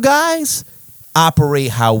 real guys operate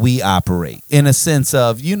how we operate, in a sense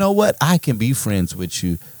of, you know what, I can be friends with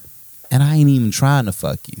you and I ain't even trying to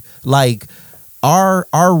fuck you. Like, our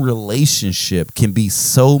relationship can be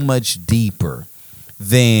so much deeper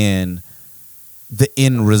than the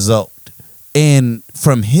end result. And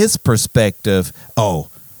from his perspective, oh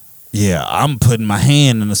yeah, I'm putting my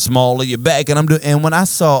hand in the small of your back, and and when I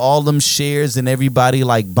saw all them shares and everybody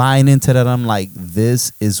like buying into that, I'm like,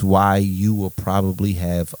 this is why you will probably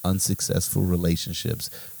have unsuccessful relationships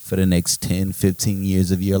for the next 10, 15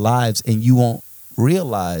 years of your lives, and you won't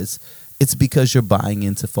realize it's because you're buying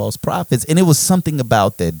into false prophets. And it was something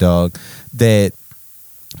about that, dog, that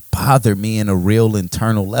bothered me in a real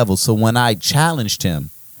internal level. So when I challenged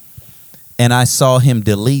him and I saw him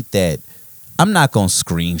delete that, I'm not going to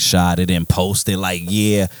screenshot it and post it like,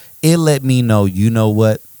 yeah, it let me know, you know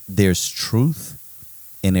what? There's truth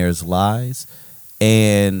and there's lies.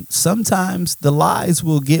 And sometimes the lies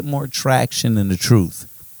will get more traction than the truth.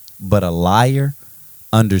 But a liar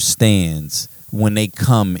understands when they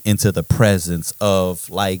come into the presence of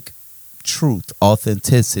like truth,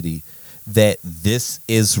 authenticity, that this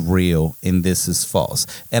is real and this is false.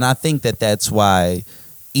 And I think that that's why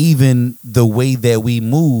even the way that we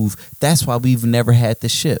move, that's why we've never had to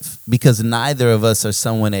shift, because neither of us are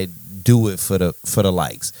someone that do it for the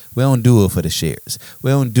likes. We don't do it for the shares.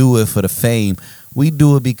 We don't do it for the fame. We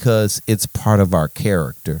do it because it's part of our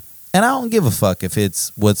character. And I don't give a fuck if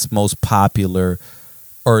it's what's most popular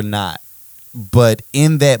or not. But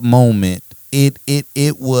in that moment, it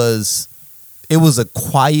was a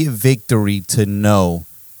quiet victory to know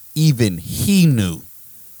even he knew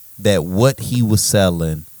that what he was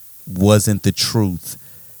selling wasn't the truth.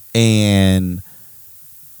 And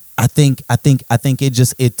I think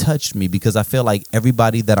it touched me, because I feel like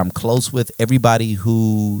everybody that I'm close with, everybody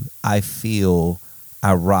who I feel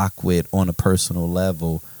I rock with on a personal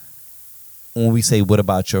level, when we say, what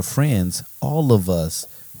about your friends? All of us,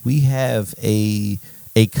 we have a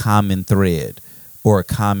common thread or a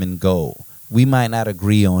common goal. We might not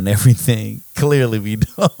agree on everything. Clearly we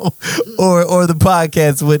don't. or the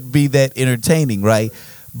podcast wouldn't be that entertaining, right?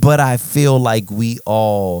 But I feel like we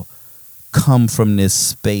all come from this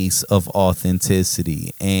space of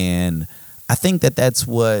authenticity. And I think that that's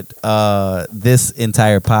what this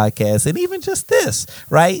entire podcast, and even just this,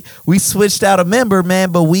 right? We switched out a member,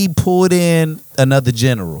 man, but we pulled in another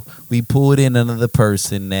general. We pulled in another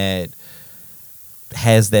person that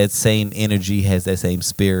has that same energy, has that same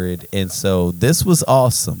spirit. And so this was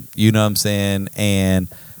awesome. You know what I'm saying? And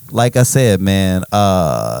like I said, man,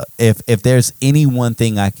 if there's any one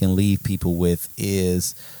thing I can leave people with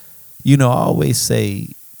is, you know, I always say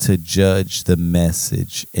to judge the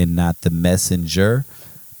message and not the messenger.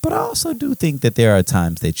 But I also do think that there are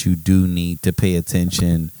times that you do need to pay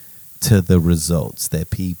attention to the results that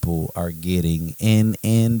people are getting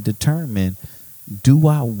and determine, do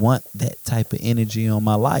I want that type of energy on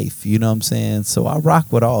my life? You know what I'm saying? So I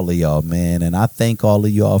rock with all of y'all, man. And I thank all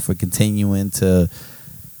of y'all for continuing to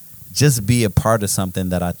just be a part of something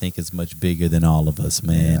that I think is much bigger than all of us,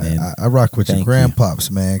 man. And I rock with your thank grandpops,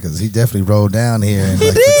 man, because he definitely rolled down here and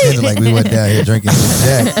like pretended like we went down here drinking some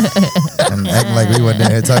Jack and acting like we went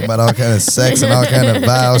down here talking about all kind of sex and all kind of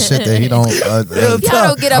vile shit that he don't. Y'all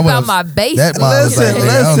don't get up out my base. That mom was like,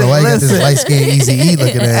 I don't know why you got this light skinned Easy E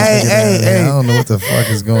looking at. Hey. I don't know what the fuck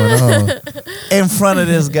is going on. in front of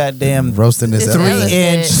this goddamn Roasting this This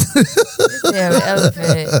 3-inch Damn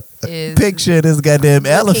elephant is picture of this goddamn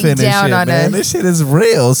elephant and shit, down on man. us. This shit is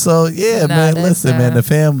real. So yeah, No, man. that's Listen, man. not. The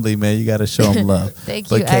family, man. You got to show them love. Thank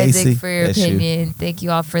But you, Casey, Isaac, for your that's you. opinion. Thank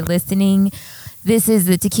you all for listening. This is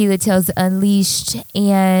the Tequila Tales Unleashed,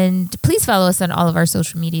 and please follow us on all of our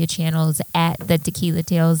social media channels at the Tequila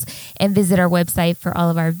Tales, and visit our website for all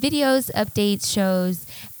of our videos, updates, shows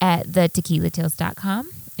at thetequilatales.com,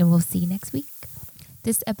 and we'll see you next week.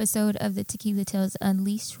 This episode of the Tequila Tales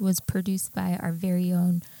Unleashed was produced by our very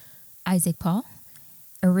own Isaac Paul.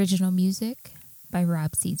 Original music by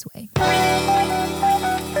Rob Seedsway.